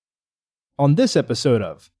On this episode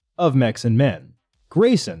of Mechs and Men,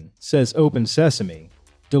 Grayson says open sesame,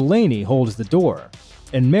 Delaney holds the door,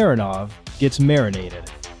 and Marinov gets marinated.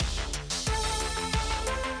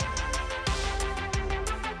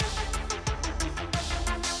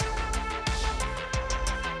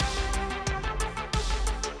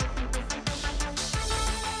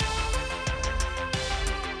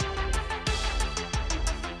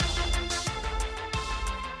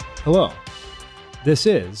 Hello, this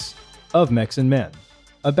is Of Mechs and Men,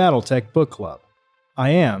 a Battletech book club.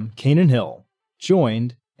 I am Kanan Hill,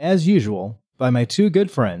 joined, as usual, by my two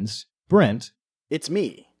good friends, Brent. It's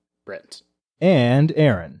me, Brent. And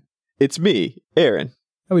Aaron. It's me, Aaron.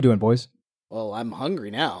 How we doing, boys? Well, I'm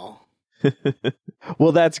hungry now.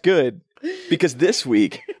 Well, that's good, because this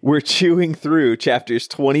week we're chewing through chapters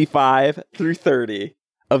 25 through 30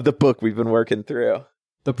 of the book we've been working through.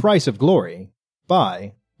 The Price of Glory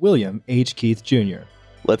by William H. Keith Jr.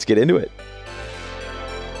 Let's get into it.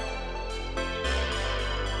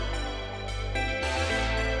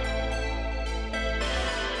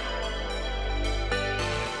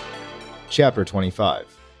 Chapter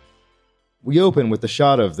 25. We open with the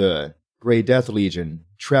shot of the Grey Death Legion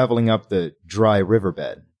traveling up the dry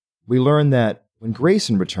riverbed. We learn that when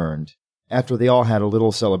Grayson returned, after they all had a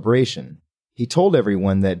little celebration, he told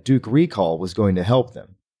everyone that Duke Recall was going to help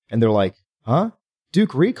them. And they're like, huh?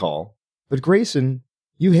 Duke Recall? But Grayson,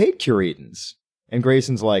 you hate Curetans. And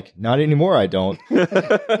Grayson's like, not anymore, I don't.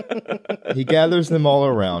 He gathers them all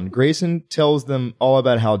around. Grayson tells them all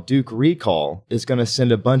about how Duke Recall is going to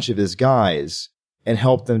send a bunch of his guys and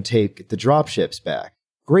help them take the dropships back.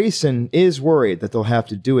 Grayson is worried that they'll have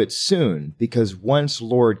to do it soon because once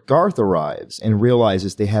Lord Garth arrives and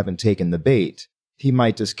realizes they haven't taken the bait, he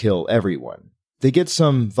might just kill everyone. They get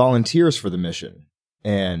some volunteers for the mission,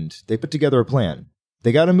 and they put together a plan.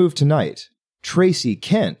 They gotta move tonight. Tracy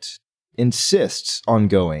Kent insists on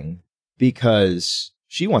going because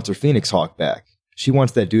she wants her Phoenix Hawk back. She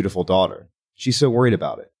wants that dutiful daughter. She's so worried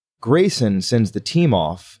about it. Grayson sends the team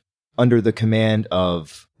off under the command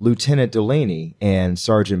of Lieutenant Delaney and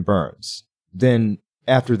Sergeant Burns. Then,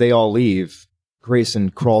 after they all leave, Grayson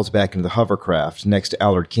crawls back into the hovercraft next to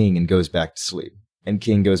Allard King and goes back to sleep. And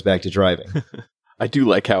King goes back to driving. I do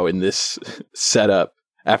like how in this setup,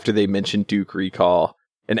 after they mentioned Duke Recall,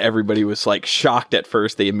 and everybody was like shocked at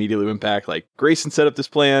first, they immediately went back like, Grayson set up this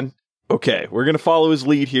plan. Okay, we're going to follow his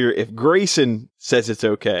lead here. If Grayson says it's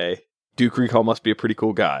okay, Duke Recall must be a pretty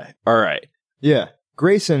cool guy. All right. Yeah.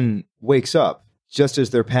 Grayson wakes up just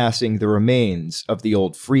as they're passing the remains of the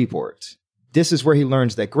old Freeport. This is where he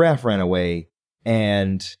learns that Graf ran away,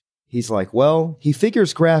 and he's like, well, he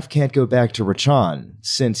figures Graf can't go back to Rachan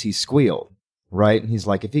since he squealed, right? And he's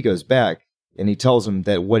like, if he goes back and he tells him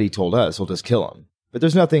that what he told us, he'll just kill him. But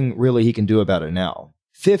there's nothing really he can do about it now.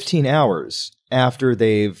 15 hours after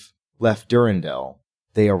they've left Durandal,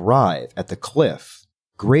 they arrive at the cliff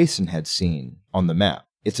Grayson had seen on the map.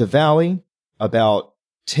 It's a valley about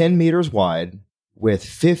 10 meters wide with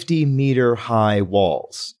 50-meter high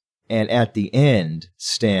walls. And at the end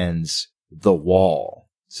stands the wall.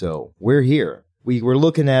 So we're here. We were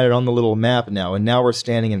looking at it on the little map now, and now we're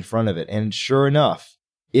standing in front of it. And sure enough,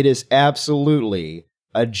 it is absolutely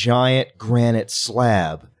a giant granite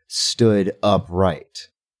slab stood upright.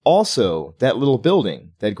 Also, that little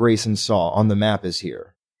building that Grayson saw on the map is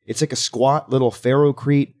here. It's like a squat little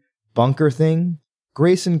ferrocrete bunker thing.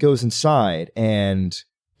 Grayson goes inside, and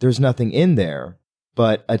there's nothing in there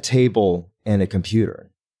but a table and a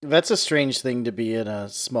computer. That's a strange thing to be in a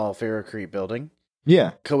small ferrocrete building.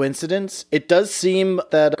 Yeah. Coincidence? It does seem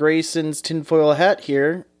that Grayson's tinfoil hat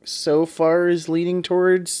here so far is leaning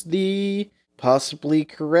towards the possibly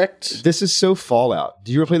correct. This is so Fallout.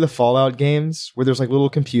 Do you ever play the Fallout games where there's like little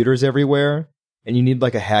computers everywhere and you need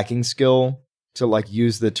like a hacking skill to like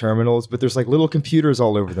use the terminals, but there's like little computers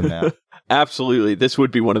all over the map? Absolutely. This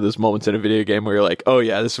would be one of those moments in a video game where you're like, oh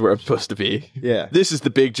yeah, this is where I'm supposed to be. Yeah. This is the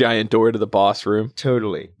big giant door to the boss room.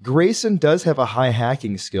 Totally. Grayson does have a high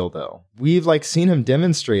hacking skill though. We've like seen him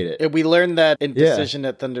demonstrate it. We learned that in Decision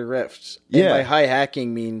at Thunder Rift. And Yeah. by high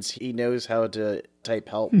hacking means he knows how to type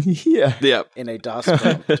help Yeah. Yep. in a DOS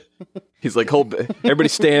prompt. He's like, everybody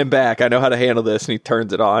stand back. I know how to handle this. And he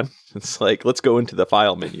turns it on. It's like, let's go into the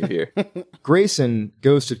file menu here. Grayson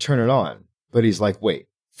goes to turn it on, but he's like, wait,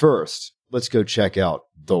 first, let's go check out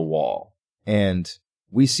the wall. And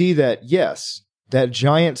we see that, yes, that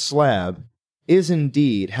giant slab is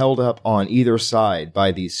indeed held up on either side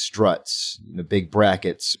by these struts, the big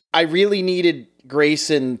brackets. I really needed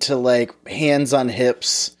Grayson to, like, hands on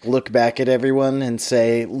hips, look back at everyone and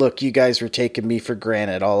say, look, you guys were taking me for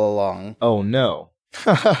granted all along. Oh, no.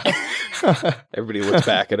 Everybody looks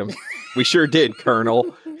back at him. We sure did,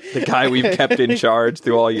 Colonel. The guy we've kept in charge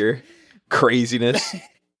through all your craziness.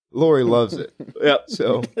 Lori loves it. Yep.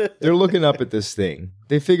 So they're looking up at this thing.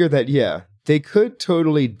 They figure that, yeah, they could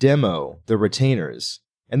totally demo the retainers,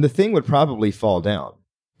 and the thing would probably fall down.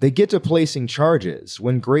 They get to placing charges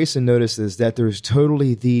when Grayson notices that there's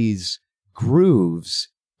totally these grooves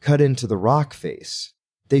cut into the rock face.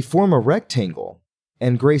 They form a rectangle,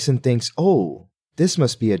 and Grayson thinks, oh, this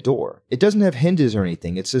must be a door. It doesn't have hinges or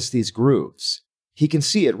anything, it's just these grooves. He can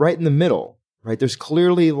see it right in the middle, right? There's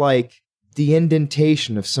clearly like the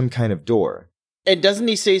indentation of some kind of door. And doesn't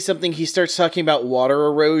he say something? He starts talking about water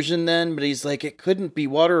erosion then, but he's like, it couldn't be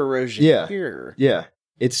water erosion here. Yeah.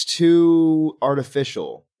 It's too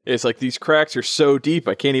artificial. It's like these cracks are so deep,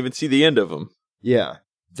 I can't even see the end of them. Yeah.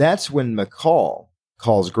 That's when McCall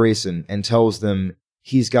calls Grayson and tells them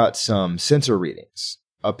he's got some sensor readings.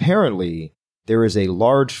 Apparently, there is a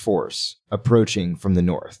large force approaching from the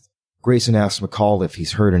north. Grayson asks McCall if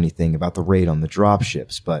he's heard anything about the raid on the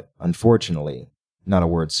dropships, but unfortunately, not a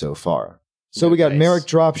word so far. So we got Merrick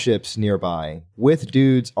dropships nearby, with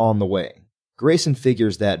dudes on the way. Grayson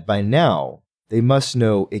figures that by now, they must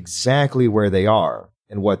know exactly where they are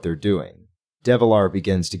and what they're doing. Devilar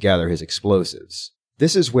begins to gather his explosives.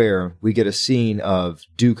 This is where we get a scene of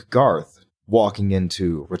Duke Garth walking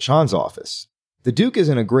into Rachan's office. The Duke is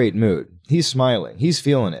in a great mood. He's smiling. He's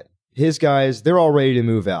feeling it. His guys, they're all ready to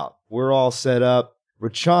move out. We're all set up.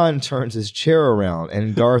 Rachan turns his chair around,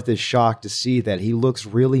 and Garth is shocked to see that he looks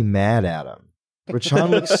really mad at him. Rachan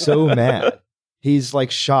looks so mad. He's like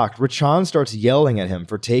shocked. Rachan starts yelling at him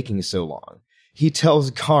for taking so long. He tells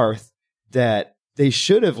Garth that they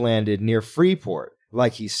should have landed near Freeport,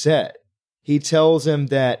 like he said. He tells him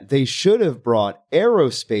that they should have brought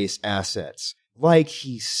aerospace assets, like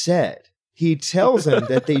he said. He tells him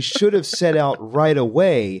that they should have set out right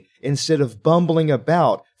away instead of bumbling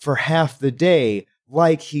about for half the day,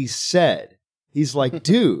 like he said. He's like,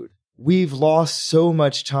 dude, we've lost so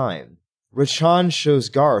much time. Rachan shows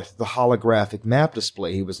Garth the holographic map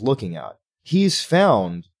display he was looking at. He's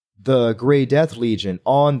found the Grey Death Legion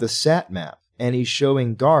on the sat map, and he's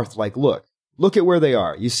showing Garth, like, look at where they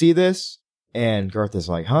are. You see this? And Garth is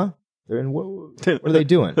like, huh? They're in what are they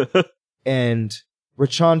doing? And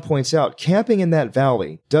Rachan points out, camping in that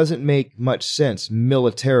valley doesn't make much sense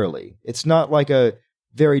militarily. It's not like a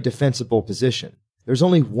very defensible position. There's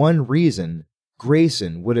only one reason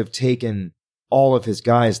Grayson would have taken all of his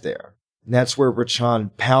guys there. And that's where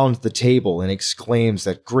Rachan pounds the table and exclaims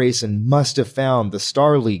that Grayson must have found the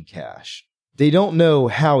Star League cache. They don't know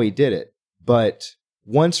how he did it, but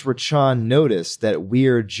once Rachan noticed that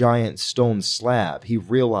weird giant stone slab, he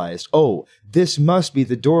realized, oh, this must be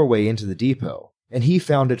the doorway into the depot. And he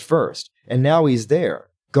found it first, and now he's there.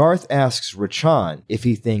 Garth asks Rachan if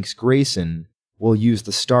he thinks Grayson will use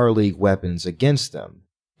the Star League weapons against them.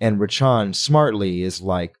 And Rachan smartly is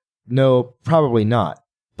like, no, probably not.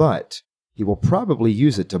 But he will probably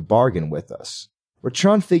use it to bargain with us.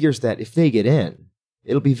 Rachan figures that if they get in,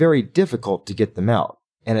 it'll be very difficult to get them out.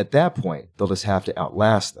 And at that point, they'll just have to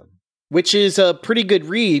outlast them. Which is a pretty good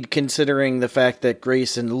read, considering the fact that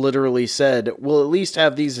Grayson literally said, we'll at least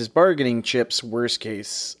have these as bargaining chips, worst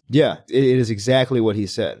case. Yeah, it is exactly what he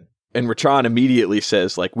said. And Rachan immediately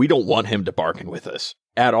says, like, we don't want him to bargain with us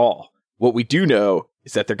at all. What we do know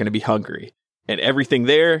is that they're going to be hungry. And everything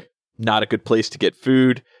there, not a good place to get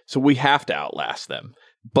food, so we have to outlast them.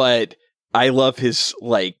 But I love his,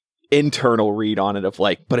 like, internal read on it of,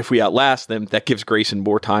 like, but if we outlast them, that gives Grayson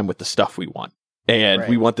more time with the stuff we want. And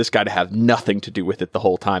we want this guy to have nothing to do with it the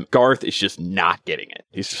whole time. Garth is just not getting it.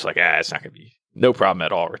 He's just like, it's not going to be no problem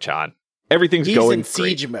at all, Rachan. Everything's going in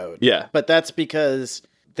siege mode. Yeah. But that's because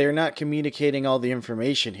they're not communicating all the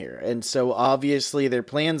information here. And so obviously their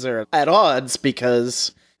plans are at odds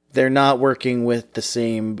because they're not working with the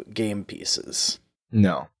same game pieces.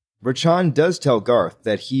 No. Rachan does tell Garth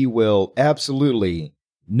that he will absolutely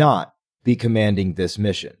not be commanding this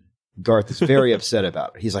mission. Garth is very upset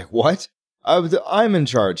about it. He's like, what? I'm in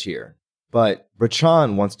charge here. But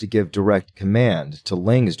Rachan wants to give direct command to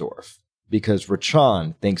Langsdorff because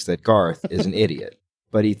Rachan thinks that Garth is an idiot.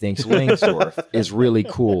 But he thinks Langsdorff is really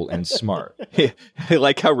cool and smart. I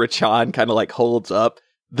like how Rachan kind of like holds up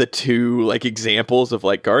the two like examples of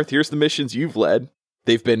like, Garth, here's the missions you've led.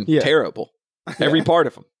 They've been terrible. Every part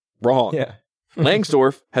of them. Wrong. Yeah.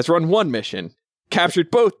 Langsdorff has run one mission,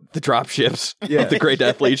 captured both the dropships of the Grey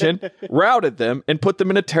Death Legion, routed them, and put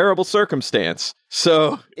them in a terrible circumstance.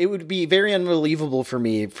 So it would be very unbelievable for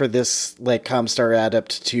me for this like Comstar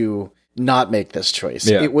adept to not make this choice.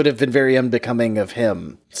 Yeah. It would have been very unbecoming of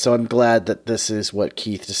him. So I'm glad that this is what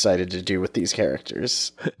Keith decided to do with these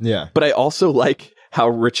characters. Yeah. But I also like how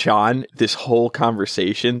Rachan, this whole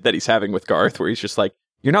conversation that he's having with Garth, where he's just like,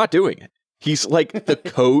 you're not doing it. He's like the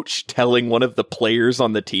coach telling one of the players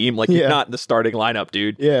on the team, like, you're not in the starting lineup,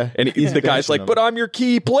 dude. Yeah. And the guy's like, but I'm your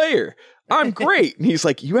key player. I'm great. And he's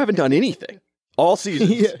like, you haven't done anything all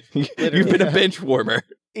season. You've been a bench warmer.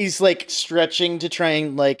 He's like stretching to try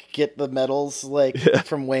and like get the medals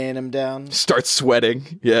from weighing him down. Starts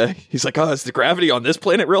sweating. Yeah. He's like, oh, is the gravity on this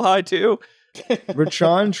planet real high too?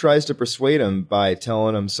 Rachan tries to persuade him by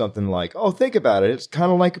telling him something like, oh, think about it. It's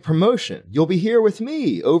kind of like a promotion. You'll be here with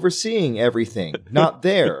me, overseeing everything, not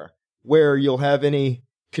there, where you'll have any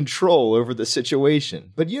control over the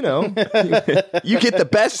situation. But, you know. You get the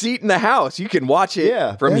best seat in the house. You can watch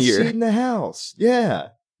it from best here. Seat in the house. Yeah.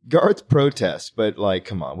 Garth protests, but, like,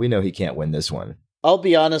 come on. We know he can't win this one. I'll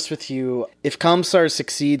be honest with you. If Comstar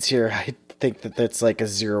succeeds here, I think that that's like a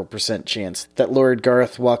 0% chance that Lord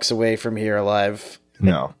Garth walks away from here alive.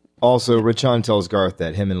 No. Also, Rachan tells Garth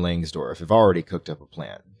that him and Langsdorff have already cooked up a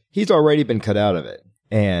plan. He's already been cut out of it.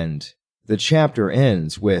 And the chapter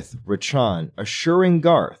ends with Rachan assuring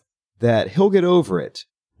Garth that he'll get over it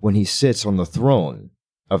when he sits on the throne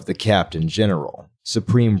of the Captain General,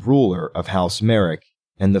 Supreme Ruler of House Merrick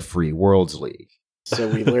and the Free Worlds League. So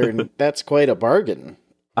we learn that's quite a bargain.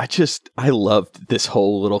 I loved this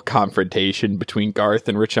whole little confrontation between Garth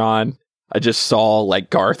and Rachan. I just saw like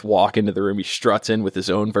Garth walk into the room. He struts in with his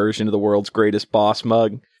own version of the world's greatest boss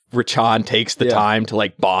mug. Rachan takes the time to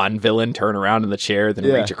like Bond villain, turn around in the chair, then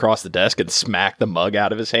reach across the desk and smack the mug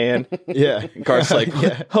out of his hand. Garth's like,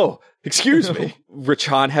 oh, excuse me.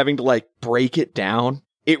 Rachan having to like break it down.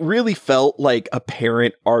 It really felt like a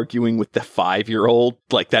parent arguing with the 5-year-old,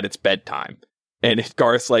 like that it's bedtime. And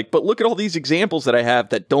Garth's like, but look at all these examples that I have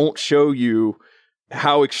that don't show you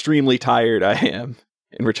how extremely tired I am.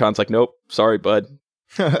 And Rachan's like, nope, sorry, bud.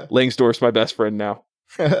 Langsdorff's my best friend now.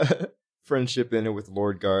 Friendship in it with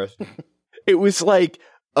Lord Garth. It was like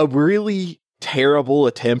a really terrible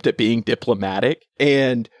attempt at being diplomatic.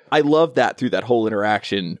 And I love that through that whole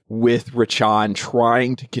interaction with Rachan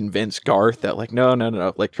trying to convince Garth that like, no.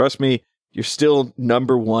 Like, trust me, you're still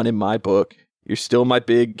number one in my book. You're still my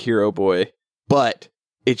big hero boy. But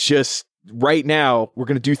it's just right now we're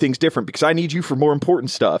going to do things different because I need you for more important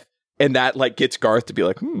stuff. And that like gets Garth to be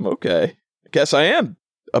like, okay, I guess I am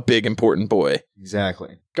a big important boy.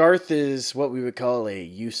 Exactly. Garth is what we would call a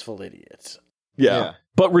useful idiot. Yeah.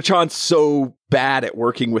 But Rachan's so bad at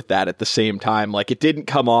working with that at the same time. Like it didn't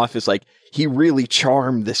come off as like he really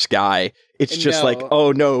charmed this guy. It's just like,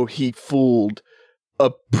 oh no, he fooled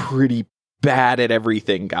a pretty bad at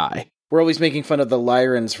everything guy. We're always making fun of the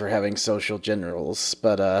Lyrans for having social generals,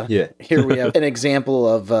 but here we have an example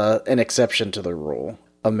of an exception to the rule.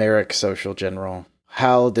 A Merrick social general.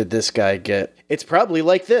 How did this guy get... It's probably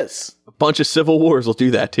like this. A bunch of civil wars will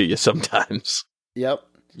do that to you sometimes. Yep.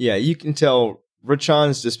 Yeah, you can tell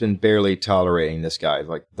Rachan's just been barely tolerating this guy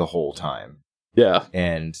like the whole time. Yeah.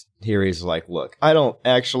 And here he's like, look, I don't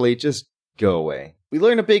actually, just go away. We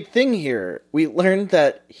learn a big thing here. We learned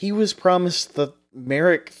that he was promised the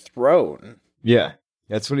Merrick throne. Yeah,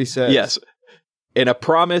 that's what he said. Yes. And a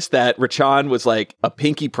promise that Rachan was like a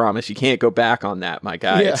pinky promise. You can't go back on that, my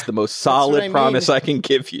guy. Yeah. It's the most solid promise I can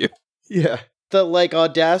give you. Yeah. The like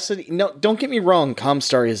audacity. No, don't get me wrong.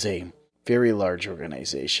 Comstar is a very large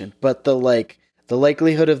organization, but the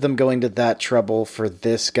likelihood of them going to that trouble for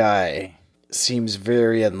this guy seems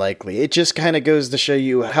very unlikely. It just kind of goes to show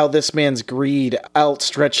you how this man's greed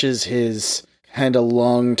outstretches his kind of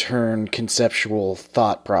long-term conceptual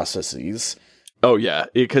thought processes. Oh, yeah,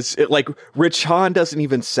 because like Rachan doesn't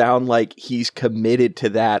even sound like he's committed to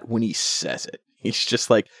that when he says it. He's just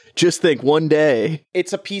like, just think one day.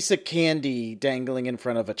 It's a piece of candy dangling in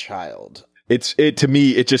front of a child. To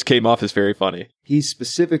me, it just came off as very funny. He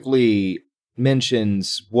specifically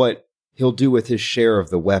mentions what he'll do with his share of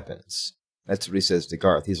the weapons. That's what he says to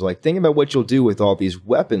Garth. He's like, think about what you'll do with all these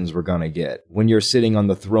weapons we're going to get when you're sitting on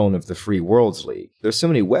the throne of the Free Worlds League. There's so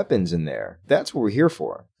many weapons in there. That's what we're here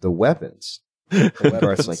for. The weapons. And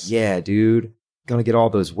Garth's like, yeah, dude, gonna get all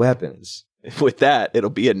those weapons. With that, it'll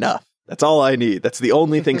be enough. That's all I need. That's the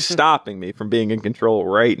only thing stopping me from being in control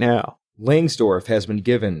right now. Langsdorff has been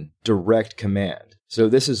given direct command. So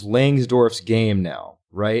this is Langsdorff's game now,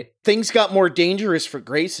 right? Things got more dangerous for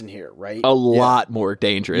Grayson here, right? A lot more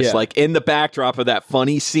dangerous. Yeah. Like in the backdrop of that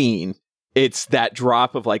funny scene, it's that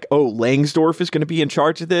drop of like, oh, Langsdorff is going to be in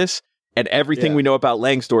charge of this. And everything we know about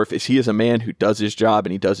Langsdorff is he is a man who does his job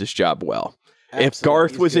and he does his job well. Absolutely, if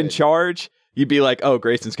Garth was in charge, you'd be like, oh,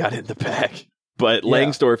 Grayson's got it in the bag. But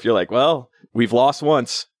Langsdorff, you're like, well, we've lost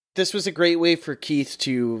once. This was a great way for Keith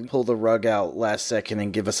to pull the rug out last second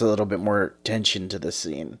and give us a little bit more tension to the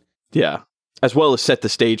scene. Yeah. as well as set the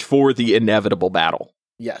stage for the inevitable battle.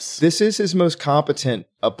 Yes. This is his most competent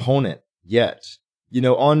opponent yet.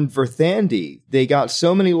 On Verthandi, they got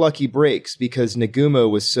so many lucky breaks because Nagumo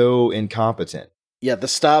was so incompetent. Yeah, the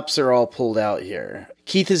stops are all pulled out here.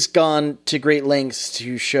 Keith has gone to great lengths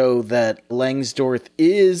to show that Langsdorff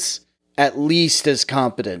is at least as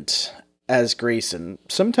competent as Grayson.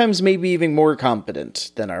 Sometimes maybe even more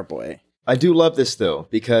competent than our boy. I do love this, though,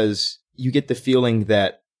 because you get the feeling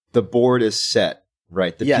that the board is set,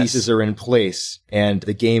 right? The pieces are in place, and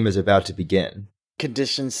the game is about to begin.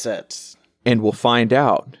 Conditions set. And we'll find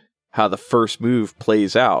out how the first move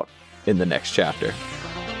plays out in the next chapter.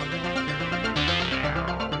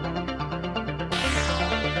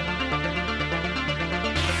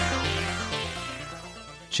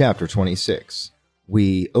 Chapter 26.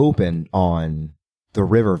 We open on the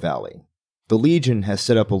river valley. The Legion has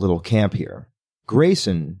set up a little camp here.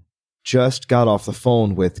 Grayson just got off the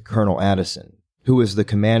phone with Colonel Addison, who is the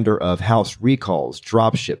commander of House Recall's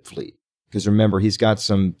dropship fleet. Because remember, he's got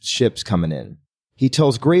some ships coming in. He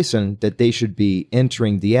tells Grayson that they should be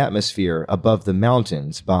entering the atmosphere above the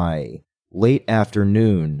mountains by late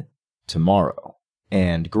afternoon tomorrow.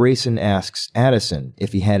 And Grayson asks Addison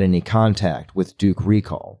if he had any contact with Duke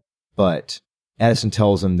Recall. But Addison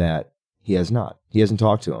tells him that he has not. He hasn't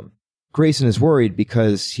talked to him. Grayson is worried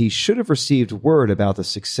because he should have received word about the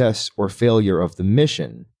success or failure of the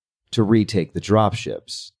mission to retake the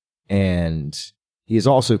dropships. And he is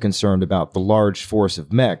also concerned about the large force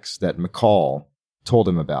of mechs that McCall told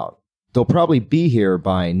him about. They'll probably be here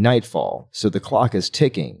by nightfall, so the clock is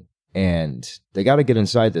ticking, and they got to get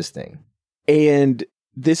inside this thing. And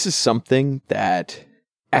this is something that,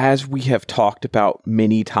 as we have talked about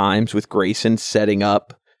many times with Grayson setting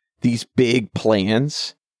up these big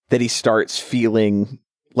plans, that he starts feeling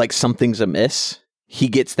like something's amiss. He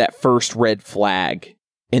gets that first red flag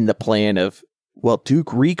in the plan of, well,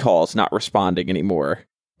 Duke Recall's not responding anymore.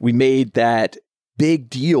 We made that big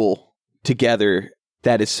deal together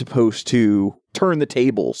that is supposed to turn the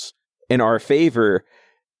tables in our favor,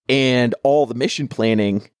 and all the mission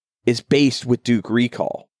planning is based with Duke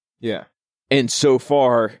Recall. Yeah. And so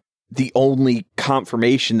far, the only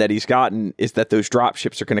confirmation that he's gotten is that those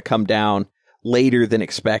dropships are going to come down later than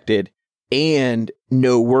expected, and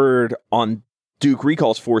no word on Duke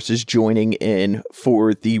Recall's forces joining in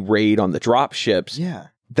for the raid on the dropships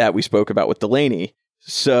that we spoke about with Delaney.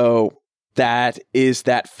 So that is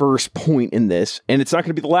that first point in this, and it's not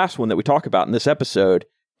going to be the last one that we talk about in this episode,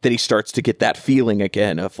 that he starts to get that feeling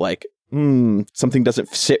again of like, something doesn't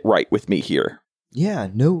sit right with me here. Yeah,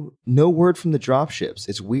 no word from the dropships.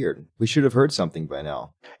 It's weird. We should have heard something by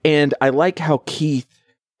now. And I like how Keith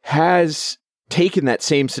has taken that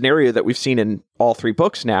same scenario that we've seen in all three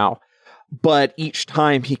books now, but each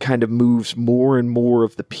time he kind of moves more and more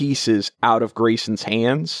of the pieces out of Grayson's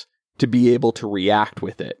hands to be able to react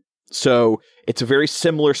with it. So it's a very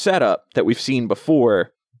similar setup that we've seen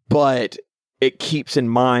before, but it keeps in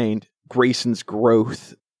mind Grayson's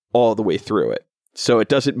growth all the way through it. So it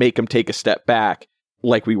doesn't make him take a step back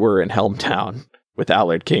like we were in Helmtown with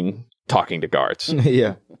Allard King talking to guards.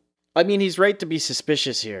 Yeah. I mean, he's right to be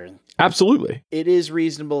suspicious here. Absolutely. It is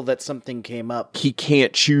reasonable that something came up. He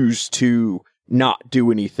can't choose to not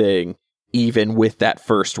do anything, even with that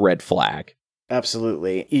first red flag.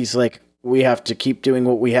 Absolutely. He's like, we have to keep doing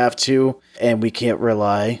what we have to, and we can't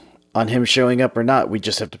rely on him showing up or not. We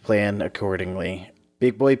just have to plan accordingly.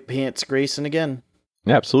 Big boy pants Grayson again.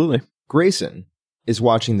 Absolutely. Grayson is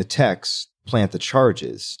watching the techs plant the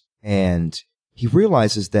charges, and he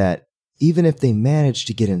realizes that even if they manage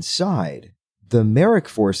to get inside, the Merrick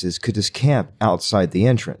forces could just camp outside the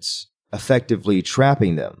entrance, effectively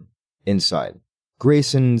trapping them inside.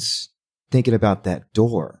 Grayson's thinking about that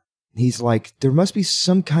door. He's like, there must be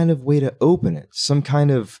some kind of way to open it, some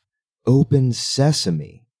kind of open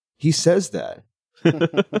sesame. He says that.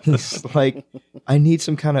 He's like, I need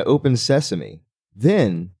some kind of open sesame.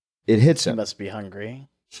 Then it hits him. He must be hungry.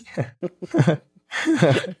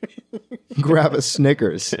 Grab a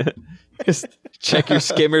Snickers. Just check your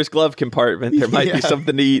skimmer's glove compartment. There might be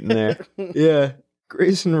something to eat in there. Yeah.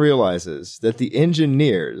 Grayson realizes that the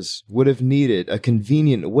engineers would have needed a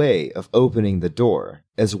convenient way of opening the door,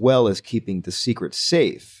 as well as keeping the secret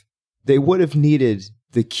safe. They would have needed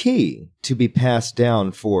the key to be passed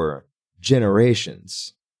down for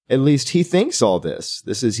generations. At least he thinks all this.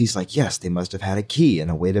 He's like, yes, they must have had a key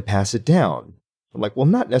and a way to pass it down. I'm like, well,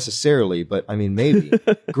 not necessarily, but I mean, maybe.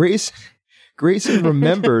 Grayson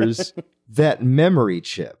remembers that memory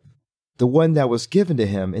chip, the one that was given to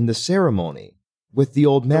him in the ceremony with the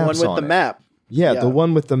old maps on it. The one with the map. Yeah, the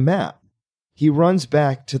one with the map. He runs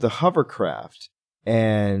back to the hovercraft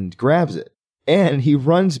and grabs it. And he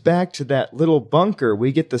runs back to that little bunker.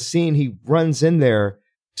 We get the scene. He runs in there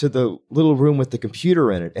to the little room with the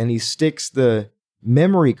computer in it, and he sticks the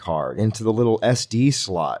memory card into the little SD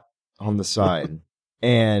slot on the side.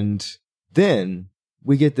 And then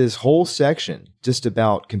we get this whole section just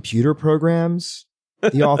about computer programs.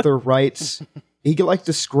 The author writes, he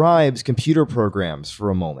describes computer programs for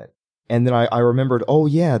a moment. And then I remembered, oh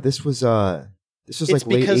yeah, this was It's like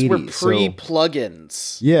late 80s. because we're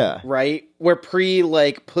pre-plugins. Yeah. Right? We're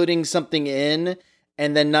like putting something in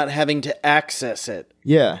and then not having to access it.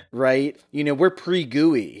 Yeah. Right? We're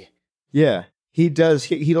pre-GUI. Yeah. He does.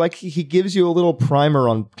 He gives you a little primer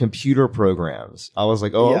on computer programs. I was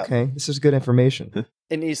like, oh, Yeah. okay, this is good information.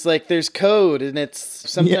 And he's like, there's code, and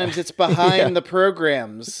sometimes it's behind the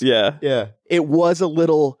programs. Yeah. Yeah. It was a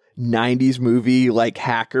little 90s movie like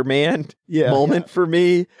Hacker Man moment for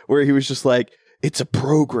me, where he was just like, it's a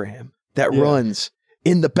program that runs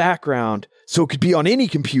in the background, so it could be on any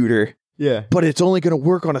computer. Yeah. But it's only going to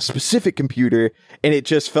work on a specific computer, and it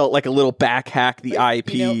just felt like a little back hack the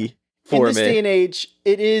IP for in this me. day and age,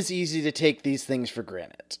 it is easy to take these things for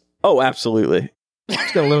granted. Oh, absolutely.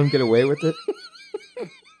 Just gonna let him get away with it.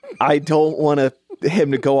 I don't want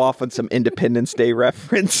him to go off on some Independence Day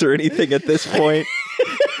reference or anything at this point.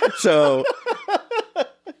 So,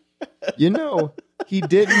 he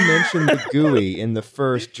didn't mention the GUI in the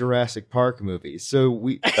first Jurassic Park movie. So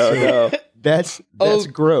that's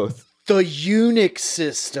growth. The Unix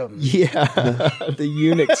system. Yeah. The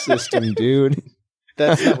Unix system, dude.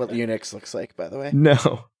 That's not what Unix looks like, by the way.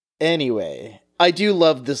 No. Anyway, I do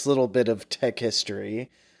love this little bit of tech history.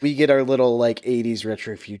 We get our little 80s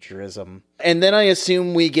retrofuturism. And then I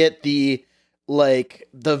assume we get the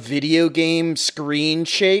video game screen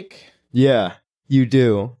shake. Yeah, you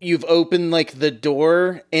do. You've opened the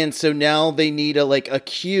door, and so now they need a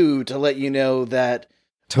cue to let you know that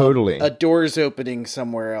Totally. a door's opening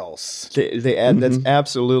somewhere else. They add, that's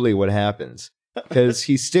absolutely what happens. Because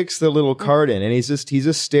he sticks the little card in, and he's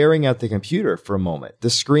just staring at the computer for a moment. The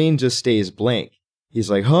screen just stays blank. He's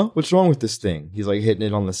like, huh? What's wrong with this thing? He's hitting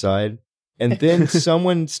it on the side. And then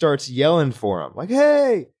someone starts yelling for him, like,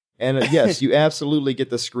 hey! And yes, you absolutely get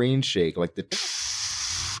the screen shake,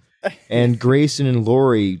 and Grayson and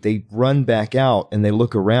Laurie, they run back out and they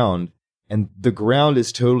look around, and the ground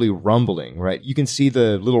is totally rumbling, right? You can see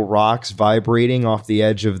the little rocks vibrating off the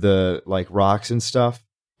edge of the rocks and stuff.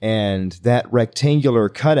 And that rectangular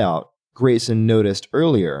cutout Grayson noticed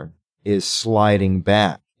earlier is sliding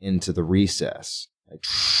back into the recess.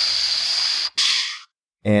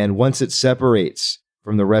 And once it separates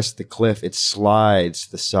from the rest of the cliff, it slides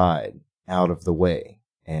to the side out of the way.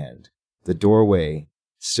 And the doorway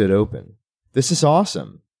stood open. This is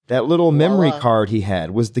awesome. That little memory card he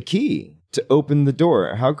had was the key to open the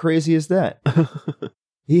door. How crazy is that?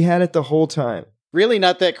 He had it the whole time. Really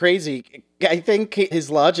not that crazy. I think his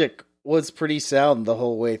logic was pretty sound the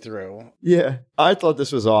whole way through. Yeah, I thought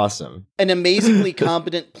this was awesome. An amazingly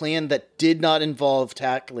competent plan that did not involve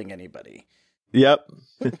tackling anybody. Yep.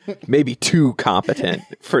 Maybe too competent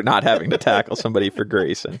for not having to tackle somebody for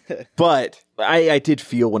Grayson. But I did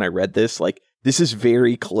feel when I read this, this is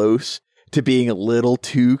very close to being a little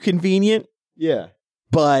too convenient. Yeah.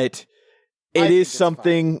 But it is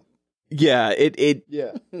something... Fine. Yeah,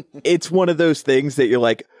 it's one of those things that you're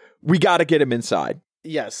like, we got to get him inside.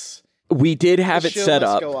 Yes. We did have it set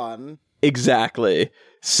up. Go on. Exactly.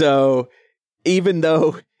 So even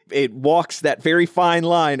though it walks that very fine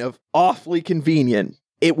line of awfully convenient,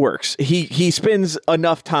 it works. He spends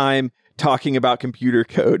enough time talking about computer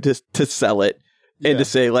code to sell it and to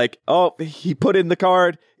say oh, he put in the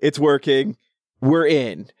card, it's working, we're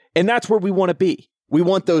in. And that's where we want to be. We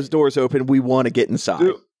want those doors open. We want to get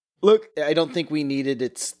inside. Look, I don't think we needed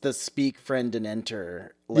the speak, friend, and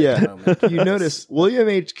enter moment. You notice William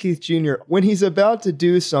H. Keith Jr., when he's about to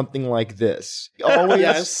do something like this, he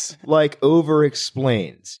always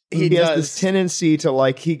over-explains. He has this tendency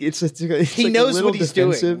to he knows what he's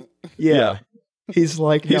doing. Yeah. He's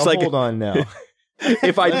like, hold on now.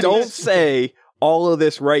 If I don't say all of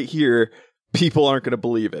this right here, people aren't going to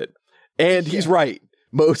believe it. And he's right.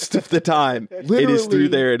 Most of the time, it is through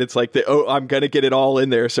there, and it's I'm going to get it all in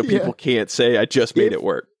there so people can't say I just made it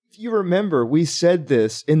work. If you remember, we said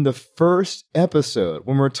this in the first episode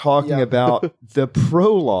when we're talking about the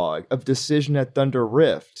prologue of Decision at Thunder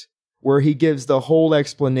Rift, where he gives the whole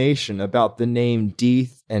explanation about the name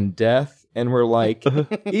Death and Death, and we're like,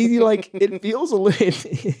 it feels a little...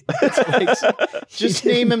 Just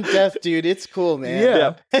name him Death, dude. It's cool,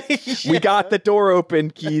 man. Yeah. We got the door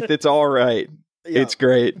open, Keith. It's all right. Yeah. It's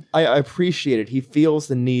great. I appreciate it. He feels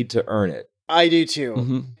the need to earn it. I do too.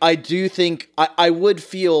 Mm-hmm. I do think I would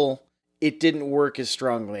feel it didn't work as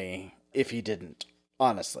strongly if he didn't,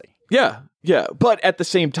 honestly. Yeah. But at the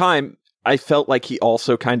same time, I felt like he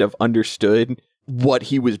also kind of understood what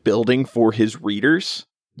he was building for his readers.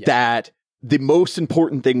 Yeah. That the most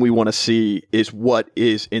important thing we want to see is what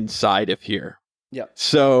is inside of here. Yeah.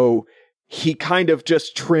 So he kind of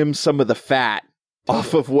just trimmed some of the fat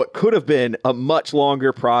off of what could have been a much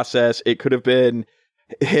longer process. It could have been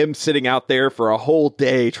him sitting out there for a whole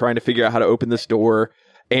day trying to figure out how to open this door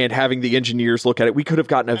and having the engineers look at it. We could have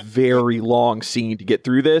gotten a very long scene to get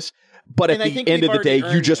through this. But at the end of the day,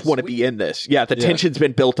 you just want to be in this. Yeah, the tension's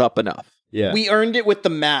been built up enough. Yeah. We earned it with the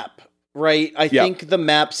map, right? I think the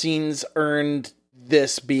map scenes earned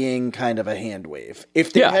this being kind of a hand wave.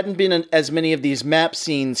 If there hadn't been as many of these map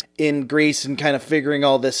scenes in Grayson kind of figuring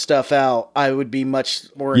all this stuff out, I would be much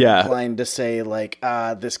more inclined to say, like,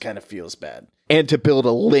 this kind of feels bad. And to build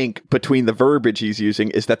a link between the verbiage he's using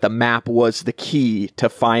is that the map was the key to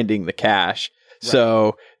finding the cache. Right.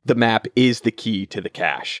 So the map is the key to the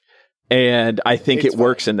cache. And I think it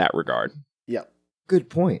works in that regard. Yeah. Good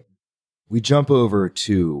point. We jump over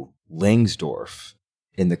to Langsdorff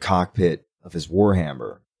in the cockpit of his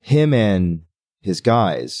Warhammer. Him and his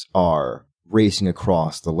guys are racing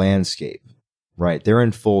across the landscape, right? They're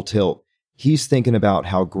in full tilt. He's thinking about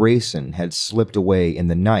how Grayson had slipped away in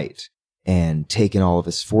the night and taken all of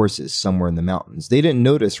his forces somewhere in the mountains. They didn't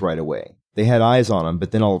notice right away. They had eyes on him,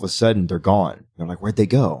 but then all of a sudden they're gone. They're like, where'd they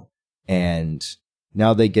go? And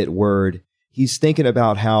now they get word. He's thinking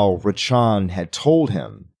about how Rachan had told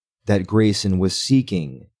him that Grayson was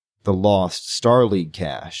seeking the lost Starleague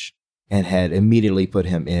cache and had immediately put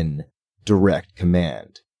him in direct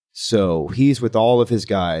command. So he's with all of his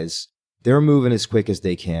guys. They're moving as quick as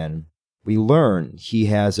they can. We learn he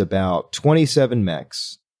has about 27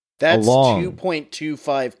 mechs. That's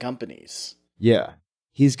 2.25 companies. Yeah.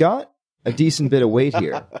 He's got a decent bit of weight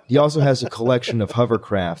here. He also has a collection of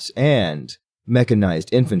hovercrafts and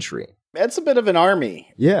mechanized infantry. That's a bit of an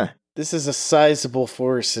army. Yeah. This is a sizable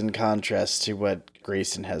force in contrast to what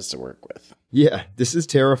Grayson has to work with. Yeah, this is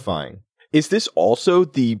terrifying. Is this also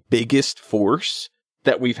the biggest force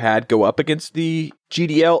that we've had go up against the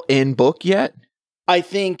GDL in book yet? I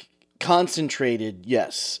think concentrated,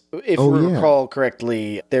 yes. If we recall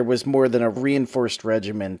correctly, there was more than a reinforced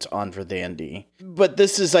regiment on Verdandi. But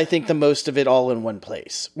this is, I think, the most of it all in one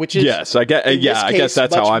place. Which is, yes, I guess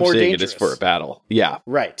that's how I'm seeing it, is for a battle. Yeah.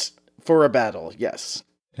 Right. For a battle, yes.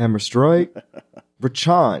 Hammer Strike.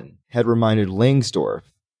 Rachan had reminded Langsdorff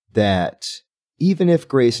that even if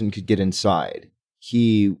Grayson could get inside,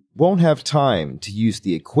 he won't have time to use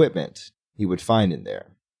the equipment he would find in there.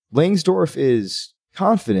 Langsdorff is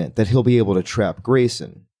confident that he'll be able to trap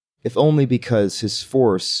Grayson, if only because his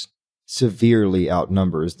force severely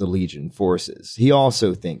outnumbers the Legion forces. He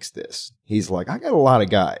also thinks this. He's like, I got a lot of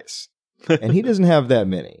guys, and he doesn't have that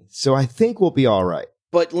many, so I think we'll be all right.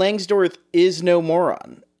 But Langsdorff is no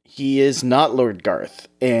moron. He is not Lord Garth,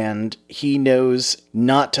 and he knows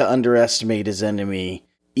not to underestimate his enemy,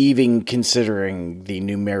 even considering the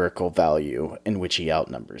numerical value in which he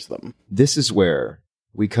outnumbers them. This is where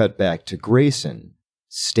we cut back to Grayson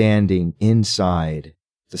standing inside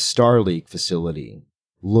the Starleague facility,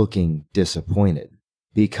 looking disappointed,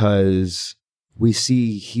 because we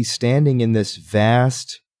see he's standing in this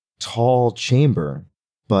vast, tall chamber,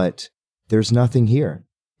 but there's nothing here.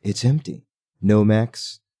 It's empty. No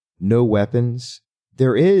mechs, no weapons.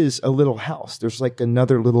 There is a little house. There's like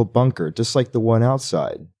another little bunker, just like the one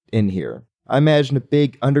outside in here. I imagine a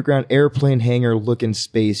big underground airplane hangar looking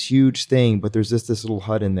space, huge thing, but there's this little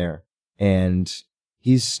hut in there. And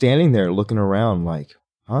he's standing there looking around like,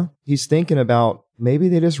 huh? He's thinking about maybe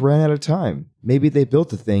they just ran out of time. Maybe they built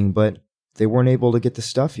the thing, but they weren't able to get the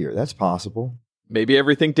stuff here. That's possible. Maybe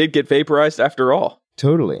everything did get vaporized after all.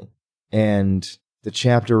 Totally. And the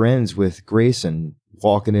chapter ends with Grayson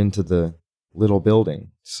walking into the little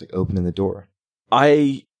building, just like opening the door.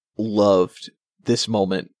 I loved this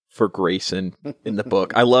moment for Grayson in the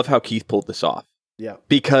book. I love how Keith pulled this off. Yeah.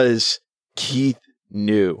 Because Keith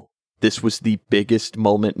knew this was the biggest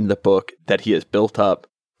moment in the book that he has built up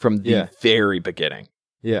from the very beginning.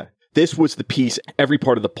 Yeah. This was the piece every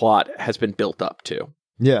part of the plot has been built up to.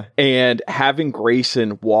 Yeah. And having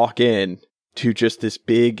Grayson walk in to just this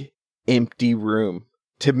big empty room,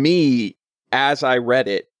 to me, as I read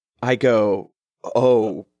it, I go,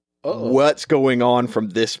 what's going on from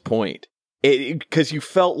this point? Because you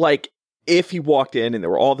felt like if he walked in and there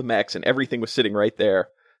were all the mechs and everything was sitting right there,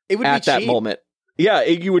 it would at be that cheap. moment. Yeah,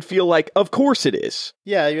 you would feel like, of course it is.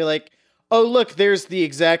 Yeah, you're like, oh, look, there's the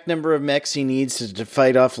exact number of mechs he needs to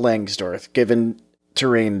fight off Langsdorff, given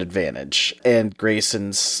terrain advantage and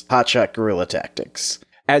Grayson's hotshot guerrilla tactics.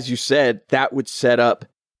 as you said, that would set up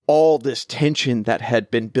all this tension that had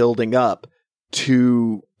been building up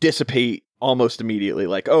to dissipate almost immediately.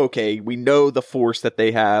 Like, okay, we know the force that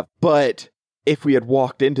they have, but if we had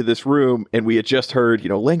walked into this room and we had just heard,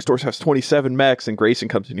 Langsdorff has 27 mechs, and Grayson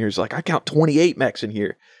comes in here, he's like, I count 28 mechs in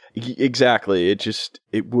here. Exactly.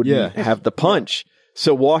 It wouldn't have the punch.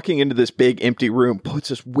 So walking into this big empty room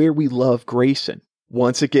puts us where we love Grayson.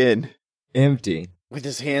 Once again. Empty. With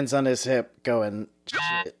his hands on his hip going,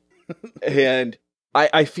 shit. And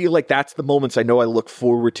I feel like that's the moments I know I look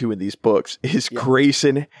forward to in these books, is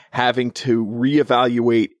Grayson having to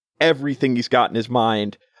reevaluate everything he's got in his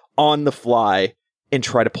mind on the fly and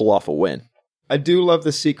try to pull off a win. I do love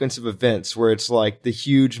the sequence of events where it's like the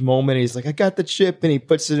huge moment. He's like, I got the chip, and he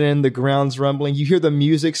puts it in, the ground's rumbling. You hear the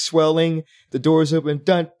music swelling, the doors open,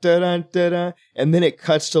 dun, dun, dun, dun, dun, and then it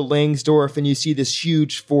cuts to Langsdorff, and you see this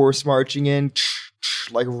huge force marching in,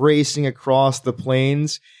 like racing across the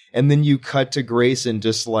plains. And then you cut to Grayson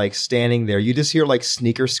just like standing there. You just hear like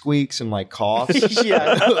sneaker squeaks and like coughs.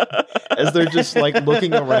 As they're just like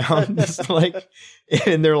looking around. Just like,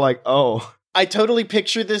 and they're like, oh. I totally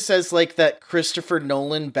picture this as like that Christopher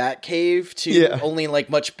Nolan Batcave too, only like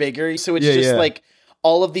much bigger. So it's just like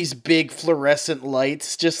all of these big fluorescent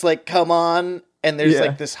lights just like come on, and there's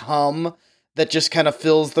like this hum that just kind of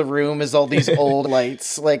fills the room as all these old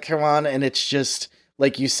lights like come on, and it's just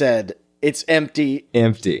like you said, it's empty.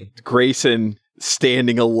 Empty. Grayson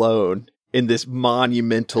standing alone in this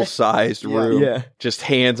monumental sized room, just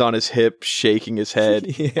hands on his hip, shaking his head.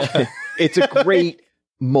 It's a great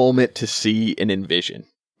moment to see and envision.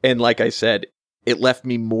 And like I said, it left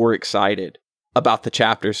me more excited about the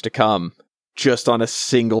chapters to come just on a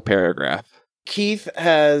single paragraph. Keith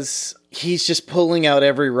he's just pulling out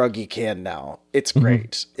every rug he can now. It's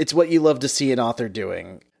great. It's what you love to see an author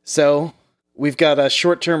doing. So we've got a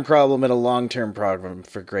short-term problem and a long-term problem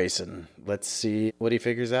for Grayson. Let's see what he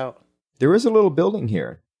figures out. There is a little building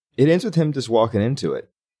here. It ends with him just walking into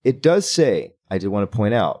it. It does say, I did want to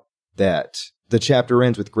point out, that the chapter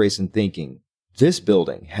ends with Grayson thinking, this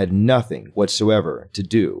building had nothing whatsoever to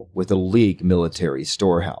do with a League military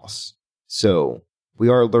storehouse. So we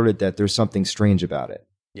are alerted that there's something strange about it.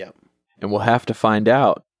 Yep. And we'll have to find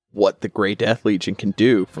out what the Grey Death Legion can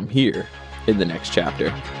do from here in the next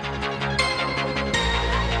chapter.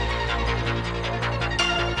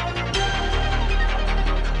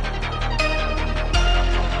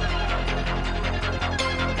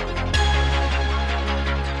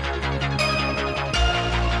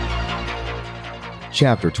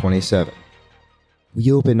 Chapter 27.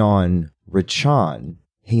 We open on Rachan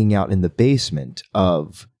hanging out in the basement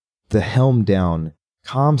of the Helmdown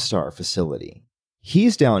Comstar facility.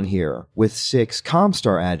 He's down here with 6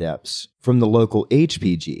 Comstar adepts from the local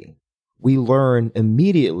HPG. We learn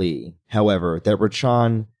immediately, however, that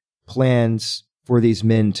Rachan plans for these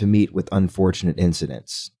men to meet with unfortunate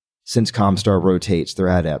incidents. Since Comstar rotates their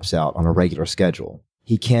adepts out on a regular schedule,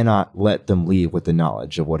 he cannot let them leave with the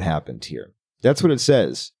knowledge of what happened here. That's what it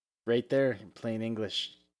says. Right there, in plain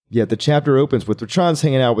English. Yeah, the chapter opens with Rachan's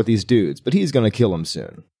hanging out with these dudes, but he's going to kill them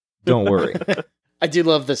soon. Don't worry. I do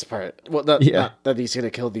love this part. Well, not that he's going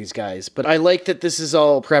to kill these guys, but I like that this is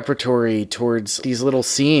all preparatory towards these little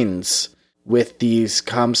scenes with these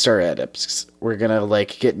Comstar adepts. We're going to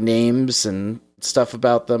like get names and stuff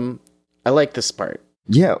about them. I like this part.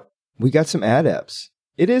 Yeah, we got some adepts.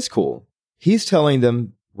 It is cool. He's telling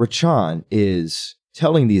them, Rachan is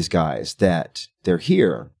telling these guys that they're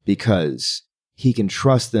here because he can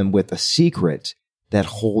trust them with a secret that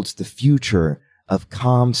holds the future of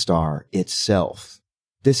Comstar itself.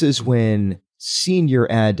 This is when senior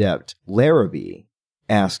adept Larrabee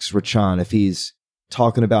asks Rachan if he's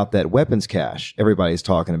talking about that weapons cache everybody's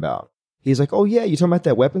talking about. He's like, oh yeah, you talking about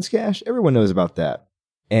that weapons cache? Everyone knows about that.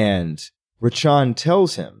 And Rachan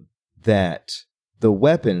tells him that the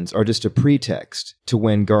weapons are just a pretext to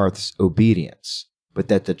win Garth's obedience, but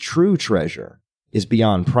that the true treasure is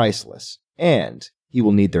beyond priceless, and he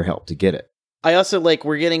will need their help to get it. I also like,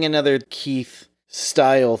 we're getting another Keith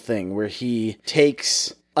style thing where he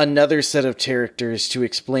takes another set of characters to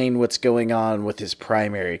explain what's going on with his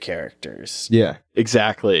primary characters. Yeah.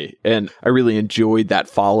 Exactly. And I really enjoyed that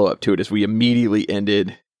follow-up to it as we immediately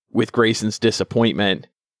ended with Grayson's disappointment,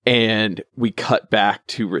 and we cut back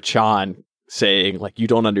to Rachan saying, like, you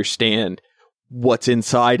don't understand, what's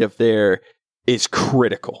inside of there is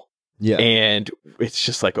critical. Yeah. And it's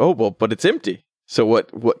just like, oh, well, but it's empty. So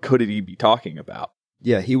what could he be talking about?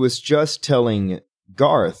 Yeah, he was just telling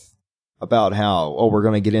Garth about how, oh, we're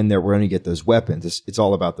going to get in there, we're going to get those weapons. It's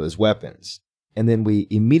all about those weapons. And then we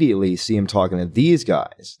immediately see him talking to these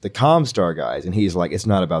guys, the Comstar guys, and he's like, it's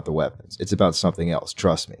not about the weapons. It's about something else.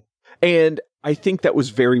 Trust me. And I think that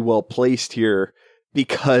was very well placed here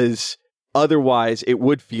because otherwise it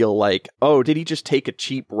would feel like, oh, did he just take a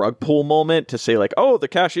cheap rug pull moment to say like, oh, the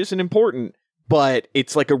cash isn't important? But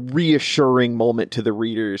it's like a reassuring moment to the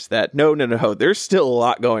readers that no, there's still a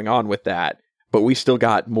lot going on with that, but we still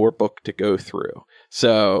got more book to go through.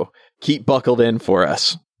 So keep buckled in for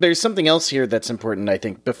us. There's something else here that's important, I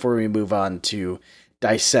think, before we move on to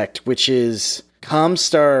dissect, which is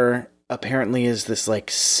Comstar apparently is this like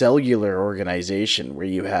cellular organization where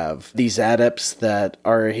you have these adepts that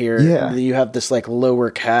are here. Yeah. You have this like lower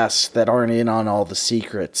caste that aren't in on all the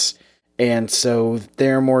secrets. And so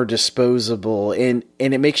they're more disposable. And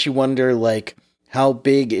it makes you wonder, like, how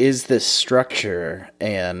big is this structure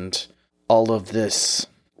and all of this,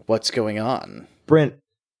 what's going on? Brent,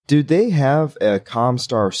 do they have a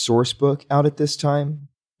Comstar source book out at this time?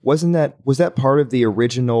 Was that part of the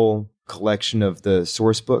original collection of the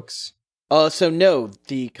source books? So no,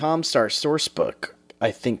 the Comstar source book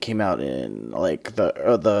I think came out in like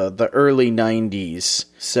the early 90s.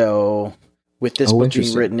 So with this book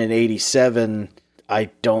being written in 87, I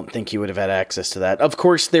don't think he would have had access to that. Of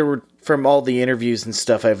course, there were, from all the interviews and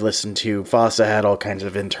stuff I've listened to, FASA had all kinds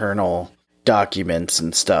of internal documents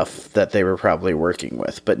and stuff that they were probably working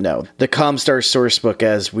with. But no, the Comstar sourcebook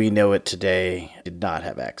as we know it today did not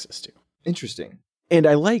have access to. Interesting. And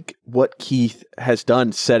I like what Keith has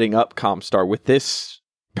done setting up Comstar with this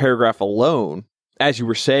paragraph alone. As you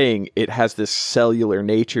were saying, it has this cellular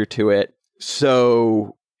nature to it.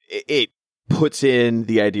 So it puts in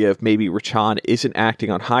the idea of maybe Rachan isn't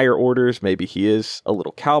acting on higher orders. Maybe he is a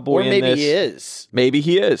little cowboy or in maybe this. he is. Maybe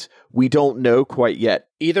he is. We don't know quite yet.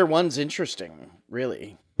 Either one's interesting,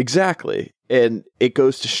 really. Exactly. And it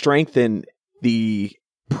goes to strengthen the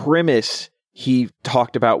premise he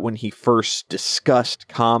talked about when he first discussed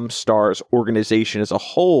Comstar's organization as a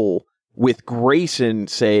whole, with Grayson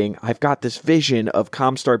saying, I've got this vision of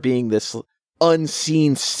Comstar being this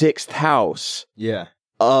unseen sixth house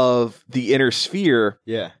of the inner sphere,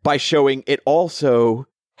 by showing it also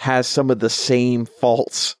has some of the same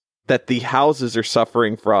faults that the houses are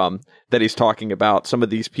suffering from that he's talking about. Some of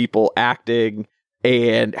these people acting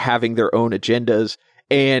and having their own agendas,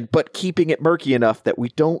 but keeping it murky enough that we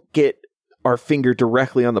don't get our finger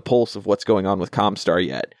directly on the pulse of what's going on with Comstar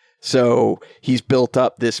yet. So he's built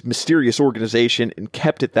up this mysterious organization and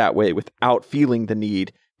kept it that way without feeling the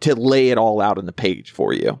need to lay it all out on the page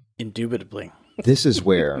for you. Indubitably. This is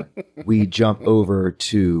where we jump over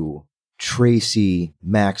to Tracy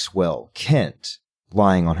Maxwell Kent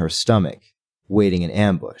lying on her stomach, waiting in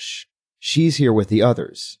ambush. She's here with the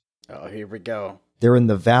others. Oh, here we go. They're in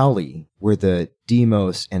the valley where the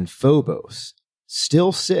Deimos and Phobos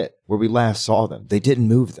still sit where we last saw them. They didn't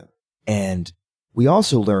move them. And we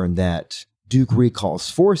also learned that Duke Recall's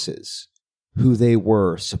forces, who they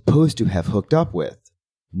were supposed to have hooked up with,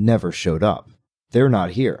 never showed up. They're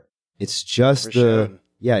not here. It's just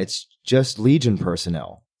it's just Legion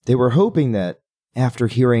personnel. They were hoping that after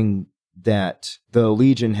hearing that the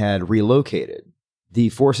Legion had relocated, the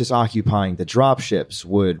forces occupying the dropships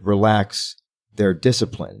would relax their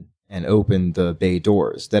discipline and open the bay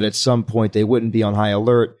doors, that at some point they wouldn't be on high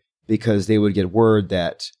alert because they would get word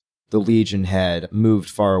that the Legion had moved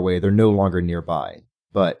far away. They're no longer nearby.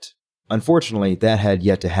 But unfortunately, that had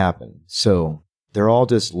yet to happen. So they're all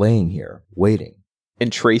just laying here, waiting.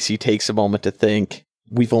 And Tracy takes a moment to think,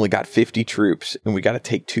 we've only got 50 troops and we got to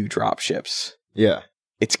take 2 dropships. Yeah.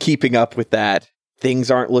 It's keeping up with that. Things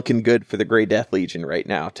aren't looking good for the Grey Death Legion right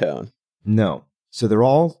now, Tone. No. So they're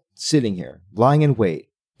all sitting here, lying in wait,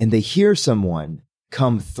 and they hear someone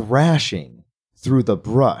come thrashing through the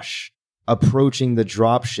brush, approaching the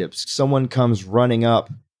dropships. Someone comes running up,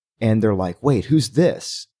 and they're like, wait, who's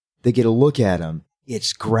this? They get a look at him.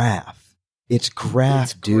 It's Graf. It's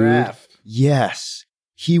Graf, dude. Graf. Yes.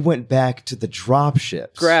 He went back to the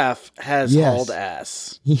dropships. Graf has hauled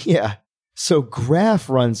ass. Yeah. So Graf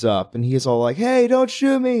runs up, and he's all like, hey, don't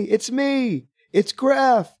shoot me. It's me. It's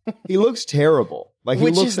Graf. He looks terrible. Like,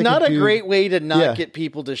 Which he looks is like not a dude. great way to not get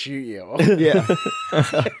people to shoot you. Yeah.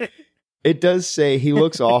 It does say he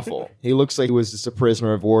looks awful. He looks like he was just a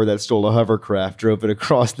prisoner of war that stole a hovercraft, drove it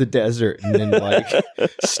across the desert, and then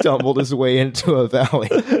stumbled his way into a valley.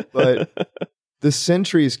 But the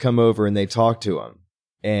sentries come over and they talk to him.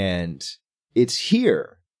 And it's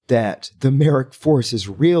here that the Merrick forces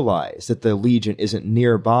realize that the Legion isn't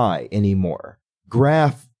nearby anymore.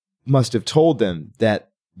 Graf must have told them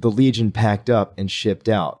that the Legion packed up and shipped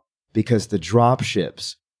out because the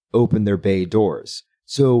dropships opened their bay doors.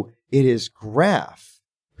 So it is Graf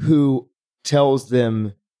who tells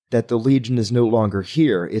them that the Legion is no longer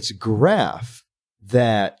here. It's Graf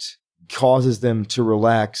that causes them to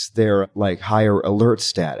relax their like higher alert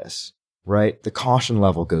status, right? The caution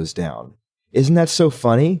level goes down. Isn't that so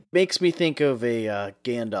funny? Makes me think of a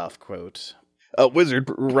Gandalf quote. A wizard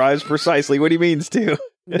arrives precisely what he means to.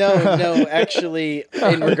 No, actually,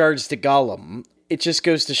 in regards to Gollum, it just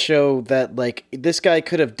goes to show that, like, this guy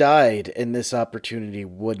could have died and this opportunity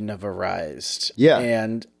wouldn't have arisen. Yeah.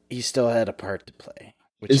 And he still had a part to play.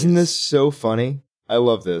 Isn't this so funny? I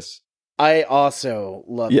love this. I also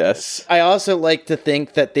love this. I also like to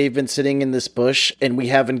think that they've been sitting in this bush and we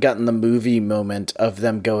haven't gotten the movie moment of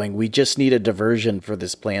them going, we just need a diversion for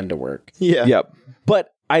this plan to work. Yeah. Yep.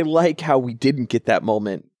 But I like how we didn't get that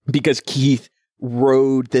moment because Keith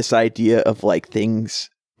rode this idea of like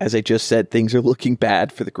things, as I just said, things are looking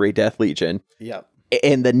bad for the Grey Death Legion. Yep.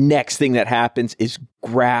 And the next thing that happens is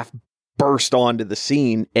Graf burst onto the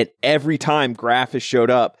scene. And every time Graf has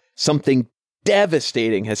showed up, something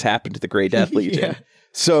devastating has happened to the Grey Death Legion. Yeah.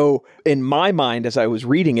 So in my mind, as I was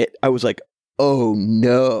reading it, I was like, oh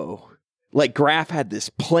no. Like Graf had this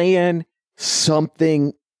plan,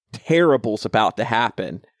 something terrible's about to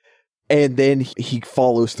happen. And then he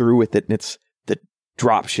follows through with it, and it's the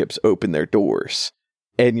dropships open their doors.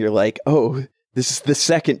 And you're like, oh, this is the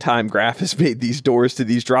second time Graf has made these doors to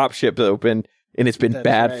these dropships open, and it's been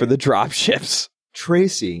bad for the dropships.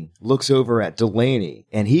 Tracy looks over at Delaney,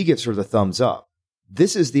 and he gives her the thumbs up.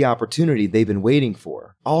 This is the opportunity they've been waiting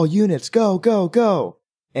for. All units, go, go, go.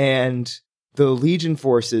 And the Legion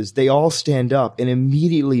forces, they all stand up and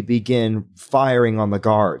immediately begin firing on the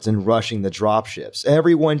guards and rushing the dropships.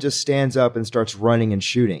 Everyone just stands up and starts running and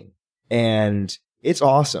shooting. And it's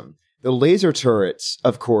awesome. The laser turrets,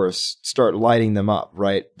 of course, start lighting them up,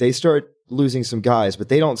 right? They start losing some guys, but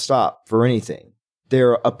they don't stop for anything.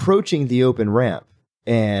 They're approaching the open ramp,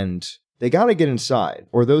 and they got to get inside,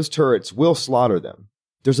 or those turrets will slaughter them.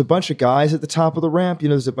 There's a bunch of guys at the top of the ramp. You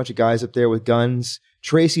know, there's a bunch of guys up there with guns.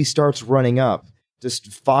 Tracy starts running up, just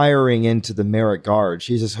firing into the Merrick guard.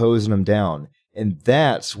 She's just hosing them down. And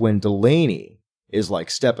that's when Delaney is like,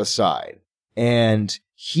 step aside. And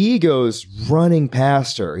he goes running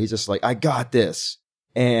past her. He's just like, I got this.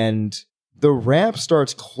 And the ramp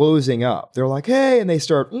starts closing up. They're like, hey, and they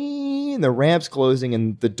start, and the ramp's closing,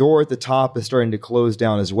 and the door at the top is starting to close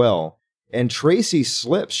down as well. And Tracy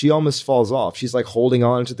slips. She almost falls off. She's like holding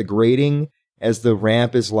on to the grating as the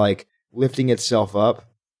ramp is like lifting itself up.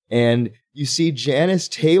 And you see Janice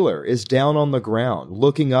Taylor is down on the ground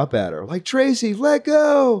looking up at her like, Tracy, let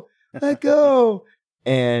go, let go.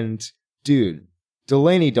 And dude,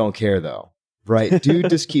 Delaney don't care though, right? Dude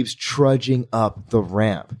just keeps trudging up the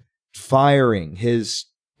ramp, firing his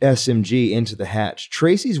SMG into the hatch.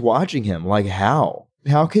 Tracy's watching him like, how?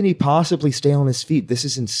 How can he possibly stay on his feet? This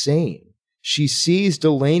is insane. She sees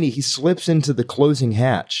Delaney. He slips into the closing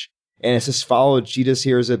hatch, and it's just followed. She just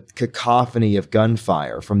hears a cacophony of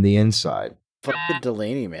gunfire from the inside. Fucking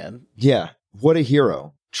Delaney, man. Yeah, what a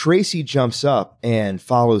hero. Tracy jumps up and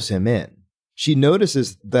follows him in. She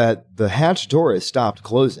notices that the hatch door has stopped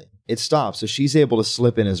closing. It stops, so she's able to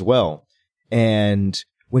slip in as well. And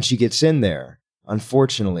when she gets in there,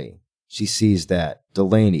 unfortunately, she sees that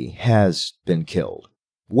Delaney has been killed.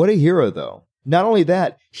 What a hero, though. Not only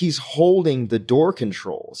that, he's holding the door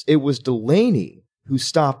controls. It was Delaney who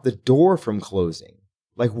stopped the door from closing.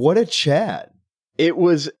 Like, what a Chad. It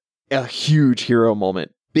was a huge hero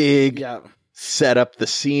moment. Big, set up the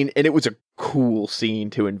scene, and it was a cool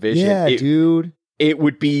scene to envision. Yeah, dude. It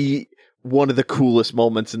would be one of the coolest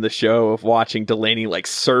moments in the show of watching Delaney like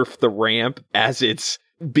surf the ramp as it's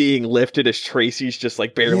being lifted, as Tracy's just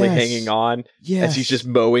like barely hanging on, as he's just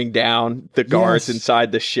mowing down the guards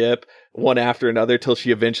inside the ship one after another till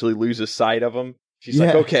she eventually loses sight of them. She's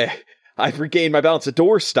like, okay, I've regained my balance. The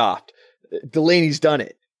door stopped. Delaney's done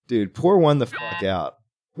it. Dude, pour one the fuck out.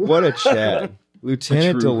 What a Chad.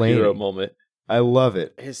 Lieutenant Delaney. Hero moment. I love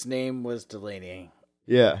it. His name was Delaney.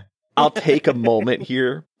 Yeah. I'll take a moment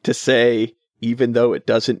here to say, even though it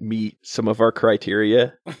doesn't meet some of our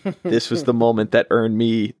criteria, this was the moment that earned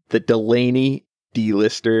me the Delaney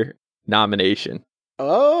D-lister nomination.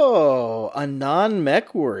 Oh, a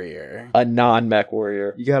non-mech warrior. A non-mech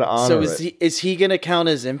warrior. You gotta honor So is he gonna count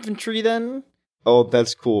as infantry then? Oh,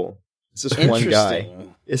 that's cool. It's just one guy.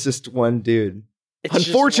 It's just one dude.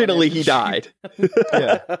 Unfortunately, he died.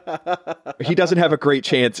 Yeah. He doesn't have a great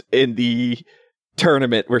chance in the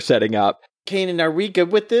tournament we're setting up. Kanan, are we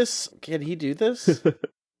good with this? Can he do this?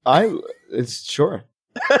 It's sure.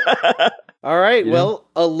 All right. Yeah. Well,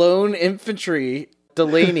 a lone infantry,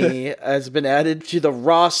 Delaney, has been added to the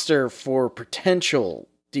roster for potential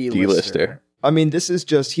D-lister. I mean, this is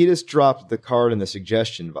just, he just dropped the card in the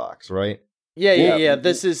suggestion box, right? Yeah.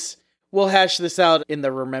 We'll hash this out in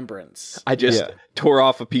the remembrance. I just tore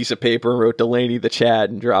off a piece of paper and wrote Delaney the Chad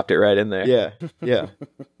and dropped it right in there. Yeah.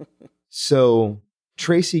 So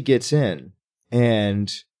Tracy gets in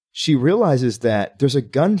and she realizes that there's a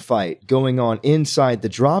gunfight going on inside the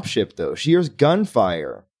dropship, though. She hears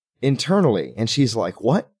gunfire internally and she's like,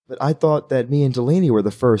 what? But I thought that me and Delaney were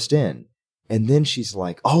the first in. And then she's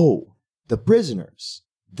like, oh, the prisoners.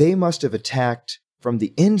 They must have attacked from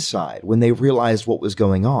the inside when they realized what was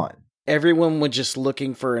going on. Everyone was just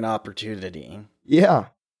looking for an opportunity. Yeah.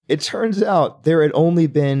 It turns out there had only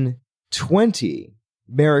been 20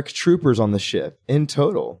 Merrick troopers on the ship in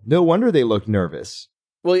total. No wonder they looked nervous.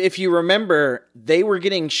 Well, if you remember, they were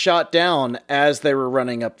getting shot down as they were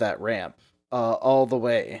running up that ramp all the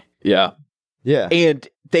way. Yeah. Yeah. And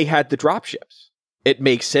they had the dropships. It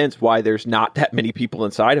makes sense why there's not that many people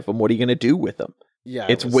inside of them. What are you going to do with them? Yeah,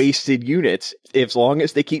 It's wasted units. As long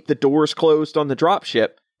as they keep the doors closed on the dropship,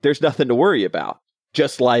 there's nothing to worry about.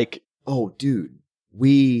 Just like, oh, dude,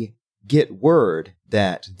 we get word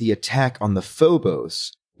that the attack on the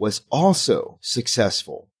Phobos was also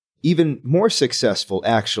successful. Even more successful,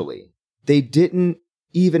 actually. They didn't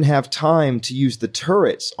even have time to use the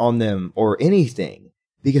turrets on them or anything,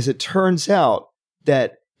 because it turns out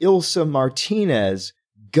that Ilsa Martinez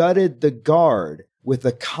gutted the guard with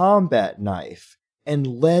a combat knife and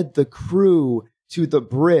led the crew to the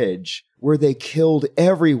bridge where they killed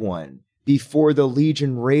everyone before the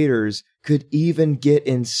Legion Raiders could even get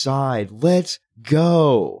inside. Let's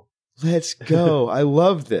go. Let's go. I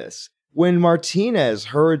love this. When Martinez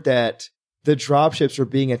heard that the dropships were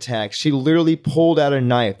being attacked, she literally pulled out a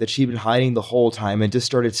knife that she'd been hiding the whole time and just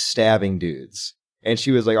started stabbing dudes. And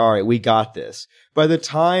she was like, all right, we got this. By the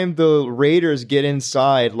time the Raiders get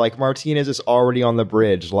inside, like, Martinez is already on the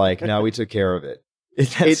bridge. Like, now we took care of it.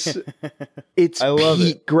 It's I love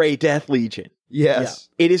peak it. Grey Death Legion. Yes.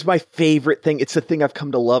 Yeah. It is my favorite thing. It's the thing I've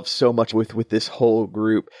come to love so much with this whole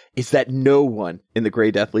group, is that no one in the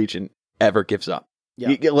Grey Death Legion ever gives up.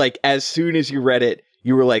 Yeah. Like, as soon as you read it,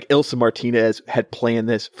 you were like, Ilsa Martinez had planned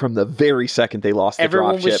this from the very second they lost the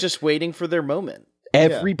Everyone dropship. was just waiting for their moment.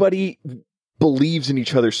 Everybody believes in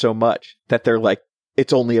each other so much that they're like,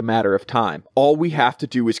 it's only a matter of time. All we have to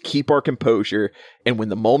do is keep our composure. And when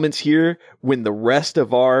the moment's here, when the rest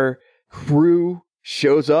of our crew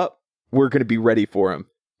shows up, we're going to be ready for him.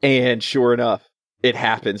 And sure enough, it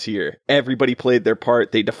happens here. Everybody played their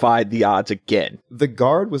part. They defied the odds again. The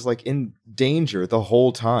guard was like in danger the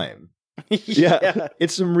whole time. Yeah.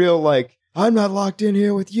 It's some real, like, I'm not locked in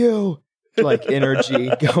here with you, like,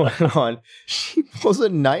 energy going on. She pulls a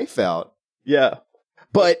knife out. Yeah.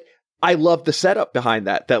 But I love the setup behind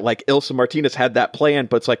that like Ilsa Martinez had that plan,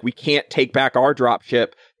 but it's like, we can't take back our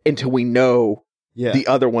dropship until we know the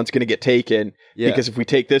other one's going to get taken. Yeah. Because if we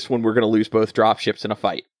take this one, we're going to lose both dropships in a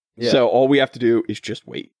fight. Yeah. So all we have to do is just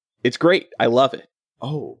wait. It's great. I love it.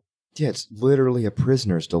 Oh, yeah, it's literally a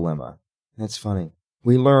prisoner's dilemma. That's funny.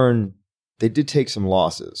 We learn they did take some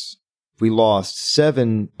losses. We lost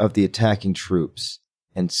 7 of the attacking troops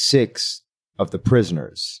and 6 of the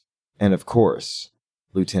prisoners. And of course,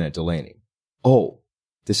 Lieutenant Delaney. Oh,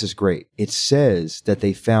 this is great. It says that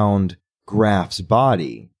they found Graf's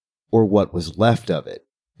body, or what was left of it,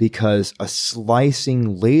 because a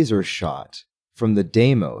slicing laser shot from the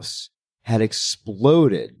Deimos had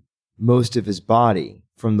exploded most of his body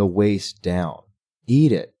from the waist down.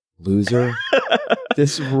 Eat it, loser.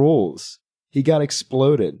 This rules. He got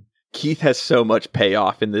exploded. Keith has so much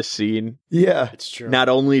payoff in this scene. Yeah. It's true. Not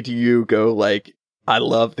only do you go like, I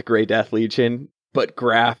love the Grey Death Legion, but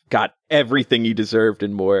Graf got everything he deserved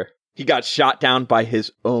and more. He got shot down by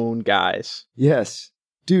his own guys. Yes.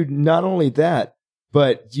 Dude, not only that,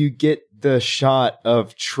 but you get the shot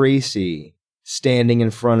of Tracy standing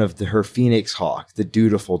in front of her Phoenix Hawk, the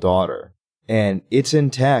dutiful daughter. And it's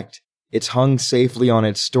intact. It's hung safely on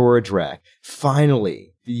its storage rack.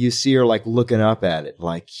 Finally, you see her like looking up at it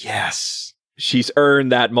like, yes. She's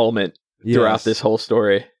earned that moment throughout this whole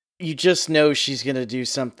story. You just know she's going to do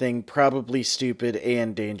something probably stupid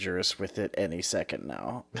and dangerous with it any second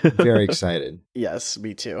now. Very excited. Yes,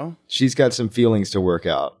 me too. She's got some feelings to work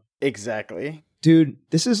out. Exactly. Dude,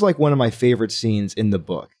 this is like one of my favorite scenes in the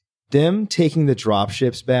book. Them taking the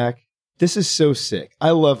dropships back. This is so sick.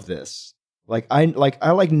 I love this. I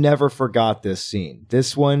never forgot this scene.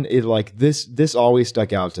 This one, this always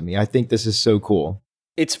stuck out to me. I think this is so cool.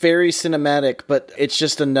 It's very cinematic, but it's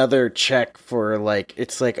just another check for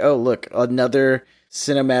it's like, oh, look, another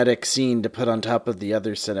cinematic scene to put on top of the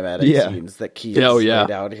other cinematic scenes that Keith laid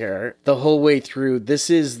out here. The whole way through, this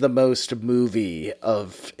is the most movie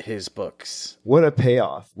of his books. What a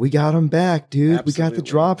payoff. We got them back, dude. Absolutely. We got the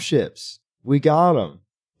dropships. We got them.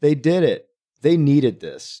 They did it. They needed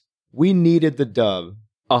this. We needed the dub.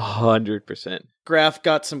 100%. Graf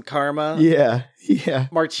got some karma. Yeah.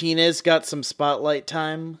 Martinez got some spotlight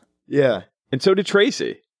time. Yeah. And so did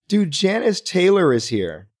Tracy. Dude, Janice Taylor is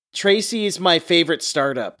here. Tracy is my favorite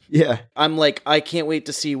startup. Yeah. I'm like, I can't wait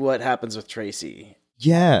to see what happens with Tracy.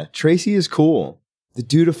 Yeah, Tracy is cool. The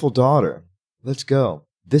dutiful daughter. Let's go.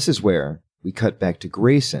 This is where we cut back to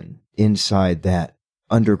Grayson inside that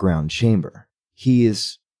underground chamber. He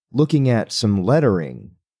is looking at some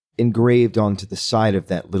lettering engraved onto the side of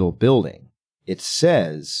that little building. It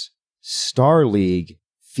says, Star League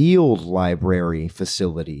Field Library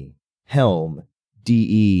Facility, Helm,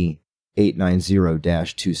 DE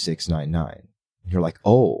 890-2699. You're like,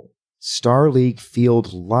 oh, Star League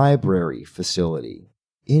Field Library Facility.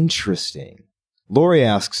 Interesting. Lori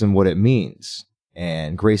asks him what it means,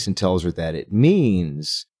 and Grayson tells her that it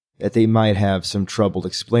means that they might have some trouble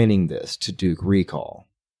explaining this to Duke Recall.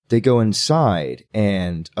 They go inside,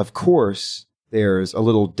 and of course, there's a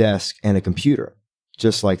little desk and a computer,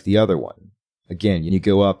 just like the other one. Again, you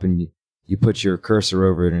go up and you put your cursor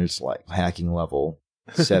over it, and it's like hacking level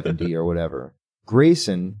 70 or whatever.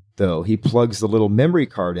 Grayson, though, he plugs the little memory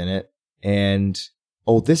card in it, and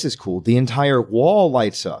oh, this is cool. The entire wall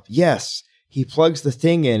lights up. Yes, he plugs the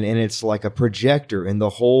thing in, and it's like a projector, and the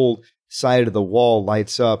whole side of the wall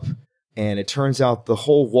lights up, and it turns out the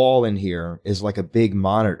whole wall in here is like a big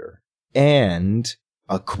monitor. And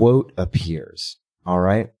a quote appears. All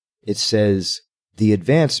right? It says, "The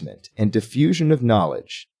advancement and diffusion of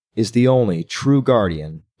knowledge is the only true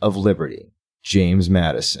guardian of liberty. James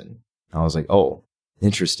Madison." I was like, oh,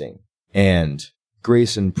 interesting. And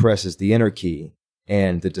Grayson presses the enter key,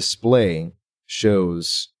 and the display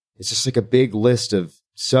shows, it's just like a big list of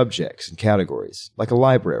subjects and categories, like a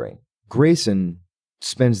library. Grayson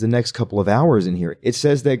spends the next couple of hours in here. It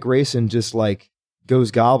says that Grayson just like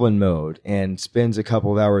goes goblin mode and spends a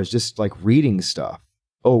couple of hours just like reading stuff.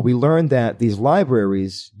 Oh, we learned that these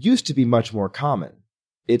libraries used to be much more common.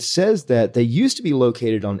 It says that they used to be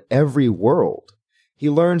located on every world. He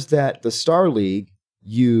learns that the Star League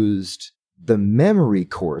used the memory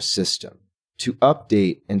core system to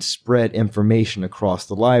update and spread information across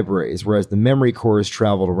the libraries, whereas the memory cores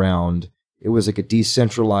traveled around. It was like a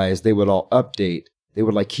decentralized, they would all update. They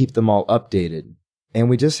would like keep them all updated. And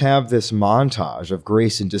we just have this montage of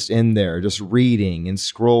Grayson just in there, just reading and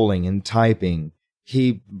scrolling and typing.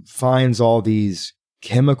 He finds all these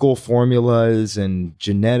chemical formulas and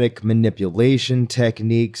genetic manipulation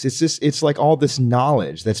techniques. It's like all this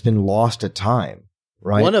knowledge that's been lost to time,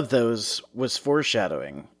 right? One of those was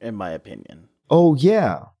foreshadowing, in my opinion. Oh,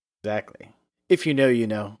 yeah. Exactly. If you know, you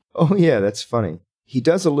know. Oh, yeah, that's funny. He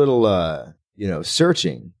does a little,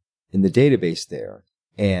 searching in the database there,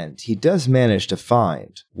 and he does manage to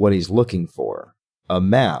find what he's looking for, a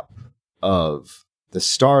map of the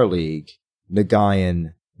Star League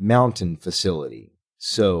Nagayan Mountain Facility.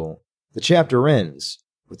 So the chapter ends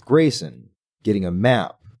with Grayson getting a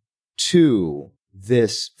map to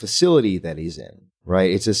this facility that he's in, right?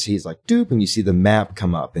 It's just, he's like, doop, and you see the map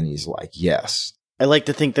come up, and he's like, yes. I like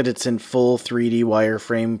to think that it's in full 3D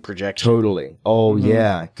wireframe projection. Totally. Oh,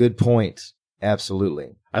 yeah. Good point.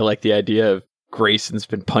 Absolutely. I like the idea of Grayson's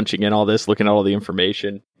been punching in all this, looking at all the information,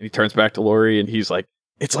 and he turns back to Lori, and he's like,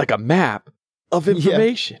 it's like a map of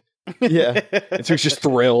information. Yeah. And so he's just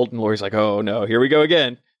thrilled, and Lori's like, oh no, here we go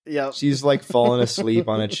again. Yeah. She's like falling asleep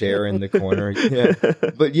on a chair in the corner. Yeah.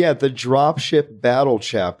 But yeah, the dropship battle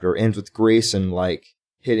chapter ends with Grayson like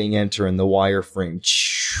hitting enter in the wireframe,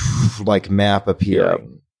 like map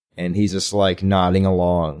appearing. Yep. And he's just like nodding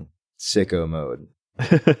along, sicko mode.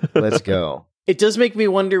 Let's go. It does make me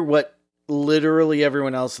wonder what literally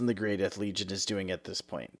everyone else in the Grey Death Legion is doing at this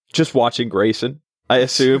point. Just watching Grayson. I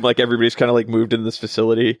assume like everybody's kind of like moved into this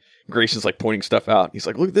facility. Grayson's like pointing stuff out. He's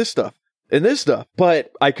like, look at this stuff and this stuff.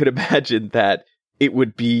 But I could imagine that it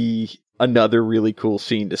would be another really cool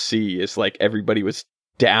scene to see is like everybody was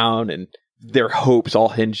down and their hopes all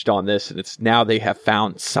hinged on this. And it's now they have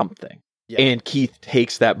found something. Yeah. And Keith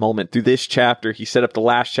takes that moment through this chapter. He set up the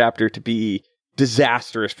last chapter to be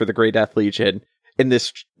disastrous for the Grey Death Legion. And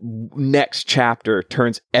this next chapter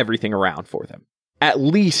turns everything around for them. At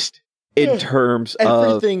least in terms of...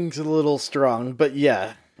 Everything's a little strong, but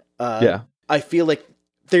yeah. I feel like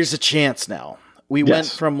there's a chance now. We went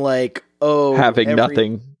from like,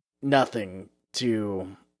 having nothing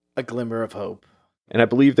to a glimmer of hope. And I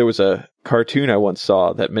believe there was a cartoon I once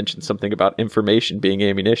saw that mentioned something about information being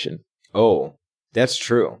ammunition. Oh, that's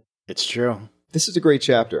true. It's true. This is a great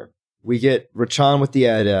chapter. We get Rachan with the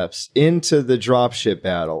Adepts into the dropship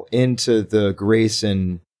battle, into the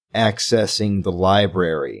Grayson accessing the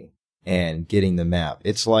library and getting the map.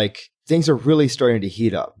 It's like things are really starting to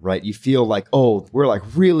heat up, right? You feel like, oh, we're like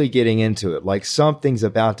really getting into it. Like something's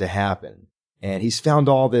about to happen. And he's found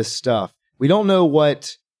all this stuff. We don't know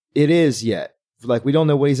what it is yet. Like, we don't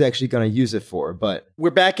know what he's actually going to use it for, but... We're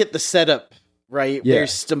back at the setup, right? Yeah.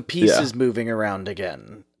 There's some pieces moving around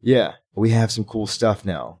again. Yeah, we have some cool stuff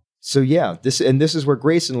now. So yeah, this is where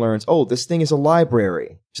Grayson learns, oh, this thing is a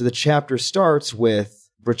library. So the chapter starts with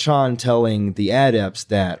Rachan telling the Adepts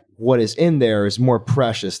that what is in there is more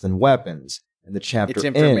precious than weapons. And the chapter It's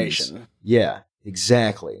information. ends. Yeah,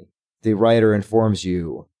 exactly. The writer informs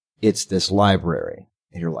you it's this library.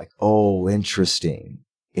 And you're like, oh, interesting.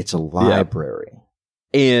 It's a library.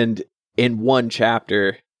 And in one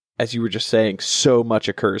chapter, as you were just saying, so much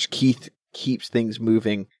occurs. Keith keeps things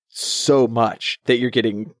moving so much that you're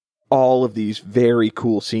getting all of these very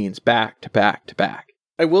cool scenes back to back to back.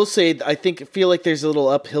 I will say, I feel like there's a little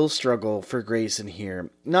uphill struggle for Grayson here.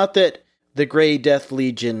 Not that the Grey Death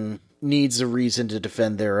Legion needs a reason to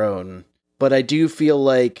defend their own, but I do feel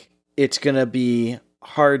like it's going to be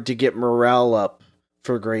hard to get morale up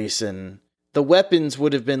for Grayson. The weapons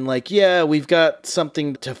would have been like, yeah, we've got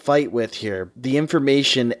something to fight with here. The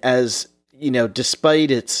information, as, you know,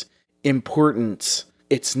 despite its importance,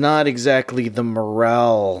 it's not exactly the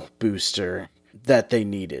morale booster that they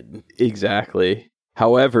needed. Exactly.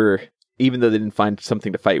 However, even though they didn't find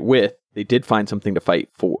something to fight with, they did find something to fight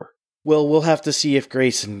for. Well, we'll have to see if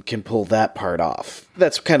Grayson can pull that part off.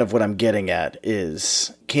 That's kind of what I'm getting at,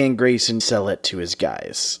 is can Grayson sell it to his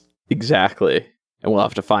guys? Exactly. And we'll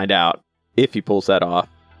have to find out if he pulls that off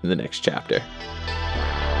in the next chapter.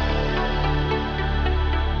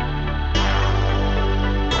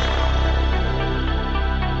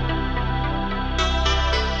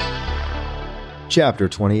 Chapter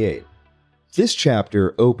 28. This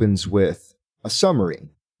chapter opens with a summary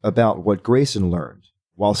about what Grayson learned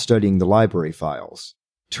while studying the library files.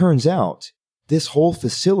 Turns out, this whole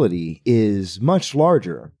facility is much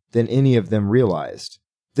larger than any of them realized.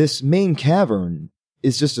 This main cavern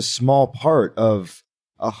is just a small part of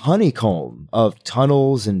a honeycomb of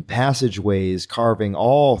tunnels and passageways carving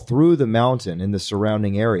all through the mountain in the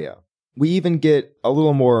surrounding area. We even get a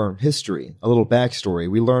little more history, a little backstory.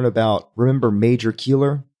 We learn about, remember Major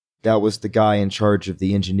Keeler? That was the guy in charge of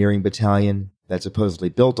the engineering battalion that supposedly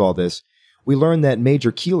built all this. We learn that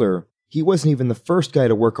Major Keeler, he wasn't even the first guy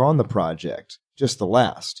to work on the project, just the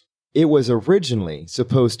last. It was originally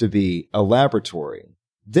supposed to be a laboratory,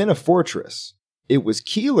 then a fortress. It was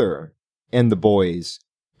Keeler and the boys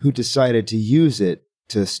who decided to use it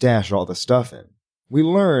to stash all the stuff in. We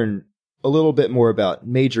learn a little bit more about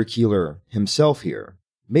Major Keeler himself here.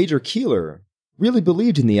 Major Keeler really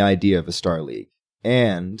believed in the idea of a Star League,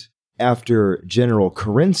 and after General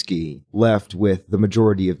Kerensky left with the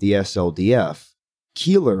majority of the SLDF,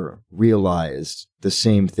 Keeler realized the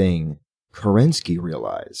same thing Kerensky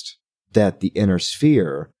realized, that the inner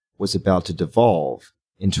sphere was about to devolve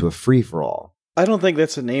into a free-for-all. I don't think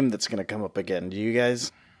that's a name that's going to come up again. Do you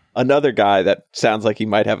guys? Another guy that sounds like he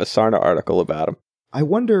might have a Sarna article about him. I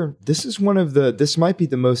wonder, this might be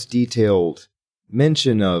the most detailed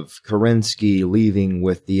mention of Kerensky leaving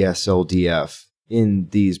with the SLDF in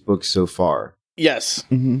these books so far. Yes.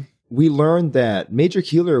 Mm-hmm. We learned that Major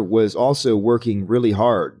Keeler was also working really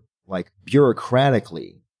hard, like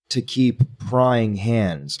bureaucratically, to keep prying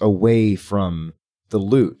hands away from the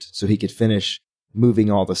loot so he could finish moving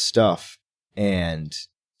all the stuff and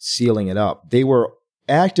sealing it up. They were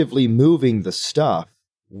actively moving the stuff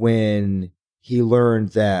when he learned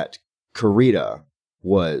that Kurita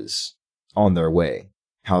was on their way.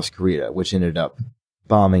 House Kurita, which ended up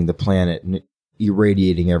bombing the planet and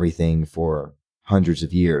irradiating everything for hundreds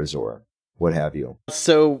of years or what have you.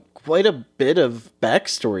 So, quite a bit of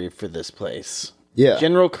backstory for this place. Yeah.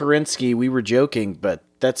 General Kerensky, we were joking, but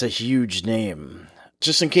that's a huge name.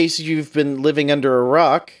 Just in case you've been living under a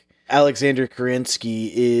rock, Alexander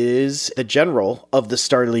Kerensky is the general of the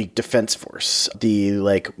Star League Defense Force, the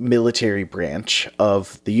military branch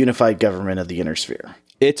of the unified government of the Inner Sphere.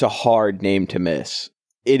 It's a hard name to miss.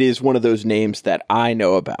 It is one of those names that I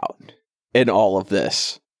know about in all of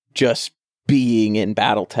this. Just being in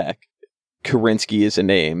Battletech, Kerensky is a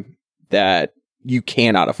name that you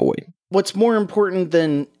cannot avoid. What's more important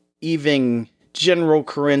than even General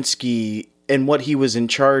Kerensky and what he was in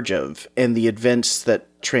charge of and the events that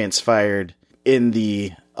transpired in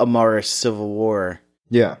the Amaris Civil War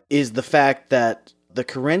Yeah. is the fact that the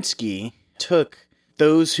Kerensky took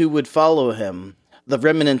those who would follow him, the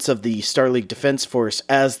remnants of the Star League Defense Force,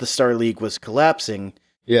 as the Star League was collapsing.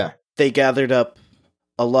 Yeah. They gathered up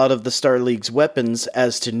a lot of the Star League's weapons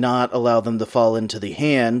as to not allow them to fall into the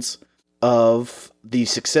hands of the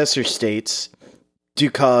successor states to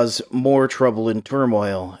cause more trouble and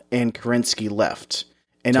turmoil, and Kerensky left.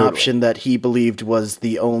 An option that he believed was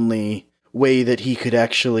the only way that he could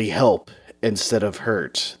actually help instead of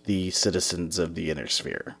hurt the citizens of the Inner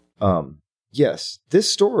Sphere. Yes,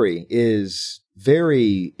 this story is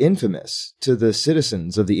very infamous to the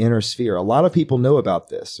citizens of the Inner Sphere. A lot of people know about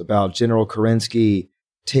this, about General Kerensky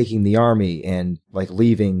taking the army and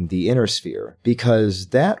leaving the Inner Sphere, because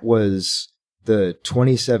that was the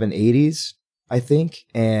 2780s, I think,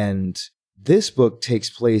 and this book takes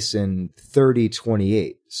place in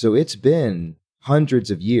 3028. So it's been hundreds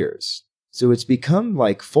of years. So it's become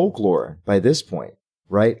like folklore by this point,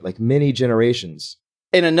 right? Like many generations.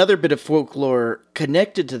 And another bit of folklore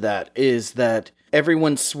connected to that is that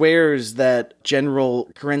everyone swears that General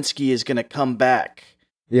Kerensky is going to come back.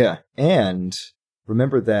 Yeah, and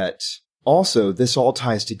remember that also this all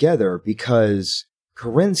ties together because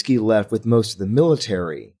Kerensky left with most of the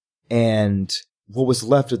military, and what was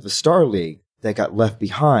left of the Star League that got left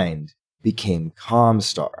behind became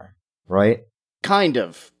Comstar, right? Kind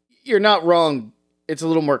of. You're not wrong. It's a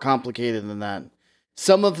little more complicated than that.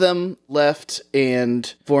 Some of them left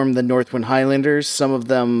and formed the Northwind Highlanders. Some of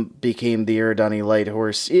them became the Eridani Light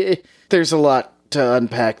Horse. There's a lot to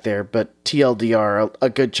unpack there, but TLDR, a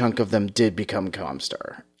good chunk of them did become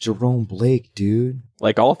Comstar. Jerome Blake, dude.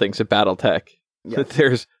 Like all things at Battletech, Yeah.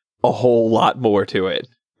 there's a whole lot more to it.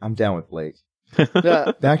 I'm down with Blake.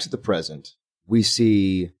 Back to the present. We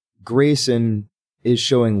see Grayson is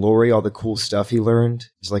showing Lori all the cool stuff he learned.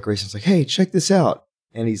 He's like, Grayson's like, hey, check this out.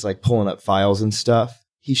 And he's like pulling up files and stuff.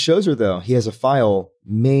 He shows her, though, he has a file,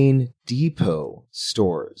 main depot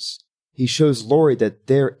stores. He shows Lori that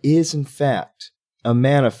there is, in fact, a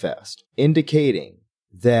manifest indicating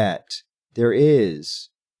that there is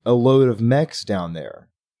a load of mechs down there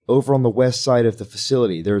over on the west side of the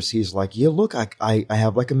facility. He's like, yeah, look, I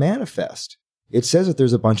have like a manifest. It says that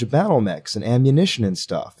there's a bunch of battle mechs and ammunition and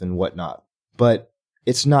stuff and whatnot. But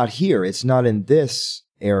it's not here. It's not in this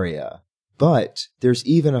area. But there's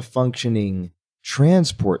even a functioning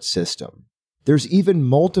transport system. There's even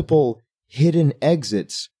multiple hidden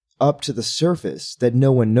exits up to the surface that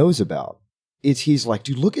no one knows about. He's like,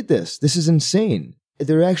 dude, look at this. This is insane.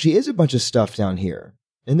 There actually is a bunch of stuff down here.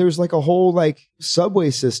 And there's like a whole subway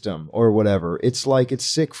system or whatever. It's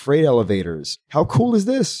sick freight elevators. How cool is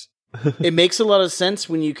this? It makes a lot of sense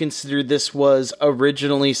when you consider this was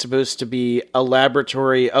originally supposed to be a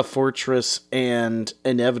laboratory, a fortress, and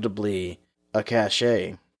inevitably a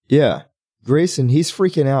cache. Yeah. Grayson, he's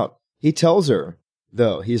freaking out. He tells her,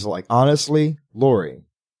 though, he's like, honestly, Lori,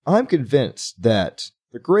 I'm convinced that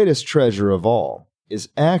the greatest treasure of all is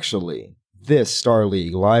actually this Star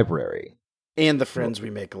League library. And the friends we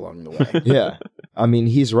make along the way. Yeah. I mean,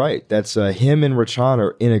 he's right. That's him and Rachan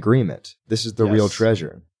are in agreement. This is the real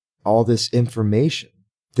treasure. All this information.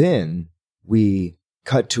 Then we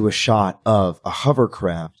cut to a shot of a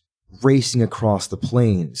hovercraft racing across the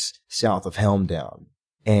plains south of Helmdown.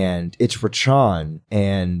 And it's Rachan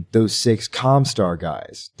and those 6 Comstar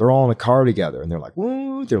guys. They're all in a car together, and they're like,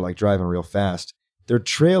 woo, they're driving real fast. They're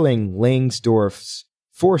trailing Langsdorff's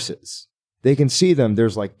forces. They can see them.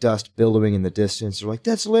 There's dust billowing in the distance. They're like,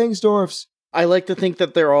 that's Langsdorff's. I like to think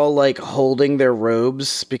that they're all holding their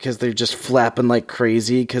robes because they're just flapping like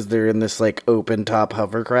crazy because they're in this open top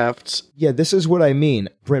hovercraft. Yeah, this is what I mean.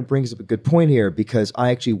 Brent brings up a good point here because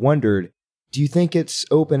I actually wondered, do you think it's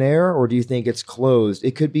open air or do you think it's closed?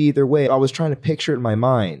 It could be either way. I was trying to picture it in my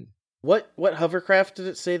mind. What hovercraft did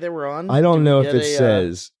it say they were on? I don't know if it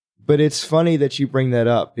says, but it's funny that you bring that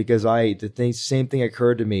up because same thing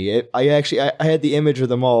occurred to me. I had the image of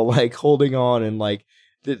them all holding on and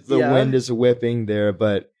the wind is whipping there,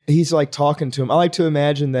 but he's talking to him. I like to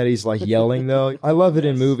imagine that he's yelling though. I love it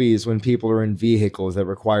in movies when people are in vehicles that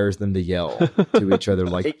requires them to yell to each other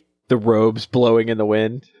the robes blowing in the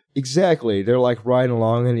wind. Exactly. They're riding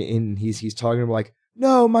along and he's talking to him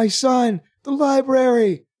no, my son, the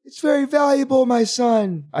library. It's very valuable, my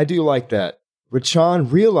son. I do like that.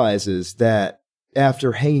 Rachan realizes that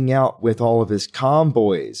after hanging out with all of his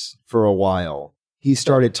comboys for a while, he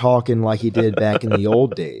started talking like he did back in the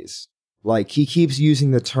old days. He keeps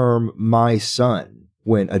using the term my son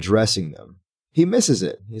when addressing them. He misses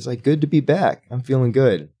it. He's good to be back. I'm feeling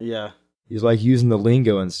good. Yeah. He's using the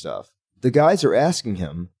lingo and stuff. The guys are asking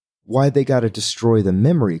him why they got to destroy the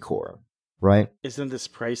memory core, right? Isn't this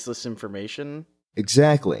priceless information?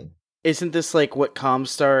 Exactly. Isn't this like what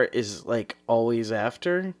Comstar is like always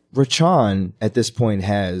after? Rachan, at this point,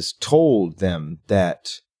 has told them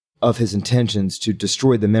that of his intentions to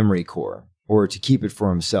destroy the memory core, or to keep it for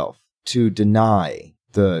himself, to deny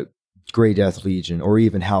the Grey Death Legion, or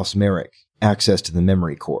even House Merrick, access to the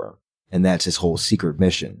memory core. And that's his whole secret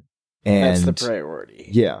mission. And That's the priority.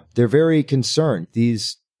 yeah, they're very concerned.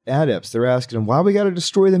 These adepts, they're asking him, why we got to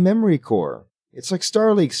destroy the memory core? It's like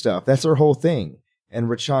Starleague stuff. That's our whole thing. And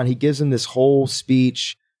Rachan, he gives them this whole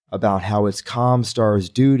speech about how it's Comstar's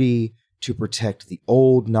duty to protect the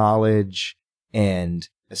old knowledge and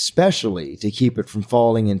especially to keep it from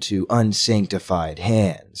falling into unsanctified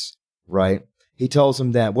hands, right? He tells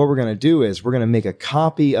them that what we're going to do is we're going to make a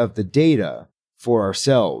copy of the data for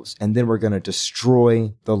ourselves, and then we're going to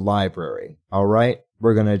destroy the library, all right?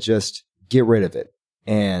 We're going to just get rid of it.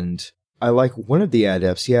 And I like one of the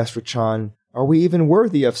adepts, he asked Rachan, are we even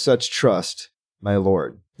worthy of such trust, my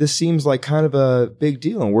lord? This seems like kind of a big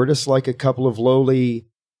deal, and we're just like a couple of lowly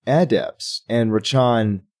adepts. And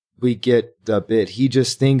Rachan, we get the bit, he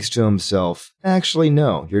just thinks to himself, actually,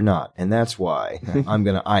 no, you're not. And that's why I'm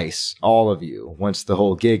going to ice all of you once the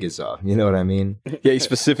whole gig is up. You know what I mean? Yeah, he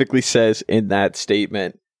specifically says in that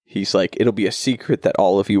statement, he's like, it'll be a secret that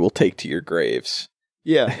all of you will take to your graves.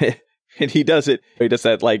 Yeah, And he does it. He does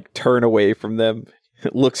that like turn away from them,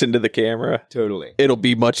 looks into the camera. totally. It'll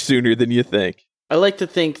be much sooner than you think. I like to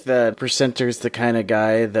think that Precentor's the kind of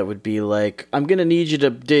guy that would be like, I'm going to need you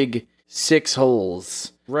to dig 6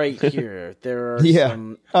 holes right here. There are Yeah.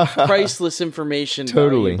 some priceless information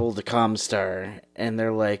Totally. valuable to Comstar. And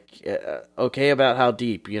they're like, okay, about how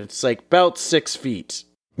deep? You know, it's like about 6 feet.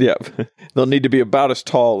 Yeah. They'll need to be about as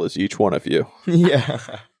tall as each one of you. Yeah,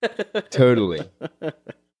 totally.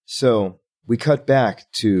 So we cut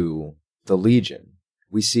back to the Legion.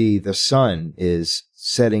 We see the sun is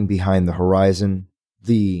setting behind the horizon.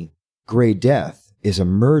 The Grey Death is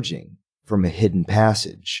emerging from a hidden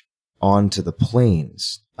passage onto the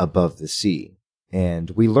plains above the sea. And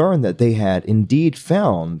we learn that they had indeed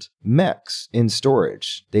found mechs in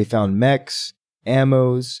storage. They found mechs,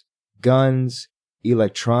 ammos, guns,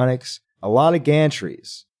 electronics, a lot of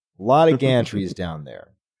gantries. A lot of gantries down there.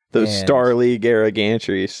 Those And- Star League era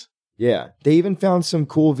gantries. Yeah, they even found some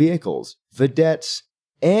cool vehicles, vedettes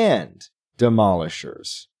and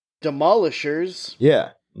demolishers. Demolishers.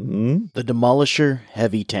 Yeah, Mm-hmm. The Demolisher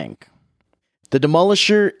Heavy Tank. The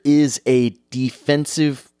Demolisher is a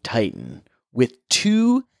defensive titan with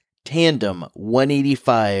 2 tandem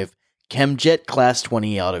 185 Chemjet Class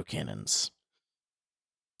 20 autocannons.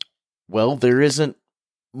 Well, there isn't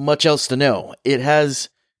much else to know. It has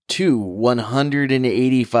 2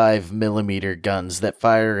 185 millimeter guns that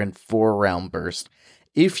fire in 4-round bursts.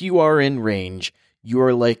 If you are in range, you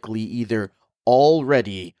are likely either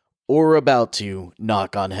already or about to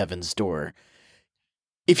knock on heaven's door.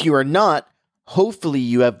 If you are not, hopefully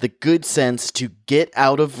you have the good sense to get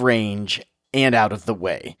out of range and out of the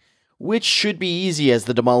way, which should be easy as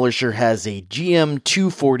the Demolisher has a GM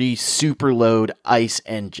 240 Superload ICE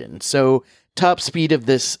engine. So top speed of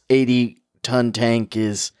this 80-ton tank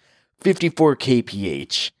is 54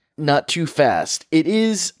 kph. Not too fast. It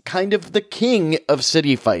is kind of the king of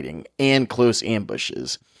city fighting and close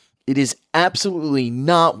ambushes. It is absolutely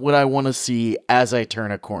not what I want to see as I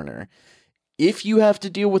turn a corner. If you have to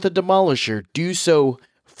deal with a Demolisher, do so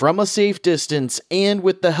from a safe distance and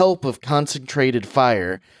with the help of concentrated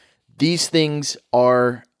fire. These things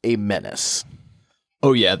are a menace.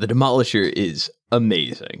 Oh yeah, the Demolisher is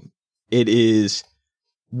amazing. It is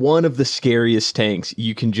one of the scariest tanks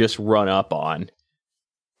you can just run up on.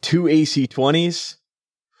 2 AC-20s?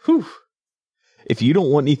 Whew. If you don't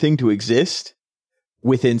want anything to exist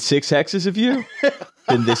within 6 hexes of you,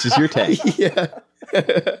 then this is your tank. yeah.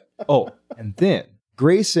 Oh, and then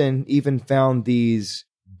Grayson even found these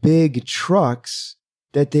big trucks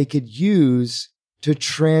that they could use to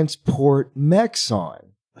transport mechs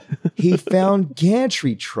on. He found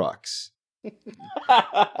gantry trucks.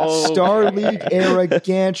 Star League era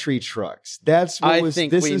gantry trucks. That's what I was.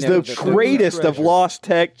 think This we is know the that Greatest of treasure. lost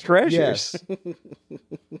tech treasures. Yes.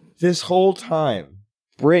 This whole time.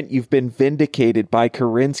 Brent, you've been vindicated by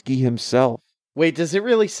Kerensky himself. Wait, does it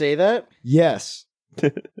really say that? Yes.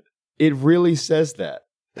 It really says that.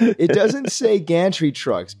 It doesn't say gantry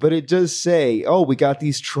trucks, but it does say, oh, we got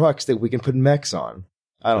these trucks that we can put mechs on.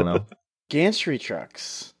 I don't know. Gantry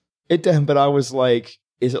trucks. It doesn't, but I was like,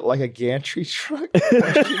 is it like a gantry truck?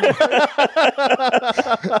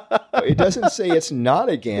 It doesn't say it's not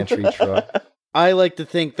a gantry truck. I like to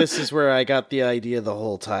think this is where I got the idea the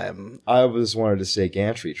whole time. I just wanted to say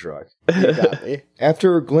gantry truck. You got me.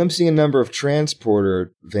 After glimpsing a number of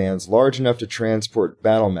transporter vans large enough to transport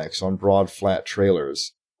battle mechs on broad, flat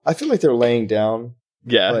trailers, I feel like they're laying down.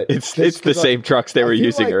 Yeah, But it's this- the same trucks they I were feel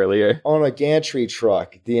using like- earlier. On a gantry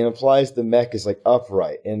truck, it implies the mech is like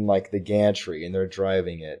upright in like the gantry and they're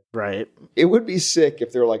driving it. Right. It would be sick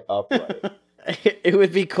if they're like upright. It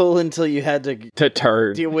would be cool until you had to To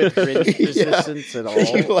turn. deal with grid Yeah. resistance at all.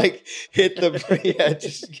 You like hit the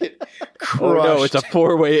just get crushed. Oh no, it's a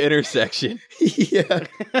 4-way intersection. yeah.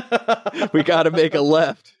 We got to make a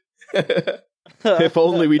left. If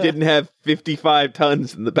only we didn't have 55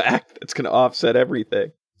 tons in the back. That's going to offset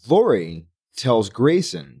everything. Lori tells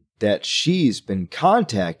Grayson that she's been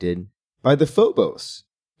contacted by the Phobos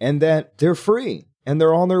and that they're free and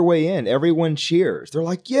they're on their way in. Everyone cheers. They're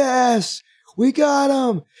like, yes, we got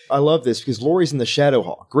them. I love this because Lori's in the Shadow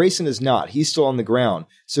Hall. Grayson is not. He's still on the ground.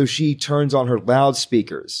 So she turns on her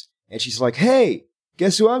loudspeakers and she's like, hey,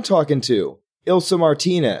 guess who I'm talking to? Ilsa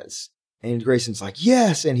Martinez. And Grayson's like,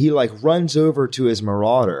 yes. And he like runs over to his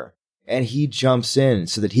Marauder and he jumps in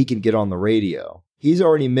so that he can get on the radio. He's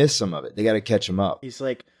already missed some of it. They got to catch him up. He's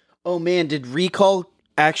like, oh man, did Recall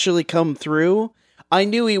actually come through? I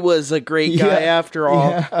knew he was a great guy after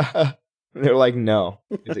all. Yeah. They're like, no.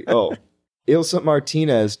 He's like, oh. Ilsa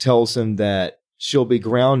Martinez tells him that she'll be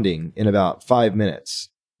grounding in about 5 minutes.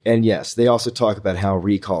 And yes, they also talk about how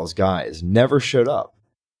Recall's guys never showed up.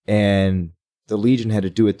 And the Legion had to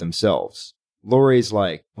do it themselves. Lori's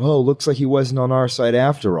like, well, looks like he wasn't on our side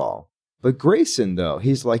after all. But Grayson, though,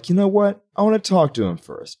 he's like, you know what? I want to talk to him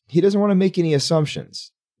first. He doesn't want to make any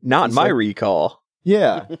assumptions. Not He's my like- recall.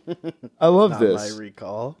 Yeah, I love Not this. my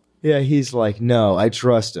Recall. Yeah, he's like, no, I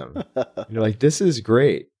trust him. You're like, this is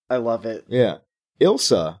great. I love it. Yeah.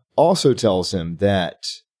 Ilsa also tells him that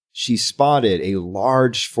she spotted a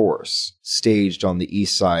large force staged on the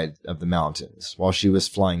east side of the mountains while she was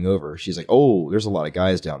flying over. She's like, oh, there's a lot of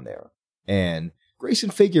guys down there. And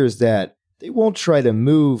Grayson figures that they won't try to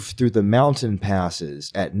move through the mountain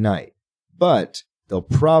passes at night, but they'll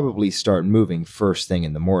probably start moving first thing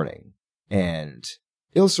in the morning. And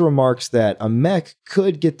Ilsa remarks that a mech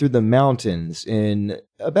could get through the mountains in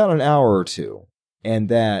about an hour or two, and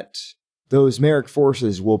that those Merrick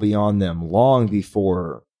forces will be on them long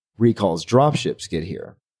before Recall's dropships get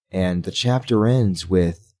here. And the chapter ends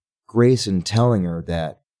with Grayson telling her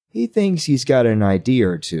that he thinks he's got an idea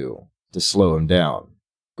or two to slow him down.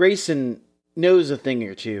 Grayson knows a thing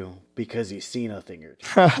or two because he's seen a thing or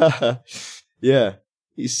two. Yeah,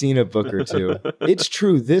 he's seen a book or two. It's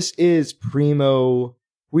true. This is primo.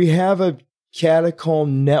 We have a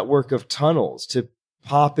catacomb network of tunnels to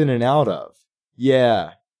pop in and out of.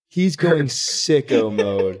 Yeah, he's going sicko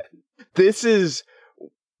mode. This is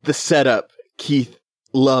the setup Keith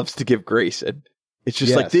loves to give Grayson. It's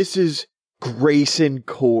just like, Yes. this is Grayson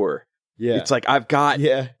core. Yeah, It's like, I've got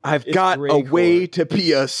it's a Gray way core. to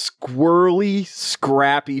be a squirrely,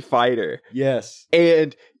 scrappy fighter. Yes.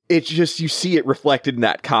 And it's just, you see it reflected in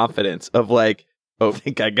that confidence of like, oh, I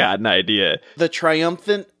think I got an idea. The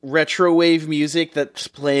triumphant retro wave music that's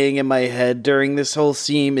playing in my head during this whole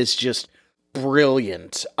scene is just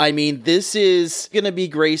brilliant. I mean, this is going to be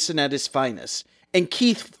Grayson at his finest. And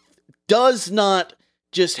Keith does not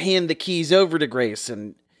just hand the keys over to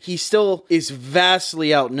Grayson. He still is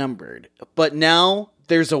vastly outnumbered. But now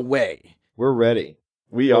there's a way. We're ready.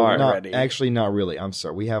 We Well, are. not, ready. Actually, not really. I'm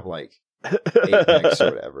sorry. We have like 8 mechs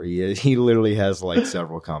or whatever. He literally has like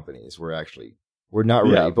several companies. We're not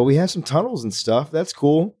ready, Yeah. but we have some tunnels and stuff. That's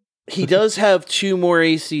cool. He does have 2 more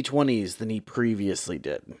AC-20s than he previously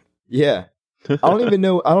did. Yeah. I don't even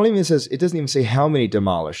know. It doesn't even say how many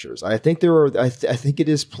demolishers. I think there are, I think it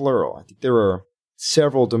is plural. I think there are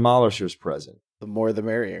several demolishers present. The more the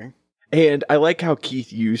merrier. And I like how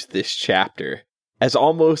Keith used this chapter as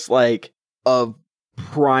almost like a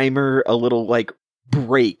primer, a little like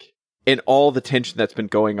break in all the tension that's been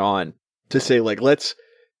going on to say, like, let's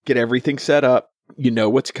get everything set up. You know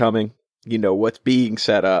what's coming. You know what's being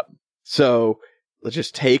set up. So let's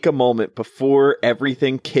just take a moment before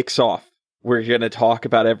everything kicks off. We're going to talk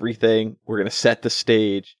about everything. We're going to set the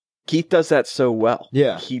stage. Keith does that so well.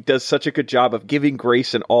 Yeah. He does such a good job of giving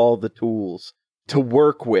Grayson all the tools to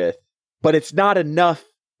work with, but it's not enough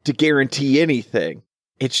to guarantee anything.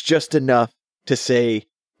 It's just enough to say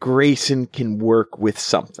Grayson can work with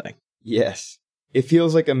something. Yes. It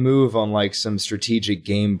feels like a move on like some strategic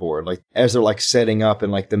game board, like as they're like setting up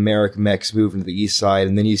and like the Merrick mechs move into the east side,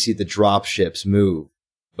 and then you see the drop ships move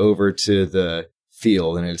over to the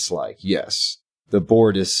field, and it's like, yes, the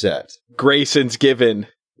board is set. Grayson's given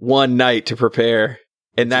one night to prepare,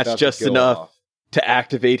 and It's that's about to just go enough off. to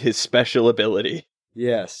activate his special ability.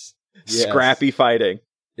 Yes. Scrappy fighting.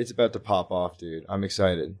 It's about to pop off, dude. I'm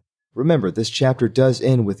excited. Remember, this chapter does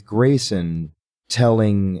end with Grayson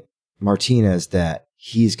telling Martinez that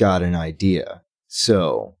he's got an idea.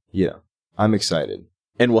 So, yeah, I'm excited.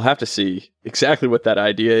 And we'll have to see exactly what that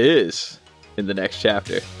idea is in the next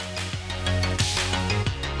chapter.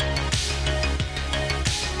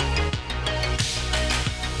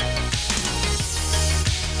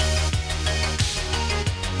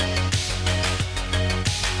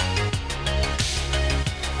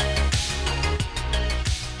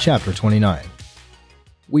 Chapter 29.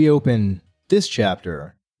 We open this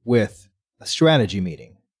chapter with a strategy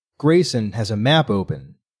meeting. Grayson has a map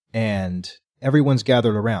open, and everyone's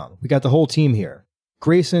gathered around. We got the whole team here.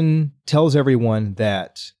 Grayson tells everyone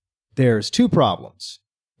that there's 2 problems.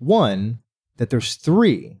 One, that there's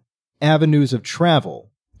 3 avenues of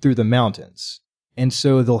travel through the mountains, and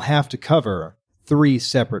so they'll have to cover 3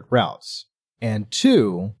 separate routes. And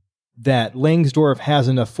 2, that Langsdorff has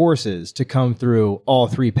enough forces to come through all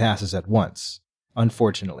 3 passes at once,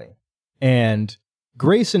 unfortunately. And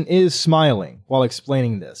Grayson is smiling while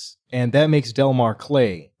explaining this, and that makes Delmar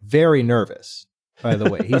Clay very nervous, by the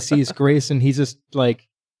way. He sees Grayson, he's just, like,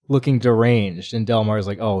 looking deranged, and Delmar's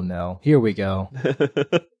like, oh no, here we go.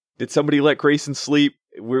 Did somebody let Grayson sleep?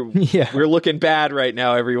 We're looking bad right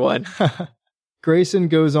now, everyone. Grayson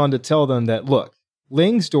goes on to tell them that, look,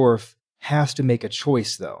 Langsdorff has to make a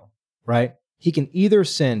choice, though. Right? He can either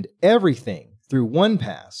send everything through one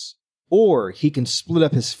pass, or he can split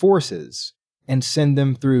up his forces and send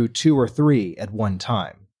them through 2 or 3 at one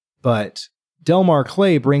time. But Delmar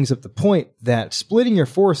Clay brings up the point that splitting your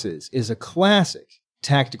forces is a classic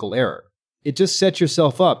tactical error. It just sets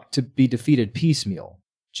yourself up to be defeated piecemeal,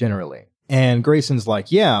 generally. And Grayson's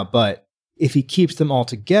like, yeah, but if he keeps them all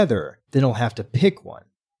together, then he'll have to pick one.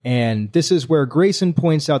 And this is where Grayson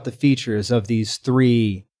points out the features of these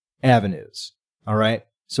 3 avenues. All right.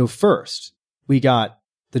 So first, we got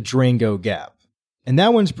the Drango Gap. And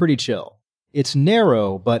that one's pretty chill. It's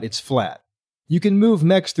narrow, but it's flat. You can move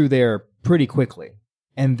mechs through there pretty quickly.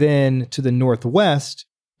 And then to the northwest,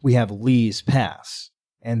 we have Lee's Pass.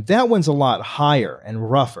 And that one's a lot higher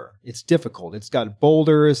and rougher. It's difficult. It's got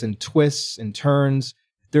boulders and twists and turns.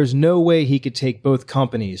 There's no way he could take both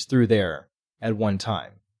companies through there at one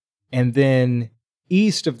time. And then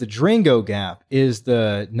east of the Drango Gap is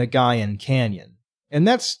the Nagayan Canyon. And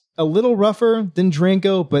that's a little rougher than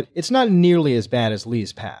Drango, but it's not nearly as bad as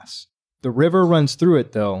Lee's Pass. The river runs through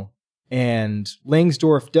it, though, and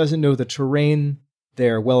Langsdorff doesn't know the terrain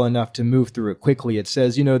there well enough to move through it quickly. It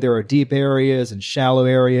says, there are deep areas and shallow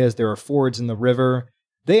areas. There are fords in the river.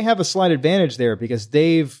 They have a slight advantage there because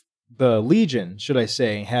the Legion, should I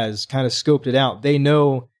say, has kind of scoped it out. They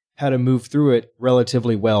know how to move through it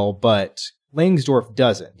relatively well, but Langsdorff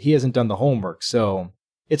doesn't. He hasn't done the homework, so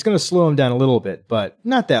it's going to slow him down a little bit, but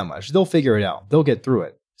not that much. They'll figure it out. They'll get through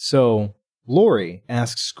it. So Lori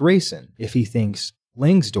asks Grayson if he thinks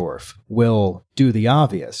Langsdorff will do the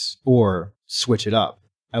obvious or switch it up.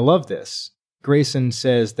 I love this. Grayson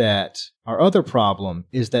says that our other problem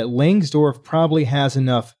is that Langsdorff probably has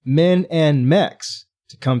enough men and mechs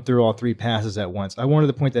to come through all 3 passes at once. I wanted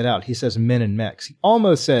to point that out. He says men and mechs. He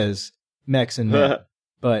almost says mechs and men,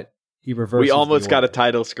 but he reverses. We almost got a order.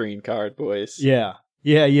 title screen card, boys. Yeah.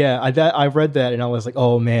 I read that and I was like,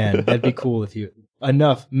 oh man, that'd be cool if you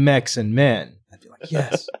enough mechs and men. I'd be like,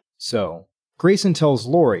 yes. So Grayson tells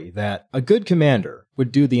Lori that a good commander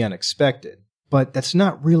would do the unexpected, but that's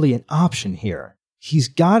not really an option here. He's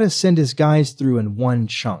got to send his guys through in one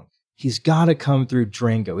chunk. He's got to come through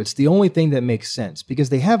Drango. It's the only thing that makes sense because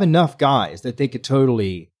they have enough guys that they could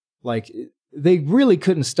totally, they really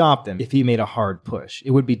couldn't stop them if he made a hard push.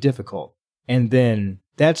 It would be difficult. And then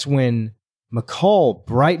that's when McCall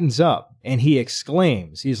brightens up and he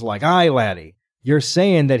exclaims, he's like, aye, laddie, you're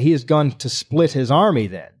saying that he has gone to split his army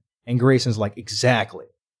then? And Grayson's like, exactly,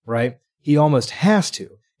 right? He almost has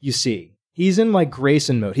to. You see, he's in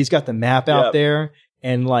Grayson mode. He's got the map out there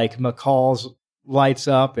and McCall's lights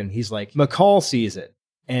up and he's like, McCall sees it.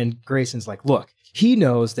 And Grayson's like, look, he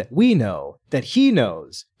knows that we know that he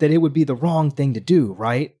knows that it would be the wrong thing to do,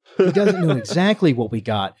 right? He doesn't know exactly what we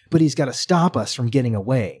got, but he's got to stop us from getting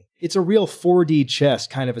away. It's a real 4D chess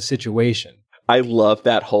kind of a situation. I love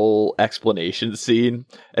that whole explanation scene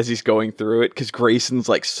as he's going through it because Grayson's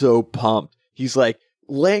so pumped. He's like,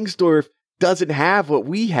 Langsdorff doesn't have what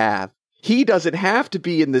we have. He doesn't have to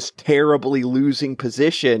be in this terribly losing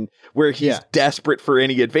position where he's desperate for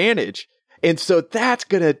any advantage. And so that's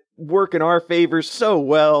going to work in our favor so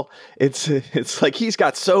well. It's like he's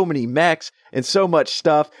got so many mechs and so much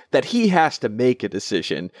stuff that he has to make a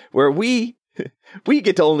decision where we we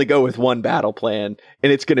get to only go with one battle plan,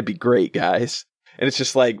 and it's going to be great, guys. And it's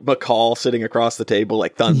just like McCall sitting across the table,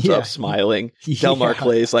 like thumbs up, smiling. Delmar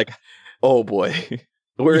Clay's like, oh boy,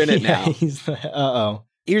 we're in it now. He's uh-oh.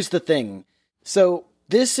 Here's the thing. So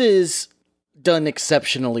this is done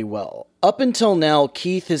exceptionally well. Up until now,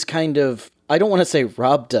 Keith has kind of, I don't want to say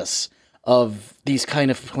robbed us of these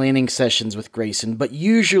kind of planning sessions with Grayson, but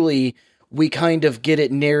usually we kind of get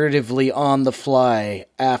it narratively on the fly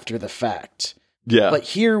after the fact. Yeah. But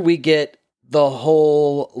here we get the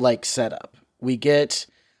whole, like, setup. We get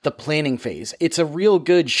the planning phase. It's a real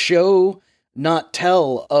good show, not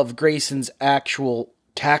tell, of Grayson's actual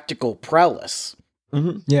tactical prowess.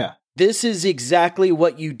 Mm-hmm. Yeah. This is exactly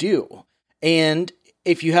what you do. And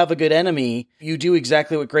if you have a good enemy, you do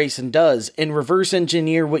exactly what Grayson does and reverse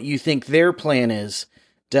engineer what you think their plan is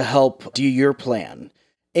to help do your plan.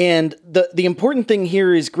 And the important thing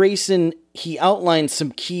here is Grayson, he outlines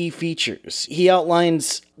some key features. He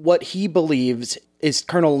outlines what he believes is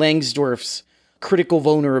Colonel Langsdorff's critical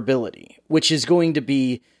vulnerability, which is going to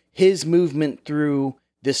be his movement through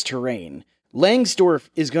this terrain. Langsdorff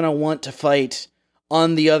is going to want to fight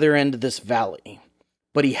on the other end of this valley,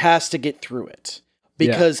 but he has to get through it.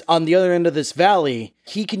 Because on the other end of this valley,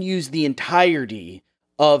 he can use the entirety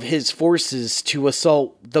of his forces to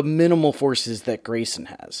assault the minimal forces that Grayson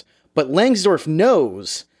has. But Langsdorff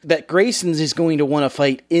knows that Grayson is going to want to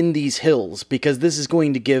fight in these hills because this is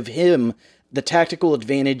going to give him the tactical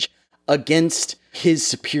advantage against his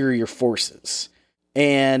superior forces.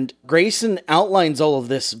 And Grayson outlines all of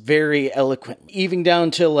this very eloquently, even down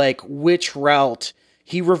to like which route.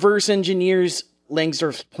 He reverse engineers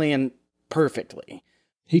Langsdorff's plan perfectly.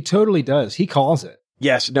 He totally does. He calls it.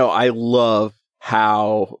 Yes, no, I love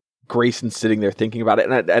how Grayson's sitting there thinking about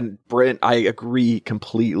it. And Brent, I agree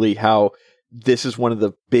completely how this is one of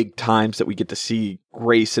the big times that we get to see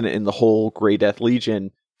Grayson and the whole Grey Death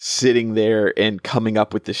Legion sitting there and coming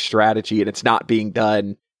up with this strategy. And it's not being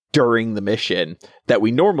done during the mission that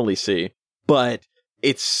we normally see. But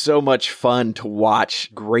it's so much fun to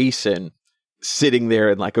watch Grayson sitting there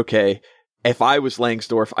and like, okay, if I was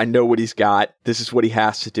Langsdorff, I know what he's got. This is what he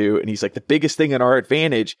has to do. And he's like, the biggest thing in our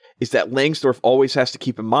advantage is that Langsdorff always has to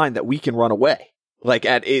keep in mind that we can run away.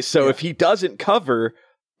 If he doesn't cover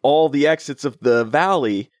all the exits of the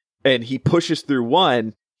valley and he pushes through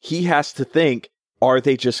one, he has to think, are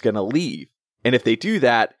they just going to leave? And if they do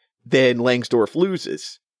that, then Langsdorff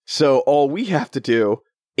loses. So all we have to do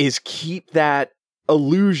is keep that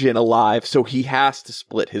illusion alive. So he has to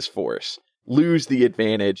split his force, lose the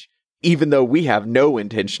advantage, even though we have no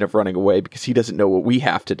intention of running away because he doesn't know what we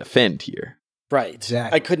have to defend here. Right.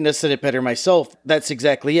 Exactly. I couldn't have said it better myself. That's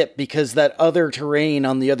exactly it, because that other terrain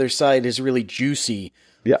on the other side is really juicy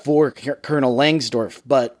for Colonel Langsdorff.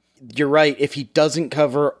 But you're right, if he doesn't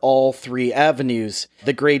cover all three avenues,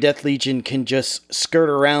 the Grey Death Legion can just skirt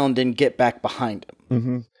around and get back behind him.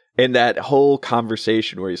 Mm-hmm. And that whole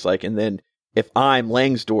conversation where he's like, and then if I'm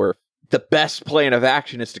Langsdorff, the best plan of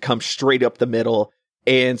action is to come straight up the middle.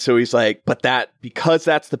 And so he's like, but because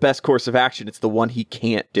that's the best course of action, it's the one he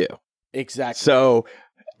can't do. Exactly. So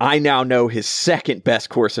I now know his second best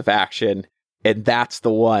course of action, and that's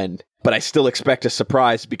the one. But I still expect a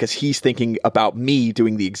surprise because he's thinking about me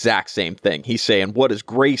doing the exact same thing. He's saying, what has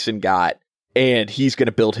Grayson got? And he's going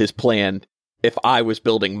to build his plan if I was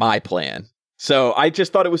building my plan. So I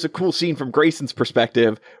just thought it was a cool scene from Grayson's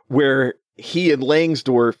perspective where he and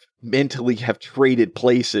Langsdorff mentally have traded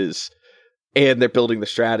places. And they're building the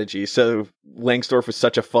strategy. So Langsdorff was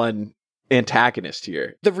such a fun antagonist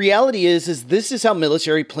here. The reality is this is how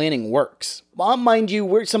military planning works. Mind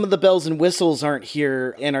you, some of the bells and whistles aren't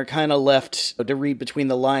here and are kind of left to read between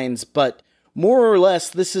the lines. But more or less,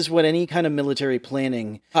 this is what any kind of military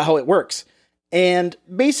planning, how it works. And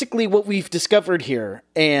basically what we've discovered here,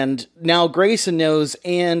 and now Grayson knows,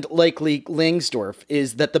 and likely Langsdorff,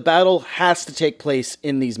 is that the battle has to take place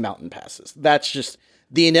in these mountain passes. That's just...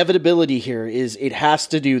 the inevitability here is it has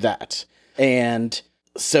to do that. And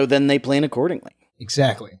so then they plan accordingly.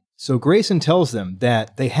 Exactly. So Grayson tells them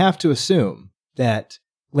that they have to assume that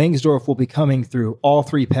Langsdorff will be coming through all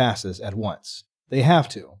three passes at once. They have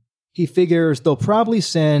to. He figures they'll probably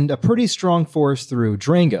send a pretty strong force through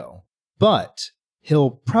Drango, but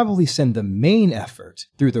he'll probably send the main effort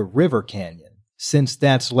through the river canyon, since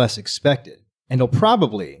that's less expected. And he'll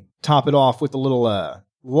probably top it off with a little,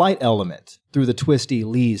 light element through the twisty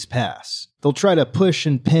Lee's Pass. They'll try to push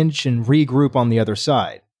and pinch and regroup on the other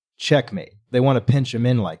side. Checkmate. They want to pinch him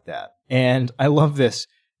in like that. And I love this.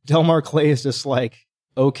 Delmar Clay is just like,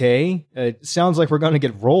 okay, it sounds like we're going to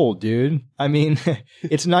get rolled, dude. I mean,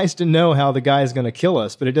 it's nice to know how the guy is going to kill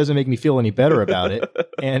us, but it doesn't make me feel any better about it.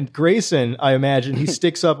 And Grayson, I imagine, he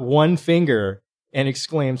sticks up one finger and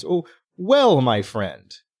exclaims, oh, well, my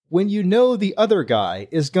friend, when you know the other guy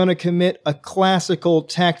is going to commit a classical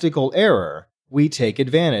tactical error, we take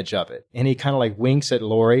advantage of it. And he kind of like winks at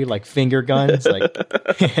Lori, like finger guns. Like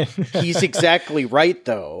He's exactly right,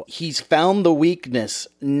 though. He's found the weakness.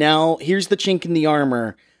 Now, here's the chink in the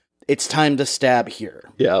armor. It's time to stab here.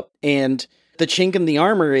 Yep. And the chink in the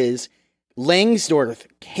armor is Langsdorff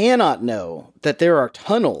cannot know that there are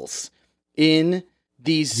tunnels in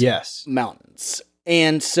these mountains.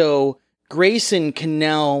 And so Grayson can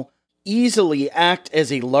now easily act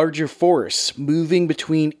as a larger force, moving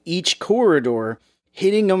between each corridor,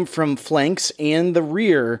 hitting them from flanks and the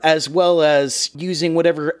rear, as well as using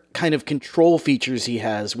whatever kind of control features he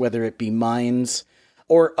has, whether it be mines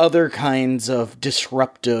or other kinds of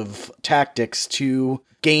disruptive tactics to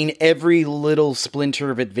gain every little splinter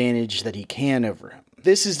of advantage that he can over him.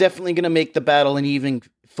 This is definitely going to make the battle an even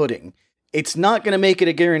footing. It's not going to make it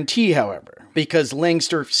a guarantee, however, because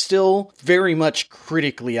Langsdorff still very much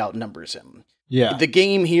critically outnumbers him. Yeah. The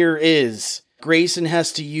game here is Grayson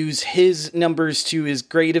has to use his numbers to as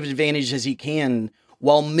great of advantage as he can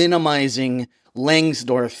while minimizing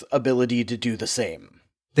Langsdorff's ability to do the same.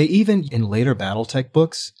 They even, in later Battletech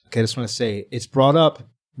books, okay, I just want to say, it's brought up,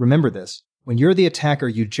 remember this, when you're the attacker,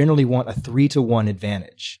 you generally want a 3-to-1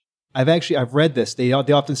 advantage. I've read this. They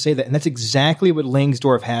often say that, and that's exactly what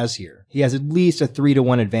Langsdorff has here. He has at least a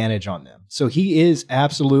 3-to-1 advantage on them. So he is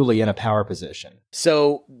absolutely in a power position.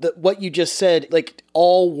 So what you just said, like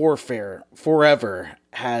all warfare forever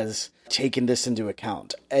has taken this into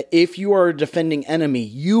account. If you are a defending enemy,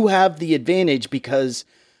 you have the advantage because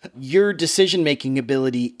your decision-making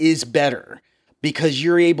ability is better, because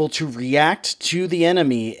you're able to react to the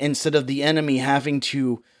enemy instead of the enemy having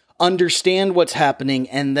to understand what's happening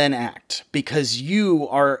and then act, because you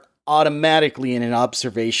are automatically in an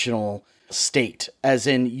observational state, as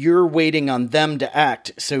in you're waiting on them to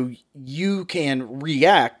act so you can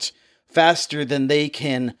react faster than they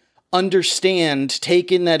can understand,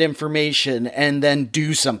 take in that information, and then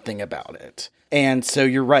do something about it. And so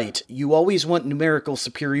you're right. You always want numerical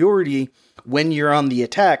superiority when you're on the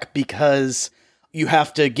attack, because you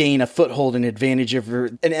have to gain a foothold and advantage over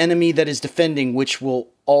an enemy that is defending, which will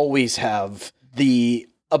always have the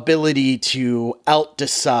ability to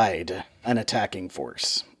outdecide an attacking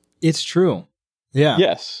force. It's true. Yeah.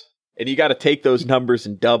 Yes. And you got to take those numbers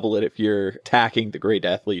and double it if you're attacking the Grey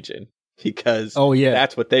Death Legion, because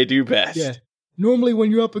that's what they do best. Yeah. Normally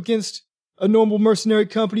when you're up against a normal mercenary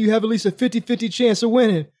company, you have at least a 50-50 chance of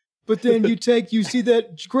winning. But then you see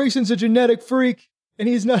that Grayson's a genetic freak, and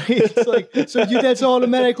he's not, it's like, that's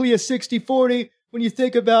automatically a 60-40. When you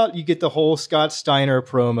think about, you get the whole Scott Steiner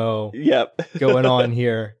promo going on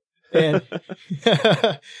here. And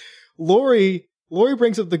Lori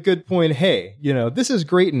brings up the good point. Hey, this is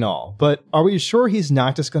great and all, but are we sure he's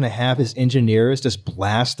not just going to have his engineers just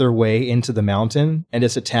blast their way into the mountain and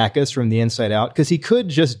just attack us from the inside out? Because he could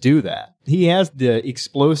just do that. He has the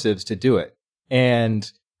explosives to do it.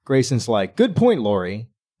 And Grayson's like, good point, Lori,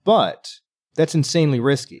 but that's insanely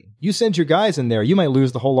risky. You send your guys in there, you might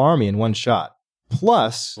lose the whole army in one shot.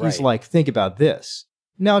 Plus, he's like, think about this.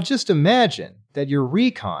 Now just imagine that your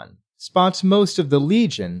recon spots most of the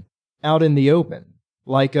Legion out in the open.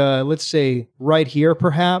 Like, let's say right here,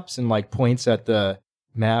 perhaps, and like points at the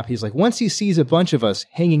map. He's like, once he sees a bunch of us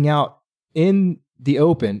hanging out in the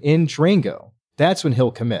open in Drango, that's when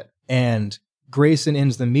he'll commit. And Grayson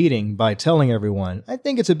ends the meeting by telling everyone, I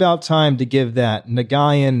think it's about time to give that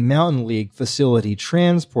Nagayan Mountain League facility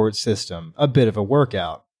transport system a bit of a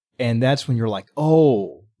workout. And that's when you're like,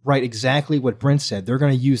 oh, right, exactly what Brent said. They're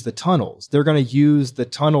going to use the tunnels. They're going to use the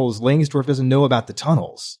tunnels. Langsdorff doesn't know about the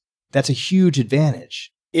tunnels. That's a huge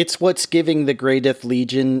advantage. It's what's giving the Grey Death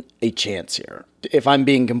Legion a chance here, if I'm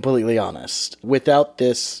being completely honest. Without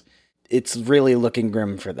this, it's really looking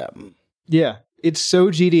grim for them. Yeah, it's so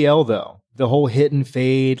GDL, though. The whole hit and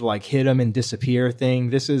fade, like hit them and disappear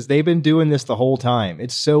thing. They've been doing this the whole time.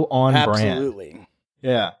 It's so on brand. Absolutely.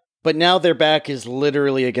 Yeah. But now their back is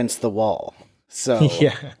literally against the wall. So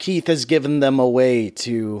Keith has given them a way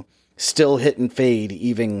to still hit and fade,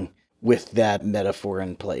 even with that metaphor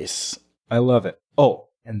in place. I love it. Oh,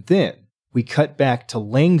 and then we cut back to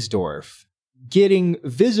Langsdorff getting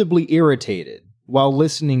visibly irritated while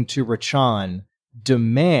listening to Rachan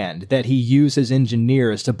demand that he use his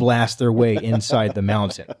engineers to blast their way inside the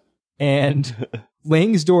mountain. And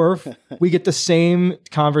Langsdorff, we get the same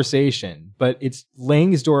conversation, but it's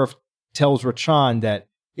Langsdorff tells Rachan that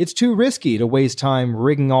it's too risky to waste time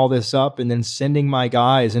rigging all this up and then sending my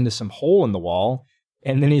guys into some hole in the wall.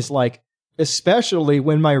 And then he's like, especially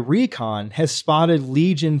when my recon has spotted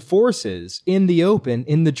Legion forces in the open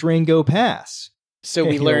in the Drango Pass. So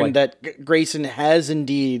we learned that Grayson has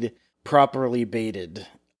indeed properly baited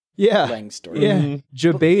Langsdorff. Yeah,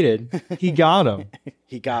 jebaited. He got him.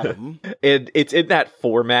 He got him. And it's in that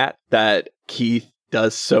format that Keith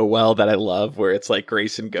does so well that I love, where it's like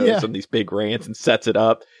Grayson goes on these big rants and sets it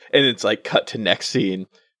up, and it's like cut to next scene.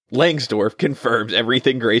 Langsdorff confirms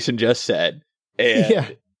everything Grayson just said.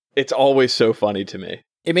 And it's always so funny to me.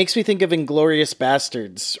 It makes me think of Inglourious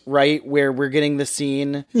Bastards, right? Where we're getting the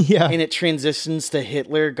scene and it transitions to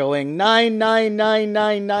Hitler going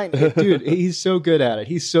 99999. Dude, he's so good at it.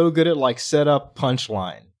 He's so good at like set up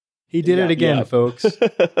punchline. He did it again, folks.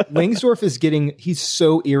 Langsdorff he's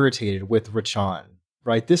so irritated with Rachan,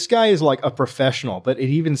 right? This guy is like a professional, but it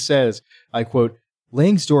even says, I quote,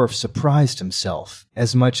 Langsdorff surprised himself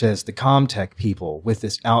as much as the Comtech people with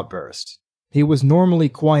this outburst. He was normally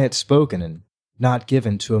quiet-spoken and not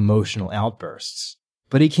given to emotional outbursts.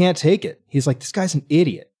 But he can't take it. He's like, this guy's an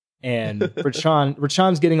idiot. And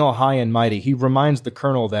Rachan's getting all high and mighty. He reminds the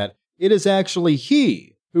colonel that it is actually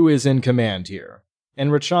he who is in command here. And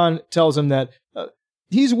Rachan tells him that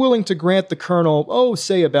he's willing to grant the colonel,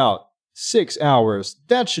 say about 6 hours.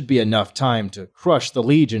 That should be enough time to crush the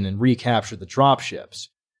Legion and recapture the dropships.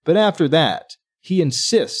 But after that, he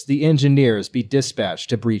insists the engineers be dispatched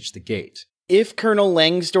to breach the gate. If Colonel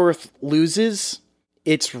Langsdorff loses,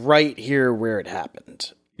 it's right here where it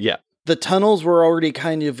happened. Yeah. The tunnels were already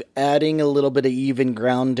kind of adding a little bit of even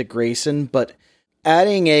ground to Grayson, but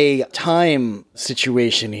adding a time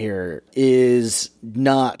situation here is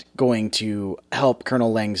not going to help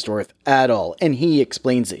Colonel Langsdorff at all, and he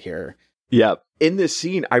explains it here. Yeah. In this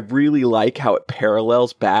scene, I really like how it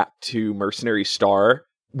parallels back to Mercenary Star,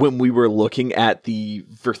 when we were looking at the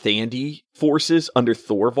Verthandi forces under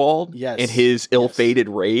Thorvald and his ill-fated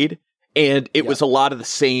raid. And it was a lot of the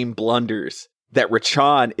same blunders that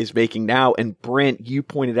Rachan is making now. And Brent, you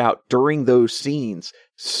pointed out during those scenes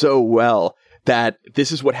so well that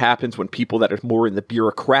this is what happens when people that are more in the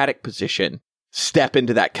bureaucratic position step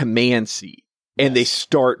into that command seat and they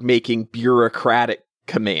start making bureaucratic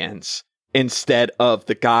commands instead of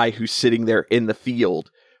the guy who's sitting there in the field,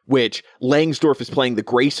 which Langsdorff is playing the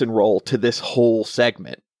Grayson role to this whole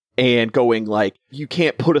segment and going like, you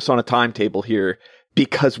can't put us on a timetable here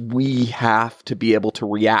because we have to be able to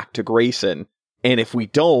react to Grayson. And if we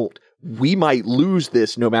don't, we might lose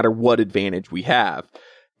this no matter what advantage we have.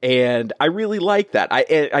 And I really like that.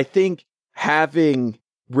 I think having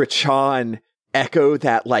Rachan echo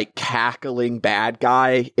that like cackling bad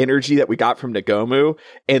guy energy that we got from Nagomu,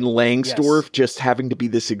 and Langsdorff just having to be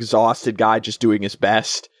this exhausted guy just doing his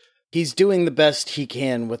best. He's doing the best he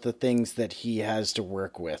can with the things that he has to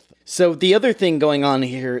work with. So the other thing going on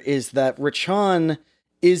here is that Rachan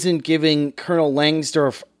isn't giving Colonel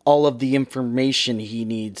Langsdorff all of the information he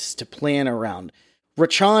needs to plan around.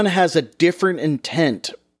 Rachan has a different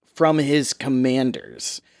intent from his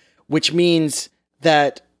commanders, which means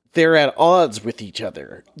that they're at odds with each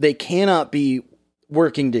other. They cannot be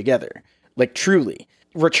working together. Like, truly.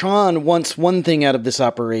 Rachan wants one thing out of this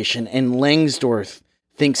operation, and Langsdorff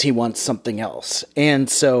thinks he wants something else. And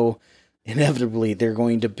so, inevitably, they're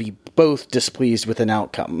going to be both displeased with an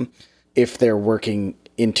outcome if they're working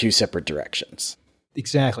in two separate directions.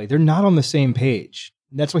 Exactly. They're not on the same page.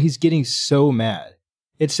 That's why he's getting so mad.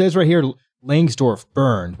 It says right here, Langsdorff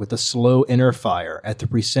burned with a slow inner fire at the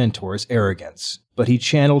Precentaur's arrogance, but he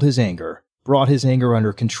channeled his anger, brought his anger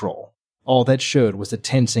under control. All that showed was the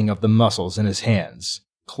tensing of the muscles in his hands,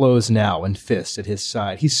 closed now and fists at his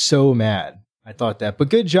side. He's so mad. I thought that. But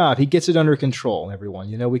good job. He gets it under control, everyone.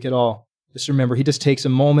 You know, we could all just remember, he just takes a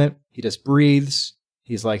moment. He just breathes.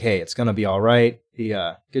 He's like, hey, it's going to be all right.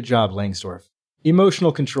 Good job, Langsdorff.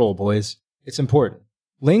 Emotional control, boys. It's important.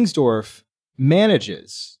 Langsdorff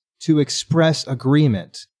manages to express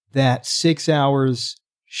agreement that 6 hours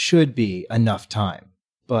should be enough time.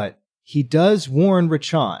 But he does warn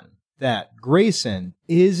Rachan that Grayson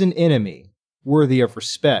is an enemy worthy of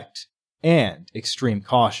respect and extreme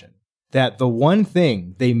caution. That the one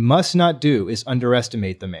thing they must not do is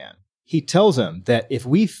underestimate the man. He tells him that if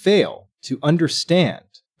we fail to understand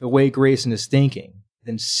the way Grayson is thinking,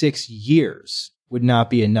 then 6 years would not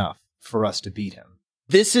be enough for us to beat him.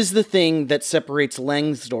 This is the thing that separates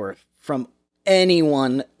Langsdorff from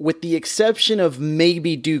anyone, with the exception of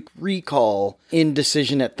maybe Duke Recall in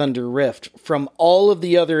Decision at Thunder Rift, from all of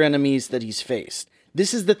the other enemies that he's faced.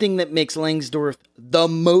 This is the thing that makes Langsdorff the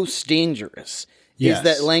most dangerous, is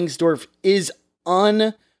that Langsdorff is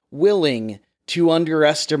unwilling to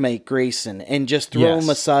underestimate Grayson and just throw him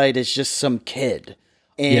aside as just some kid.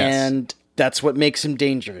 And that's what makes him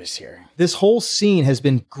dangerous here. This whole scene has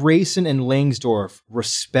been Grayson and Langsdorff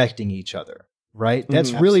respecting each other, right?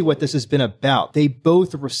 That's really what this has been about. They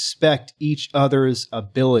both respect each other's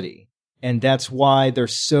ability, and that's why they're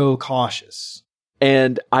so cautious.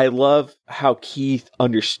 And I love how Keith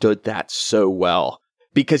understood that so well,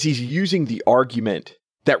 because he's using the argument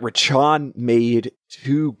that Rachan made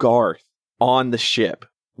to Garth on the ship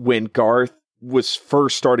when Garth was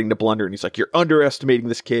first starting to blunder. And he's like, you're underestimating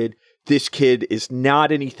this kid. This kid is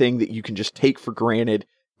not anything that you can just take for granted.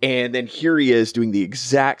 And then here he is doing the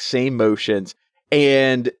exact same motions.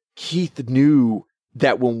 And Keith knew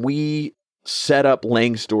that when we set up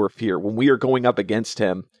Langsdorff here, when we are going up against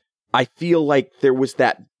him, I feel like there was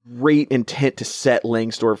that great intent to set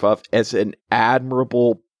Langsdorff up as an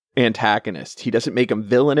admirable antagonist. He doesn't make him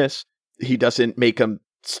villainous. He doesn't make him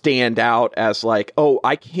stand out as like, oh,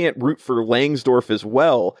 I can't root for Langsdorff as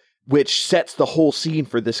well, which sets the whole scene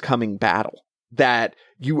for this coming battle. That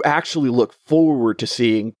you actually look forward to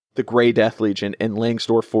seeing the Grey Death Legion and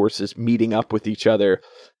Langsdorff forces meeting up with each other,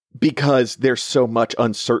 because there's so much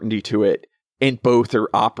uncertainty to it, and both are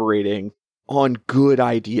operating on good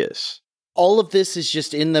ideas. All of this is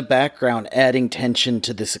just in the background, adding tension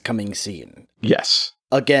to this coming scene. Yes.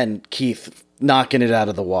 Again, Keith knocking it out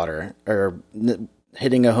of the water, or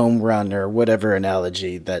hitting a home run, or whatever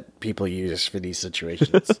analogy that people use for these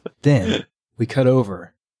situations. Then we cut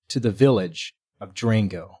over to the village of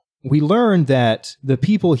Drango. We learned that the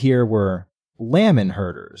people here were lammin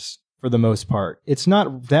herders for the most part. It's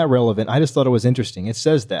not that relevant. I just thought it was interesting. It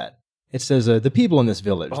says that. It says the people in this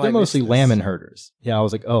village, they're mostly lammin herders. Yeah, I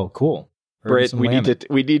was like, oh, cool. Britt, we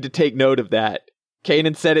need to take note of that.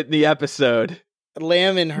 Kanan said it in the episode.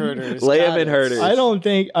 Lammin herders. Lammin herders. I don't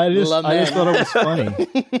think, I just thought it was funny.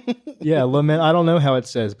 Yeah, lament. I don't know how it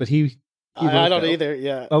says, but he I don't either,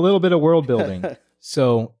 yeah. A little bit of world building.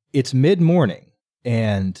 So it's mid-morning,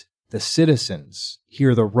 and the citizens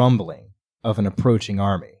hear the rumbling of an approaching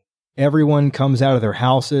army. Everyone comes out of their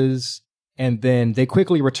houses, and then they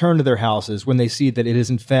quickly return to their houses when they see that it is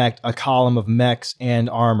in fact a column of mechs and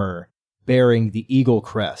armor bearing the eagle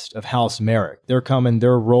crest of House Merrick. They're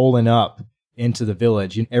rolling up into the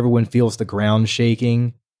village. Everyone feels the ground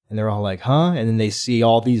shaking, and they're all like, huh? And then they see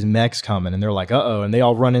all these mechs coming, and they're like, uh-oh. And they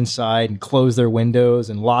all run inside and close their windows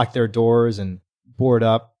and lock their doors and board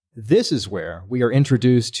up. This is where we are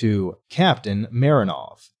introduced to Captain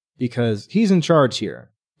Marinov, because he's in charge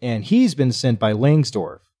here, and he's been sent by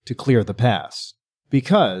Langsdorff to clear the pass,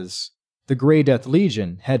 because the Grey Death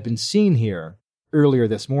Legion had been seen here earlier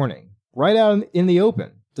this morning, right out in the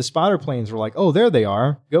open. The spotter planes were like, oh, there they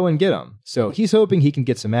are, go and get them. So he's hoping he can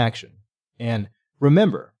get some action. And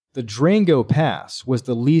remember, the Drango Pass was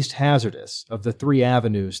the least hazardous of the 3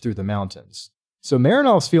 avenues through the mountains. So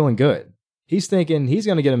Marinov's feeling good. He's thinking he's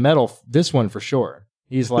going to get a medal, this one for sure.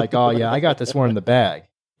 He's like, oh yeah, I got this one in the bag.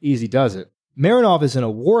 Easy does it. Marinov is in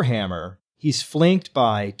a Warhammer. He's flanked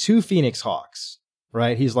by 2 Phoenix Hawks,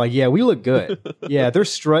 right? He's like, yeah, we look good. Yeah, they're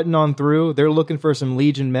strutting on through. They're looking for some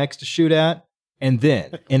Legion mechs to shoot at. And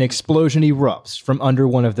then an explosion erupts from under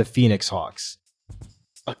one of the Phoenix Hawks.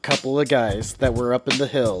 A couple of guys that were up in the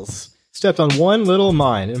hills stepped on one little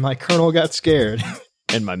mine, and my colonel got scared.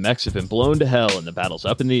 And my mechs have been blown to hell, and the battle's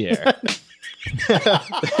up in the air.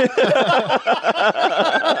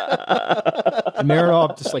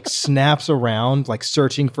 Marinov just like snaps around, like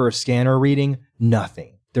searching for a scanner reading.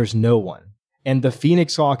 Nothing. There's no one. And the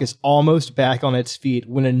Phoenix Hawk is almost back on its feet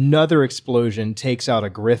when another explosion takes out a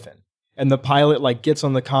Griffin. And the pilot like gets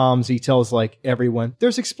on the comms. He tells like everyone,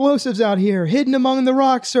 there's explosives out here hidden among the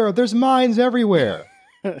rocks, sir. There's mines everywhere.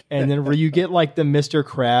 And then you get like the Mr.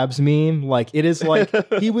 Krabs meme. Like it is like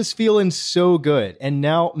he was feeling so good. And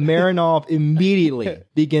now Marinov immediately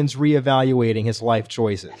begins reevaluating his life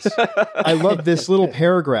choices. I love this little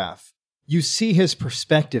paragraph. You see his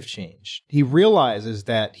perspective change. He realizes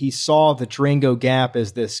that he saw the Drango Gap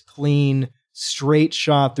as this clean, straight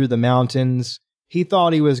shot through the mountains. He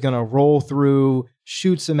thought he was going to roll through,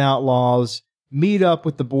 shoot some outlaws, meet up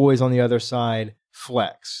with the boys on the other side,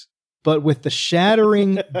 flex. But with the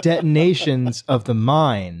shattering detonations of the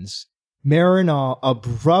mines, Marinov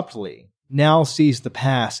abruptly now sees the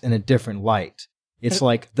pass in a different light. It's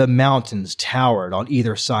like the mountains towered on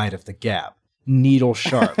either side of the gap, needle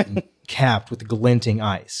sharp and capped with glinting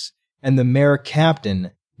ice. And the Merrick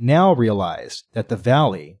captain now realized that the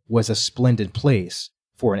valley was a splendid place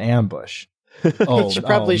for an ambush. You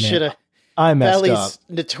probably should have. I messed Valley's up.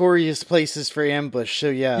 Notorious places for ambush. So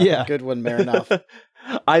yeah, good one, Marinov.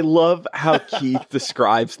 I love how Keith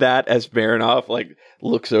describes that as Marinov like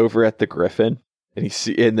looks over at the Griffin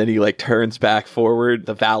and then he like turns back forward.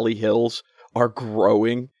 The valley hills are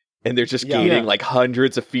growing and they're just gaining like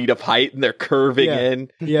hundreds of feet of height and they're curving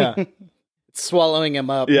in. Yeah. Swallowing him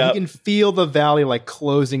up. Yeah. You can feel the valley like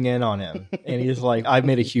closing in on him. And he's like, I've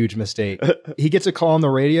made a huge mistake. He gets a call on the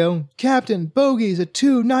radio. Captain, bogeys at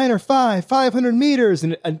 2, 9, or 5, 500 meters.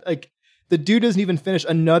 And like the dude doesn't even finish.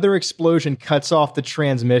 Another explosion cuts off the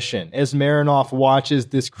transmission as Marinov watches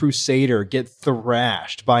this crusader get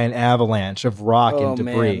thrashed by an avalanche of rock and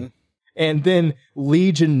debris. Man. And then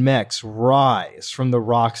Legion mechs rise from the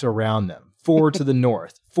rocks around them. 4 to the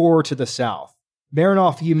north, 4 to the south.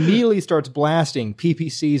 Marinov, he immediately starts blasting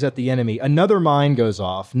PPCs at the enemy. Another mine goes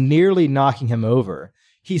off, nearly knocking him over.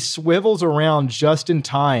 He swivels around just in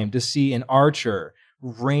time to see an archer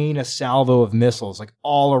rain a salvo of missiles like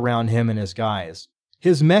all around him and his guys.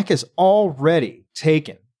 His mech is already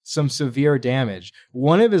taken some severe damage.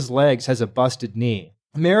 One of his legs has a busted knee.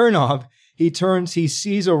 Marinov, he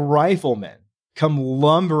sees a rifleman come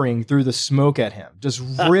lumbering through the smoke at him, just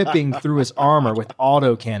ripping through his armor with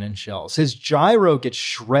autocannon shells. His gyro gets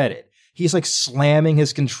shredded. He's like slamming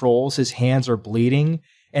his controls. His hands are bleeding.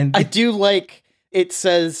 And I do like it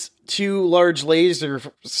says 2 large lasers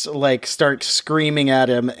like start screaming at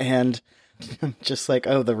him and I'm just like,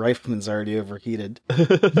 oh, the rifleman's already overheated.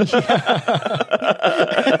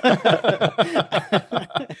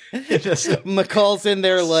 McCall's in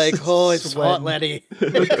there like, oh, it's hot, Letty.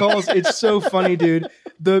 It's so funny, dude.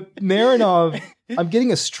 The Marinov, I'm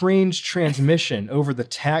getting a strange transmission over the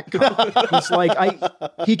TACCOM. It's like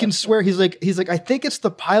he can swear he's like I think it's the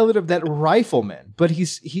pilot of that rifleman, but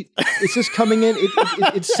it's just coming in.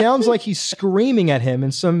 It sounds like he's screaming at him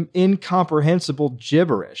in some incomprehensible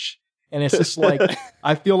gibberish. And it's just like,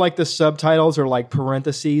 I feel like the subtitles are like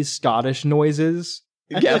parentheses, Scottish noises.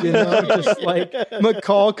 Yeah. You know, just like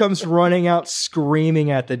McCall comes running out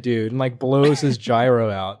screaming at the dude and like blows his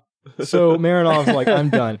gyro out. So Marinov's like, I'm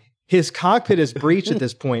done. His cockpit is breached at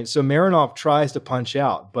this point. So Marinov tries to punch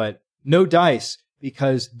out, but no dice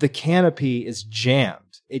because the canopy is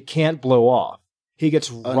jammed. It can't blow off. He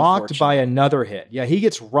gets rocked by another hit. Yeah, he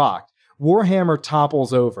gets rocked. Warhammer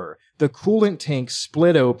topples over. The coolant tank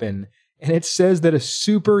split open. And it says that a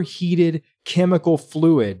superheated chemical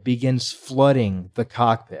fluid begins flooding the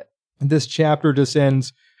cockpit. This chapter just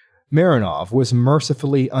ends, Marinov was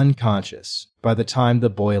mercifully unconscious by the time the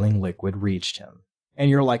boiling liquid reached him.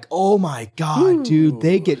 And you're like, oh my God, dude,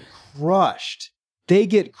 they get crushed.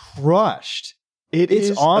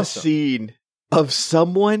 It's awesome. A scene of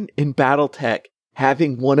someone in Battletech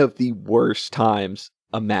having one of the worst times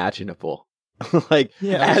imaginable.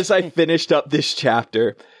 As I finished up this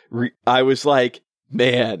chapter, I was like,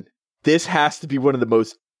 man, this has to be one of the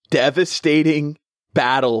most devastating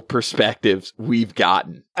battle perspectives we've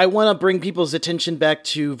gotten. I want to bring people's attention back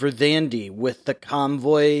to Verdandi with the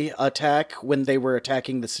convoy attack when they were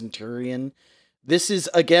attacking the Centurion. This is,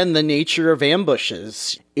 again, the nature of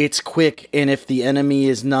ambushes. It's quick, and if the enemy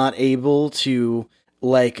is not able to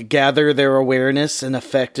gather their awareness and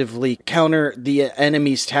effectively counter the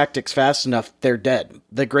enemy's tactics fast enough, they're dead.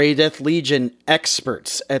 The Grey Death Legion,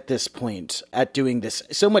 experts at this point at doing this.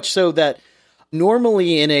 So much so that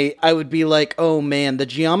normally I would be like, oh man, the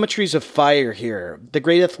geometries of fire here. The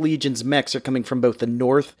Grey Death Legion's mechs are coming from both the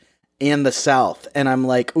north and the south. And I'm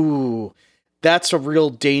like, ooh, that's a real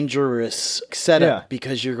dangerous setup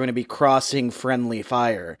because you're going to be crossing friendly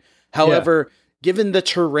fire. However, given the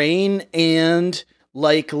terrain and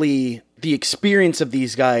likely the experience of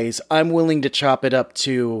these guys, I'm willing to chop it up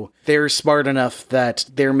to they're smart enough that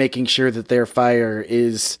they're making sure that their fire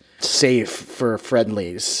is safe for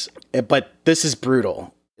friendlies. But this is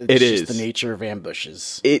brutal. It's just the nature of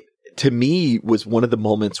ambushes. It, to me, was one of the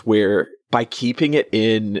moments where, by keeping it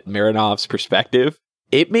in Marinov's perspective,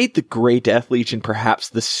 it made the Grey Death Legion perhaps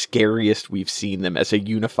the scariest we've seen them as a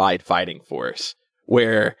unified fighting force.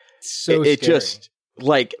 Where it just...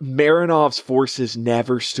 Marinov's forces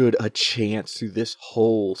never stood a chance through this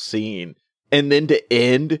whole scene. And then to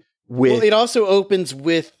end with... Well, it also opens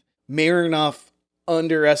with Marinov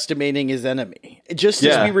underestimating his enemy. Just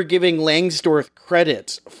as we were giving Langsdorff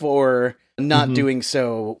credit for not doing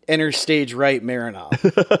so, enter stage right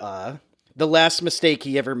Marinov. The last mistake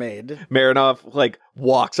he ever made. Marinov,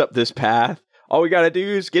 walks up this path. All we gotta do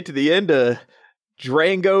is get to the end of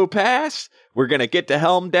Drango Pass. We're going to get to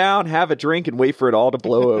Helm Down, have a drink, and wait for it all to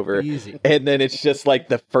blow over. Easy. And then it's just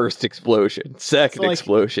the first explosion, second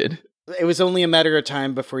explosion. It was only a matter of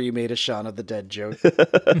time before you made a Shaun of the Dead joke.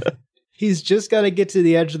 He's just got to get to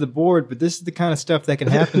the edge of the board, but this is the kind of stuff that can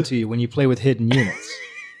happen to you when you play with hidden units.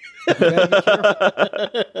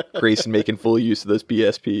 Grayson making full use of those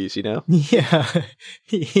BSPs, you know? Yeah.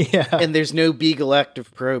 Yeah. And there's no Beagle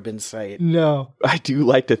active probe in sight. No. I do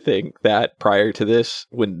like to think that prior to this,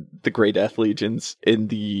 when the Grey Death Legion's in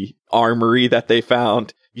the armory that they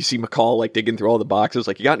found, you see McCall like digging through all the boxes,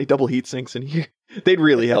 like, you got any double heat sinks in here? They'd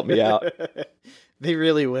really help me out. They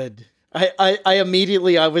really would. I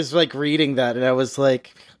immediately, I was like reading that and I was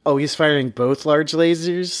like, oh, he's firing both large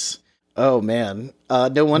lasers? Oh man.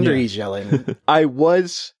 No wonder he's yelling. I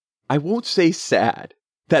won't say sad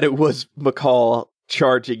that it was McCall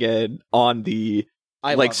charging in on the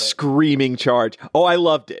screaming charge. Oh, I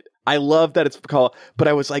loved it. I love that it's McCall, but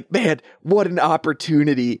I was like, man, what an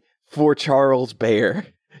opportunity for Charles Bear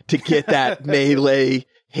to get that melee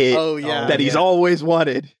hit that he's always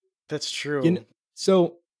wanted. That's true.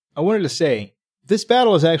 So I wanted to say, this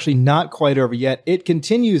battle is actually not quite over yet. It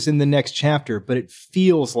continues in the next chapter, but it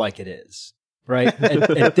feels like it is, right?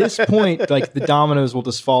 At this point, like the dominoes will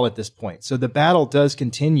just fall at this point. So the battle does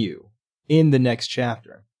continue in the next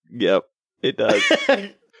chapter. Yep, it does.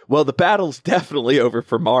 Well, the battle's definitely over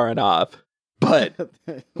for Maranov, but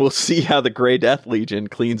we'll see how the Grey Death Legion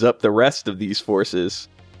cleans up the rest of these forces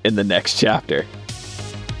in the next chapter.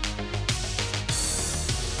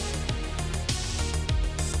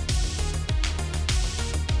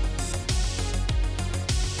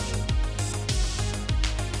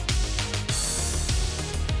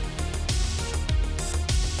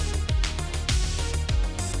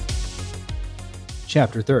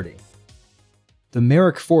 Chapter 30. The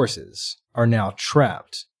Merrick forces are now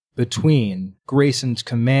trapped between Grayson's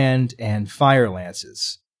command and fire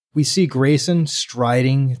lances. We see Grayson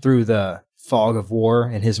striding through the fog of war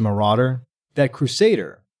in his Marauder. That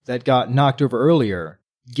Crusader that got knocked over earlier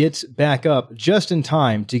gets back up just in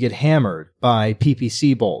time to get hammered by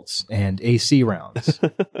PPC bolts and AC rounds.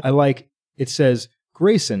 It says,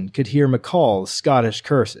 Grayson could hear McCall's Scottish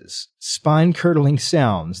curses, spine-curdling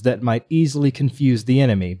sounds that might easily confuse the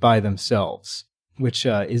enemy by themselves, which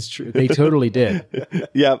is true. They totally did.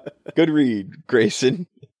 Yep. Good read, Grayson.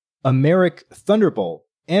 A Merrick Thunderbolt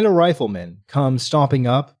and a rifleman come stomping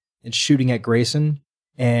up and shooting at Grayson,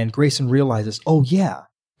 and Grayson realizes, oh yeah,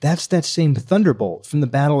 that's that same Thunderbolt from the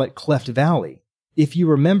battle at Cleft Valley. If you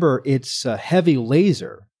remember, its heavy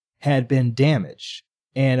laser had been damaged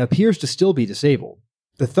and appears to still be disabled.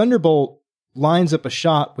 The Thunderbolt lines up a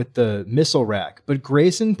shot with the missile rack, but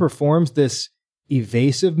Grayson performs this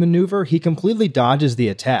evasive maneuver. He completely dodges the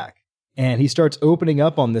attack, and he starts opening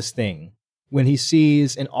up on this thing when he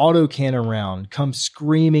sees an autocannon round come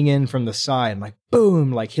screaming in from the side, and like,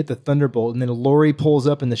 boom, like hit the Thunderbolt, and then Lori pulls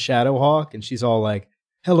up in the Shadowhawk, and she's all like,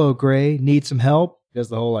 hello, Gray, need some help? He does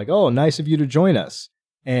the whole like, oh, nice of you to join us.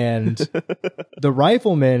 And the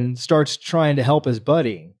rifleman starts trying to help his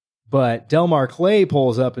buddy, but Delmar Clay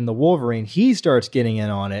pulls up in the Wolverine. He starts getting in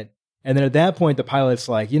on it. And then at that point, the pilot's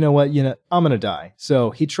like, you know what? I'm going to die.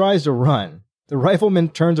 So he tries to run. The rifleman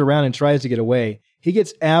turns around and tries to get away. He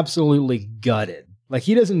gets absolutely gutted. Like,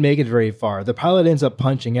 he doesn't make it very far. The pilot ends up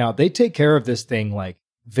punching out. They take care of this thing, like,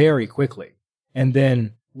 very quickly. And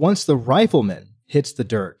then once the rifleman hits the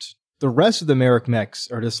dirt, the rest of the Merrick mechs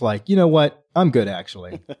are just like, you know what? I'm good,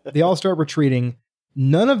 actually. They all start retreating.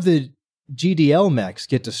 None of the GDL mechs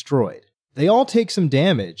get destroyed. They all take some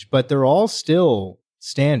damage, but they're all still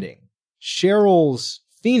standing. Cheryl's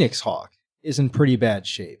Phoenix Hawk is in pretty bad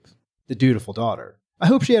shape. The dutiful daughter. I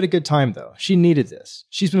hope she had a good time, though. She needed this.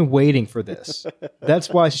 She's been waiting for this. That's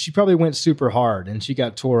why she probably went super hard and she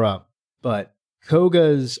got tore up. But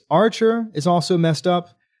Koga's Archer is also messed up.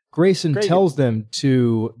 Grayson tells them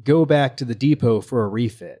to go back to the depot for a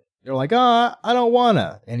refit. They're like, I don't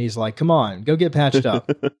wanna. And he's like, come on, go get patched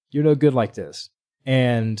up. You're no good like this.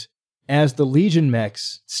 And as the Legion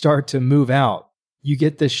mechs start to move out, you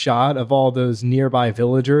get this shot of all those nearby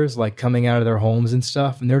villagers like coming out of their homes and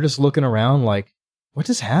stuff. And they're just looking around like, what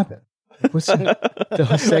just happened? Like, what's the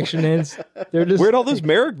whole section ends? They're just, where'd all those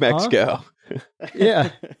Merrick mechs go?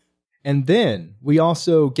 Yeah. And then we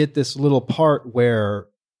also get this little part where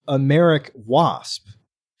a Merrick Wasp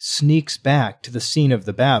sneaks back to the scene of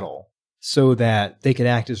the battle so that they could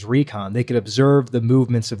act as recon. They could observe the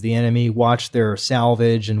movements of the enemy, watch their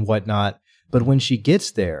salvage and whatnot. But when she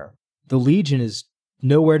gets there, the Legion is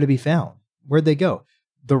nowhere to be found. Where'd they go?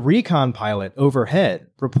 The recon pilot overhead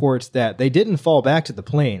reports that they didn't fall back to the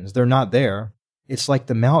plains. They're not there. It's like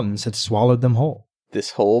the mountains had swallowed them whole.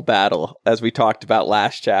 This whole battle, as we talked about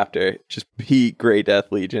last chapter, just peak Grey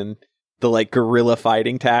Death Legion. The like guerrilla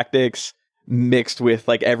fighting tactics mixed with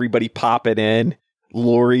like everybody popping in.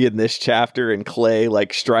 Lori in this chapter and Clay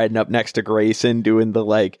like striding up next to Grayson doing the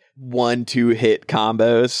like 1-2 hit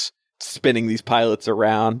combos. spinning these pilots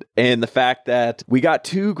around, and the fact that we got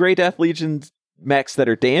 2 Grey Death Legion mechs that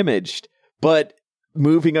are damaged, but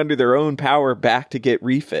moving under their own power back to get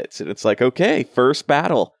refits. And it's like, okay, first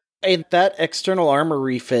battle. And that external armor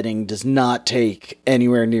refitting does not take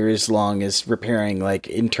anywhere near as long as repairing like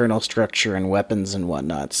internal structure and weapons and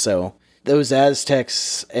whatnot. So those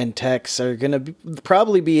Aztecs and techs are going to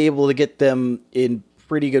probably be able to get them in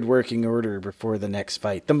pretty good working order before the next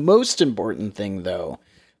fight. The most important thing, though,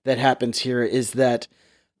 that happens here is that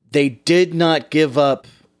they did not give up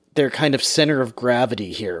their kind of center of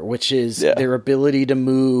gravity here, which is their ability to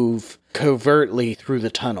move covertly through the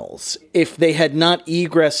tunnels. If they had not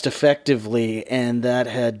egressed effectively and that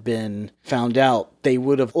had been found out, they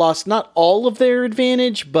would have lost not all of their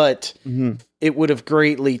advantage, but it would have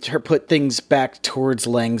greatly put things back towards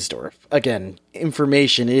Langsdorff. Again,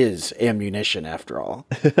 information is ammunition after all.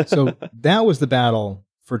 So that was the battle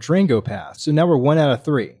for Drango Pass. So now we're 1 out of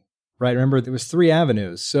 3, right? Remember, there was 3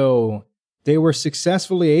 avenues. So they were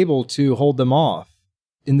successfully able to hold them off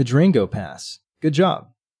in the Drango Pass. Good job.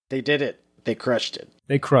 They did it. They crushed it.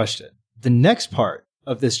 They crushed it. The next part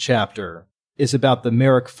of this chapter is about the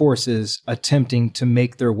Merrick forces attempting to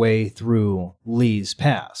make their way through Lee's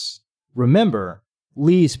Pass. Remember,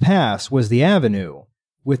 Lee's Pass was the avenue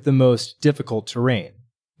with the most difficult terrain.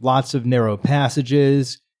 Lots of narrow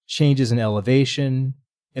passages, changes in elevation.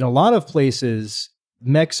 In a lot of places,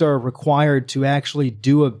 mechs are required to actually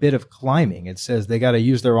do a bit of climbing. It says they got to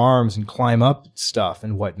use their arms and climb up stuff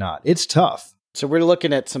and whatnot. It's tough. So we're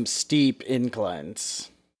looking at some steep inclines.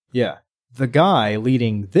 Yeah. The guy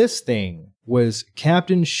leading this thing was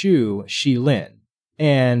Captain Shu Shilin.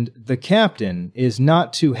 And the captain is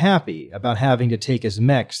not too happy about having to take his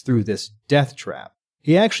mechs through this death trap.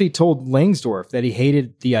 He actually told Langsdorff that he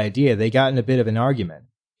hated the idea. They got in a bit of an argument.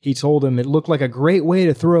 He told him it looked like a great way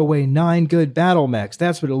to throw away 9 good battle mechs.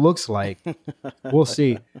 That's what it looks like. We'll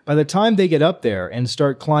see. By the time they get up there and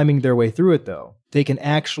start climbing their way through it, though, they can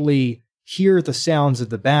actually hear the sounds of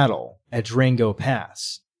the battle at Drango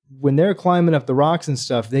Pass. When they're climbing up the rocks and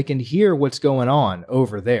stuff, they can hear what's going on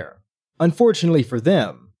over there. Unfortunately for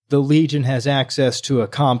them, the Legion has access to a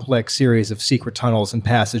complex series of secret tunnels and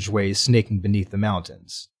passageways snaking beneath the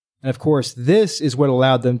mountains. And of course, this is what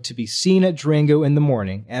allowed them to be seen at Drango in the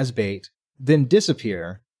morning as bait, then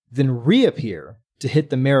disappear, then reappear to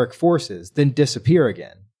hit the Merrick forces, then disappear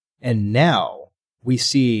again. And now we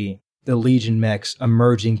see the Legion mechs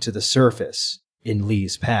emerging to the surface in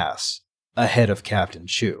Lee's Pass, ahead of Captain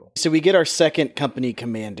Shu. So we get our second company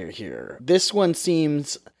commander here. This one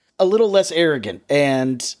seems a little less arrogant,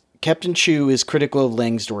 and Captain Shu is critical of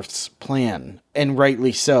Langsdorff's plan, and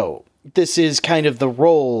rightly so. This is kind of the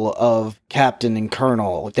role of captain and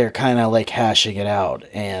colonel. They're kind of like hashing it out,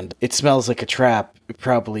 and it smells like a trap. It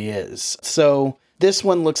probably is. So this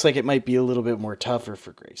one looks like it might be a little bit more tougher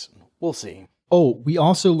for Grayson. We'll see. Oh, we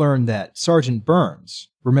also learned that Sergeant Burns,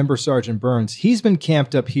 remember Sergeant Burns, he's been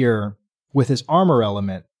camped up here with his armor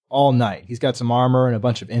element all night. He's got some armor and a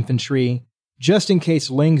bunch of infantry, just in case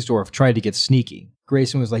Langsdorff tried to get sneaky.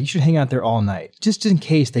 Grayson was like, you should hang out there all night, just in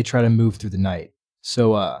case they try to move through the night.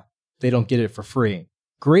 So, they don't get it for free.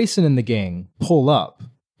 Grayson and the gang pull up,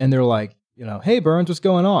 and they're like, hey, Burns, what's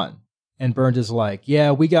going on? And Burns is like,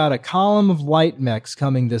 yeah, we got a column of light mechs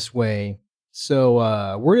coming this way,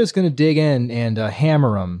 so we're just going to dig in and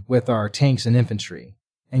hammer them with our tanks and infantry.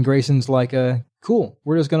 And Grayson's like, cool,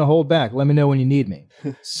 we're just going to hold back. Let me know when you need me.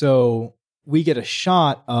 So we get a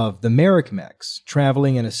shot of the Merrick mechs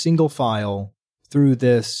traveling in a single file through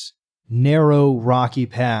this narrow, rocky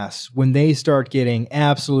pass when they start getting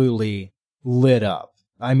absolutely lit up.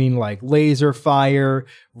 I mean, like laser fire,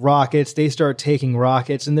 rockets. They start taking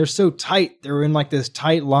rockets, and they're so tight. They're in like this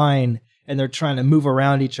tight line, and they're trying to move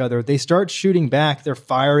around each other. They start shooting back. They're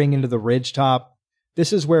firing into the ridgetop.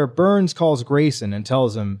 This is where Burns calls Grayson and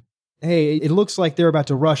tells him, hey, it looks like they're about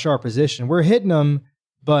to rush our position. We're hitting them,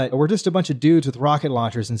 but we're just a bunch of dudes with rocket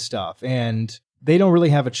launchers and stuff, and they don't really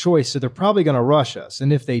have a choice, so they're probably going to rush us.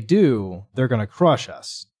 And if they do, they're going to crush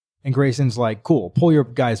us. And Grayson's like, cool, pull your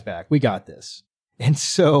guys back. We got this. And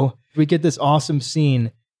so we get this awesome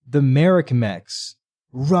scene. The Merrick mechs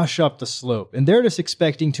rush up the slope, and they're just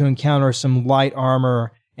expecting to encounter some light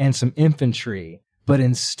armor and some infantry. But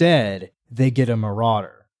instead, they get a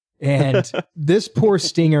Marauder. And this poor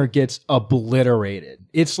Stinger gets obliterated.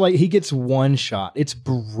 It's like he gets one shot. It's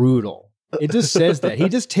brutal. It just says that. He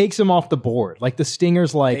just takes him off the board. Like the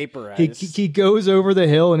Stinger's like, he goes over the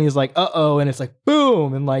hill and he's like, uh-oh. And it's like,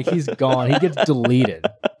 boom. And like, he's gone. He gets deleted.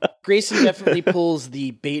 Grayson definitely pulls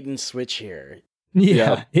the bait and switch here.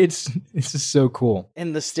 Yeah. It's just so cool.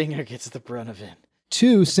 And the Stinger gets the brunt of it.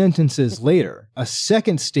 2 sentences later, a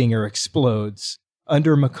second Stinger explodes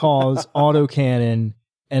under McCall's autocannon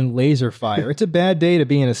and laser fire. It's a bad day to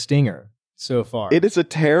be in a Stinger so far. It is a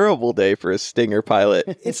terrible day for a Stinger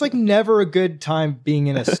pilot. It's like never a good time being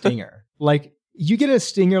in a Stinger. Like, you get a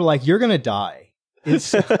Stinger, like, you're going to die. The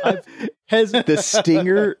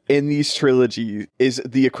Stinger in these trilogy is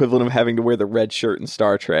the equivalent of having to wear the red shirt in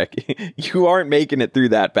Star Trek. You aren't making it through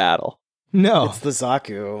that battle. No. It's the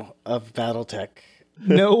Zaku of Battletech.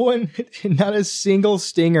 No one, not a single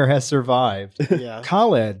Stinger has survived. Yeah.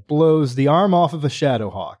 Khaled blows the arm off of a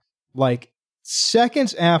Shadowhawk. Like,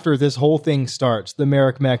 seconds after this whole thing starts, the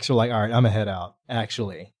Merrick mechs are like, all right, I'm gonna head out,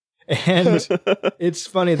 actually. And it's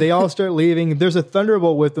funny, they all start leaving. There's a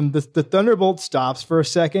Thunderbolt with them. The Thunderbolt stops for a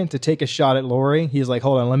second to take a shot at Lori. He's like,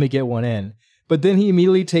 hold on, let me get one in. But then he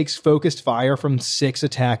immediately takes focused fire from 6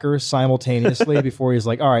 attackers simultaneously before he's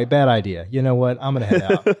like, all right, bad idea. You know what? I'm going to head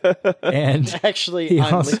out. And Actually, he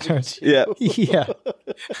I'm also leaving starts, too. yeah.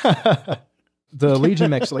 The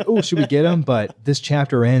Legion mechs are like, oh, should we get him? But this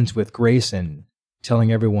chapter ends with Grayson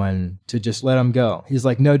telling everyone to just let him go. He's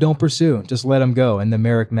like, no, don't pursue. Just let him go. And the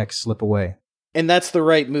Merrick mechs slip away. And that's the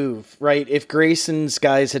right move, right? If Grayson's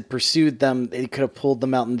guys had pursued them, they could have pulled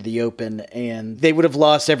them out into the open, and they would have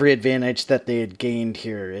lost every advantage that they had gained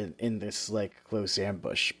here in this, like, close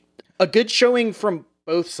ambush. A good showing from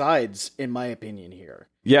both sides, in my opinion, here.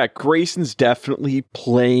 Yeah, Grayson's definitely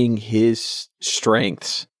playing his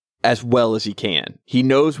strengths as well as he can. He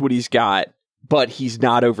knows what he's got, but he's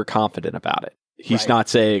not overconfident about it. He's Right. not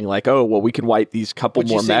saying, like, oh, well, we can wipe these couple Would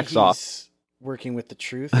you more say mechs off. he's working with the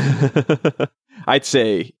truth? I'd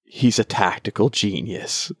say he's a tactical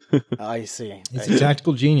genius. I see. He's a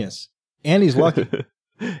tactical genius. And he's lucky.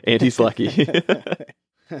 And he's lucky.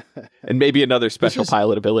 And maybe another special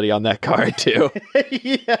pilot ability on that card, too.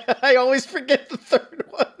 Yeah, I always forget the third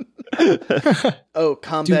one. Oh,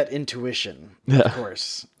 combat intuition, of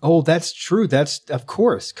course. Oh, that's true. That's, of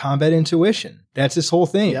course, combat intuition. That's his whole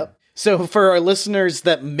thing. Yep. So for our listeners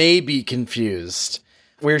that may be confused,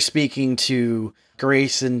 we're speaking to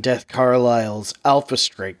Grayson Death Carlisle's Alpha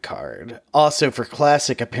Strike card. Also for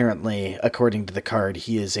Classic, apparently, according to the card,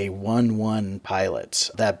 he is a 1-1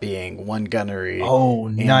 pilot, that being 1 gunnery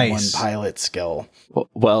and nice. 1 pilot skill.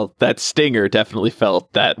 Well, that Stinger definitely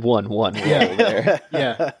felt that 1-1 roll there.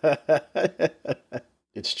 Yeah.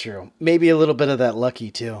 It's true. Maybe a little bit of that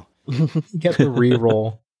lucky, too. Get the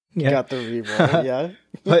reroll. Yeah. Got the reroll, yeah.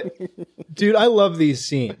 But, dude, I love these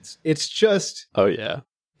scenes. It's just... Oh, yeah.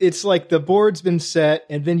 It's like the board's been set,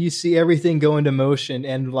 and then you see everything go into motion,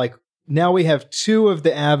 and like now we have 2 of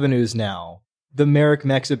the avenues now. The Merrick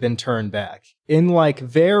mechs have been turned back in like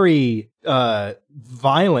very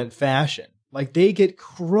violent fashion. Like they get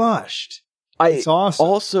crushed. It's awesome.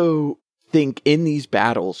 Also think in these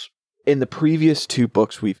battles, in the previous 2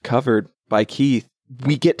 books we've covered by Keith,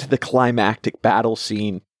 we get to the climactic battle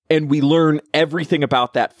scene, and we learn everything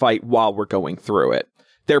about that fight while we're going through it.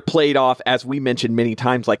 They're played off, as we mentioned many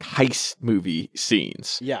times, like heist movie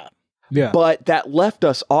scenes. Yeah. Yeah. But that left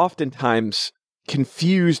us oftentimes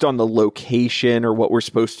confused on the location or what we're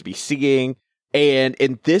supposed to be seeing. And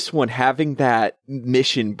in this one, having that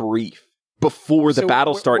mission brief before the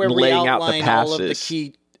battle starts and laying out the passes. All of the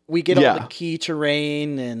key, we get all the key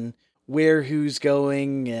terrain and where who's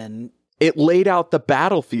going, and it laid out the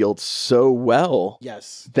battlefield so well.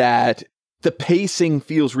 Yes. That the pacing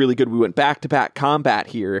feels really good. We went back-to-back combat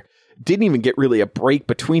here. Didn't even get really a break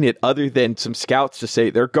between it other than some scouts to say,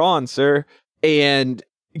 they're gone, sir. And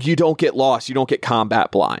you don't get lost. You don't get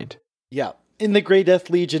combat blind. Yeah. In the Grey Death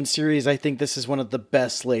Legion series, I think this is one of the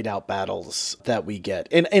best laid out battles that we get.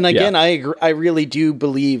 And again, I agree, I really do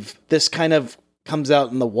believe this kind of comes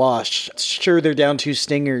out in the wash. Sure, they're down 2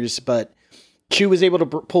 Stingers, but Chew was able to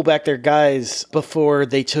pull back their guys before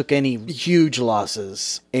they took any huge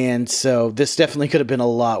losses. And so this definitely could have been a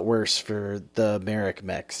lot worse for the Merrick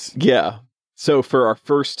mechs. Yeah. So for our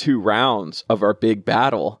first 2 rounds of our big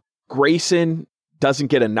battle, Grayson doesn't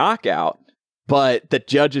get a knockout, but the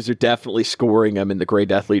judges are definitely scoring him in the Grey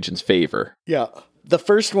Death Legion's favor. Yeah. The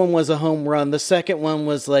first one was a home run. The second one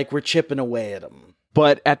was like, we're chipping away at him.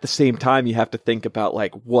 But at the same time, you have to think about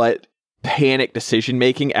like what panic decision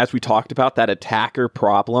making, as we talked about, that attacker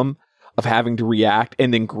problem of having to react,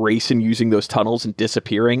 and then Grayson using those tunnels and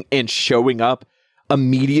disappearing and showing up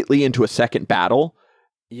immediately into a second battle.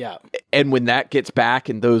 Yeah. And when that gets back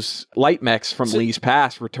and those light mechs from Lee's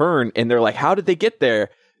Pass return, and they're like, how did they get there?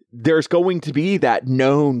 There's going to be that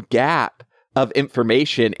known gap of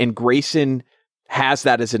information, and Grayson has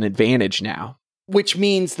that as an advantage now. Which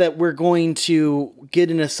means that we're going to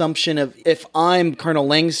get an assumption of, if I'm Colonel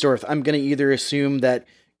Langsdorff, I'm going to either assume that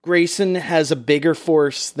Grayson has a bigger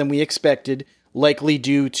force than we expected, likely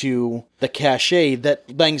due to the cachet that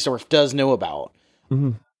Langsdorff does know about.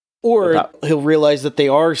 Mm-hmm. Or he'll realize that they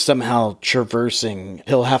are somehow traversing.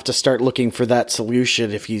 He'll have to start looking for that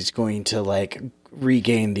solution if he's going to, like,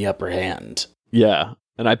 regain the upper hand. Yeah.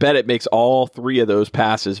 And I bet it makes all three of those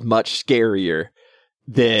passes much scarier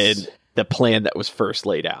than the plan that was first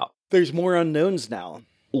laid out. There's more unknowns now.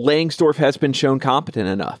 Langsdorff has been shown competent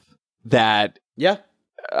enough that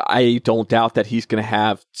I don't doubt that he's going to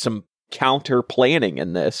have some counter planning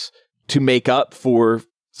in this to make up for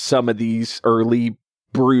some of these early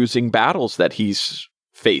bruising battles that he's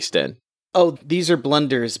faced in. Oh, these are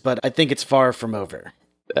blunders, but I think it's far from over.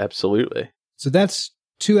 Absolutely. So that's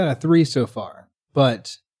 2 out of 3 so far,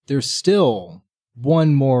 but there's still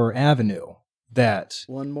one more avenue that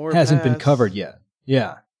hasn't been covered yet.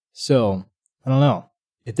 Yeah. So I don't know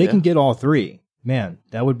if they can get all 3, man,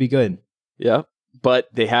 that would be good. Yeah.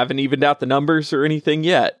 But they haven't evened out the numbers or anything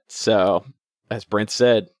yet. So as Brent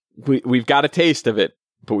said, we've got a taste of it,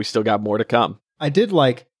 but we still got more to come. I did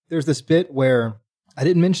like, there's this bit where, I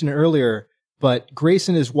didn't mention it earlier, but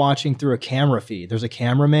Grayson is watching through a camera feed. There's a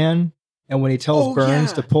cameraman, and when he tells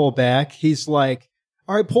Burns to pull back, he's like,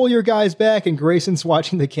 all right, pull your guys back, and Grayson's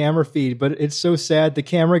watching the camera feed, but it's so sad, the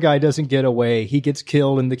camera guy doesn't get away. He gets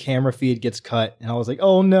killed, and the camera feed gets cut, and I was like,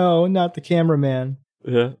 oh no, not the cameraman.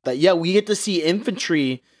 Yeah, we get to see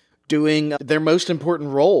infantry doing their most important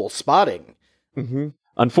role, spotting. Mm-hmm.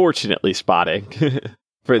 Unfortunately, spotting.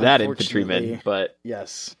 For that infantryman, but...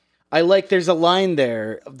 Yes. I like, there's a line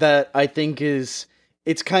there that I think it's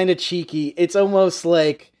kind of cheeky. It's almost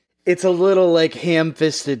like, it's a little like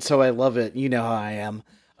ham-fisted, so I love it. You know how I am.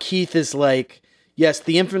 Keith is like, yes,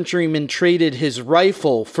 the infantryman traded his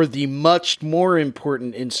rifle for the much more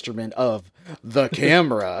important instrument of the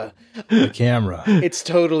camera. The camera. It's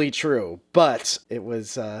totally true, but it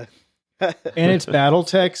was... And it's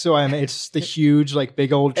BattleTech, so it's the huge, like,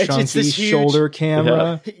 big old chunky shoulder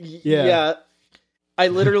camera. Yeah. I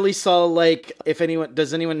literally saw, like,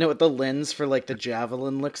 does anyone know what the lens for, like, the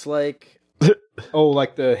Javelin looks like? Oh,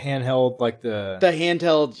 like the handheld, like the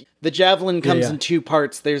handheld. The Javelin comes in 2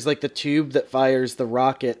 parts. There's, like, the tube that fires the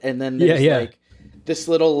rocket, and then there's like this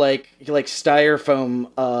little, like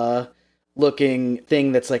styrofoam looking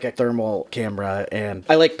thing that's like a thermal camera, and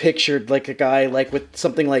I like pictured like a guy like with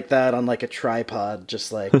something like that on like a tripod,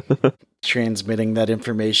 just like transmitting that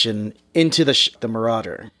information into the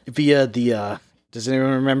Marauder via the does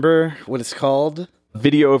anyone remember what it's called?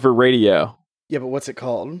 Video over radio. Yeah, but what's it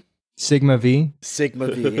called? Sigma V. Yeah, Sigma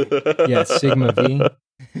V.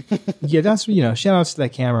 Yeah, that's, shout outs to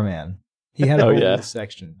that cameraman. He had a whole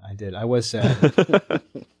section. I was sad.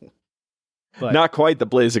 But not quite the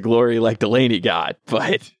blaze of glory like Delaney got,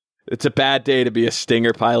 but it's a bad day to be a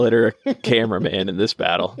Stinger pilot or a cameraman in this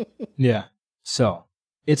battle. Yeah. So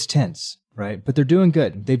it's tense, right? But they're doing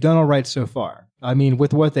good. They've done all right so far. I mean,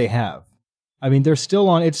 with what they have. I mean, they're still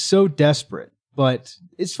on. It's so desperate. But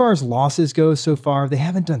as far as losses go so far, they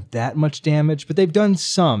haven't done that much damage, but they've done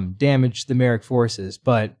some damage to the Merrick forces.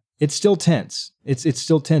 But it's still tense. It's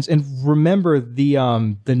still tense. And remember,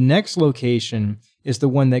 the next location is the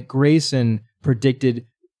one that Grayson predicted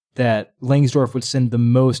that Langsdorff would send the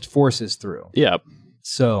most forces through. Yep.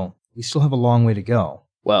 So we still have a long way to go.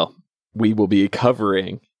 Well, we will be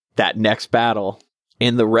covering that next battle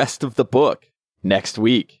and the rest of the book next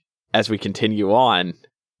week as we continue on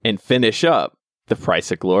and finish up The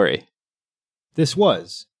Price of Glory. This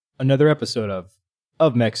was another episode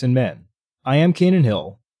of Mechs and Men. I am Kanan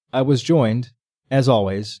Hill. I was joined, as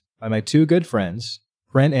always, by my 2 good friends,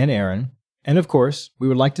 Brent and Aaron. And of course, we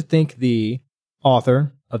would like to thank the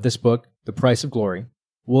author of this book, The Price of Glory,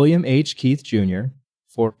 William H. Keith Jr.,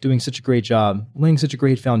 for doing such a great job, laying such a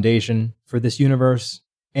great foundation for this universe,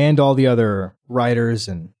 and all the other writers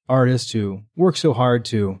and artists who work so hard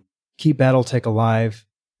to keep BattleTech alive.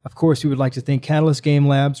 Of course, we would like to thank Catalyst Game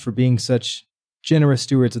Labs for being such generous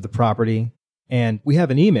stewards of the property. And we have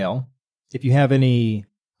an email. If you have any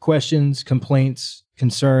questions, complaints,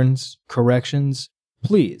 concerns, corrections,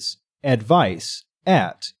 please,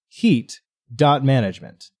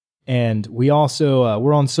 advice@heat.management. And we also,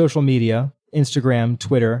 we're on social media, Instagram,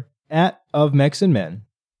 Twitter, @ofmechsandmen.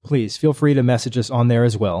 Please feel free to message us on there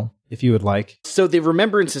as well, if you would like. So the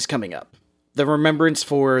remembrance is coming up. The remembrance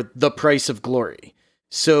for The Price of Glory.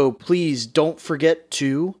 So please don't forget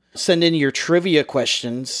to send in your trivia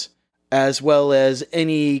questions, as well as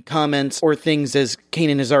any comments or things, as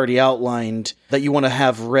Kanan has already outlined, that you want to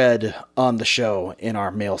have read on the show in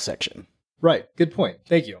our mail section. Right. Good point.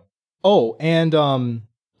 Thank you. Oh, and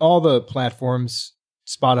all the platforms,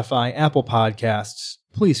 Spotify, Apple Podcasts,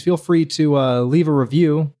 please feel free to leave a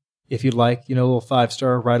review if you'd like. A little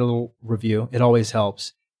 5-star, write a little review. It always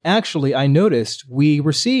helps. Actually, I noticed we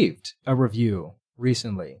received a review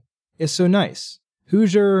recently. It's so nice.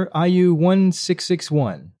 Hoosier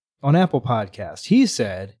IU1661 on Apple Podcast. He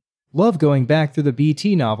said, "Love going back through the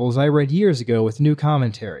BT novels I read years ago with new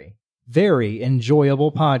commentary. Very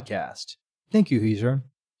enjoyable podcast." Thank you, Hoosier.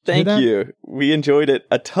 Thank you. We enjoyed it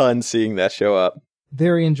a ton seeing that show up.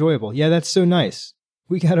 Very enjoyable. Yeah, that's so nice.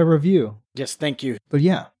 We got a review. Yes, thank you. But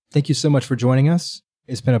yeah, thank you so much for joining us.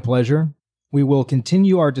 It's been a pleasure. We will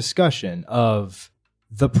continue our discussion of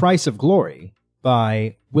The Price of Glory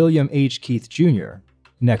by William H. Keith Jr.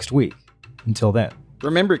 next week. Until then.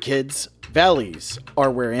 Remember, kids, valleys are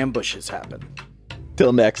where ambushes happen.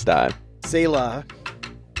 Till next time. Selah.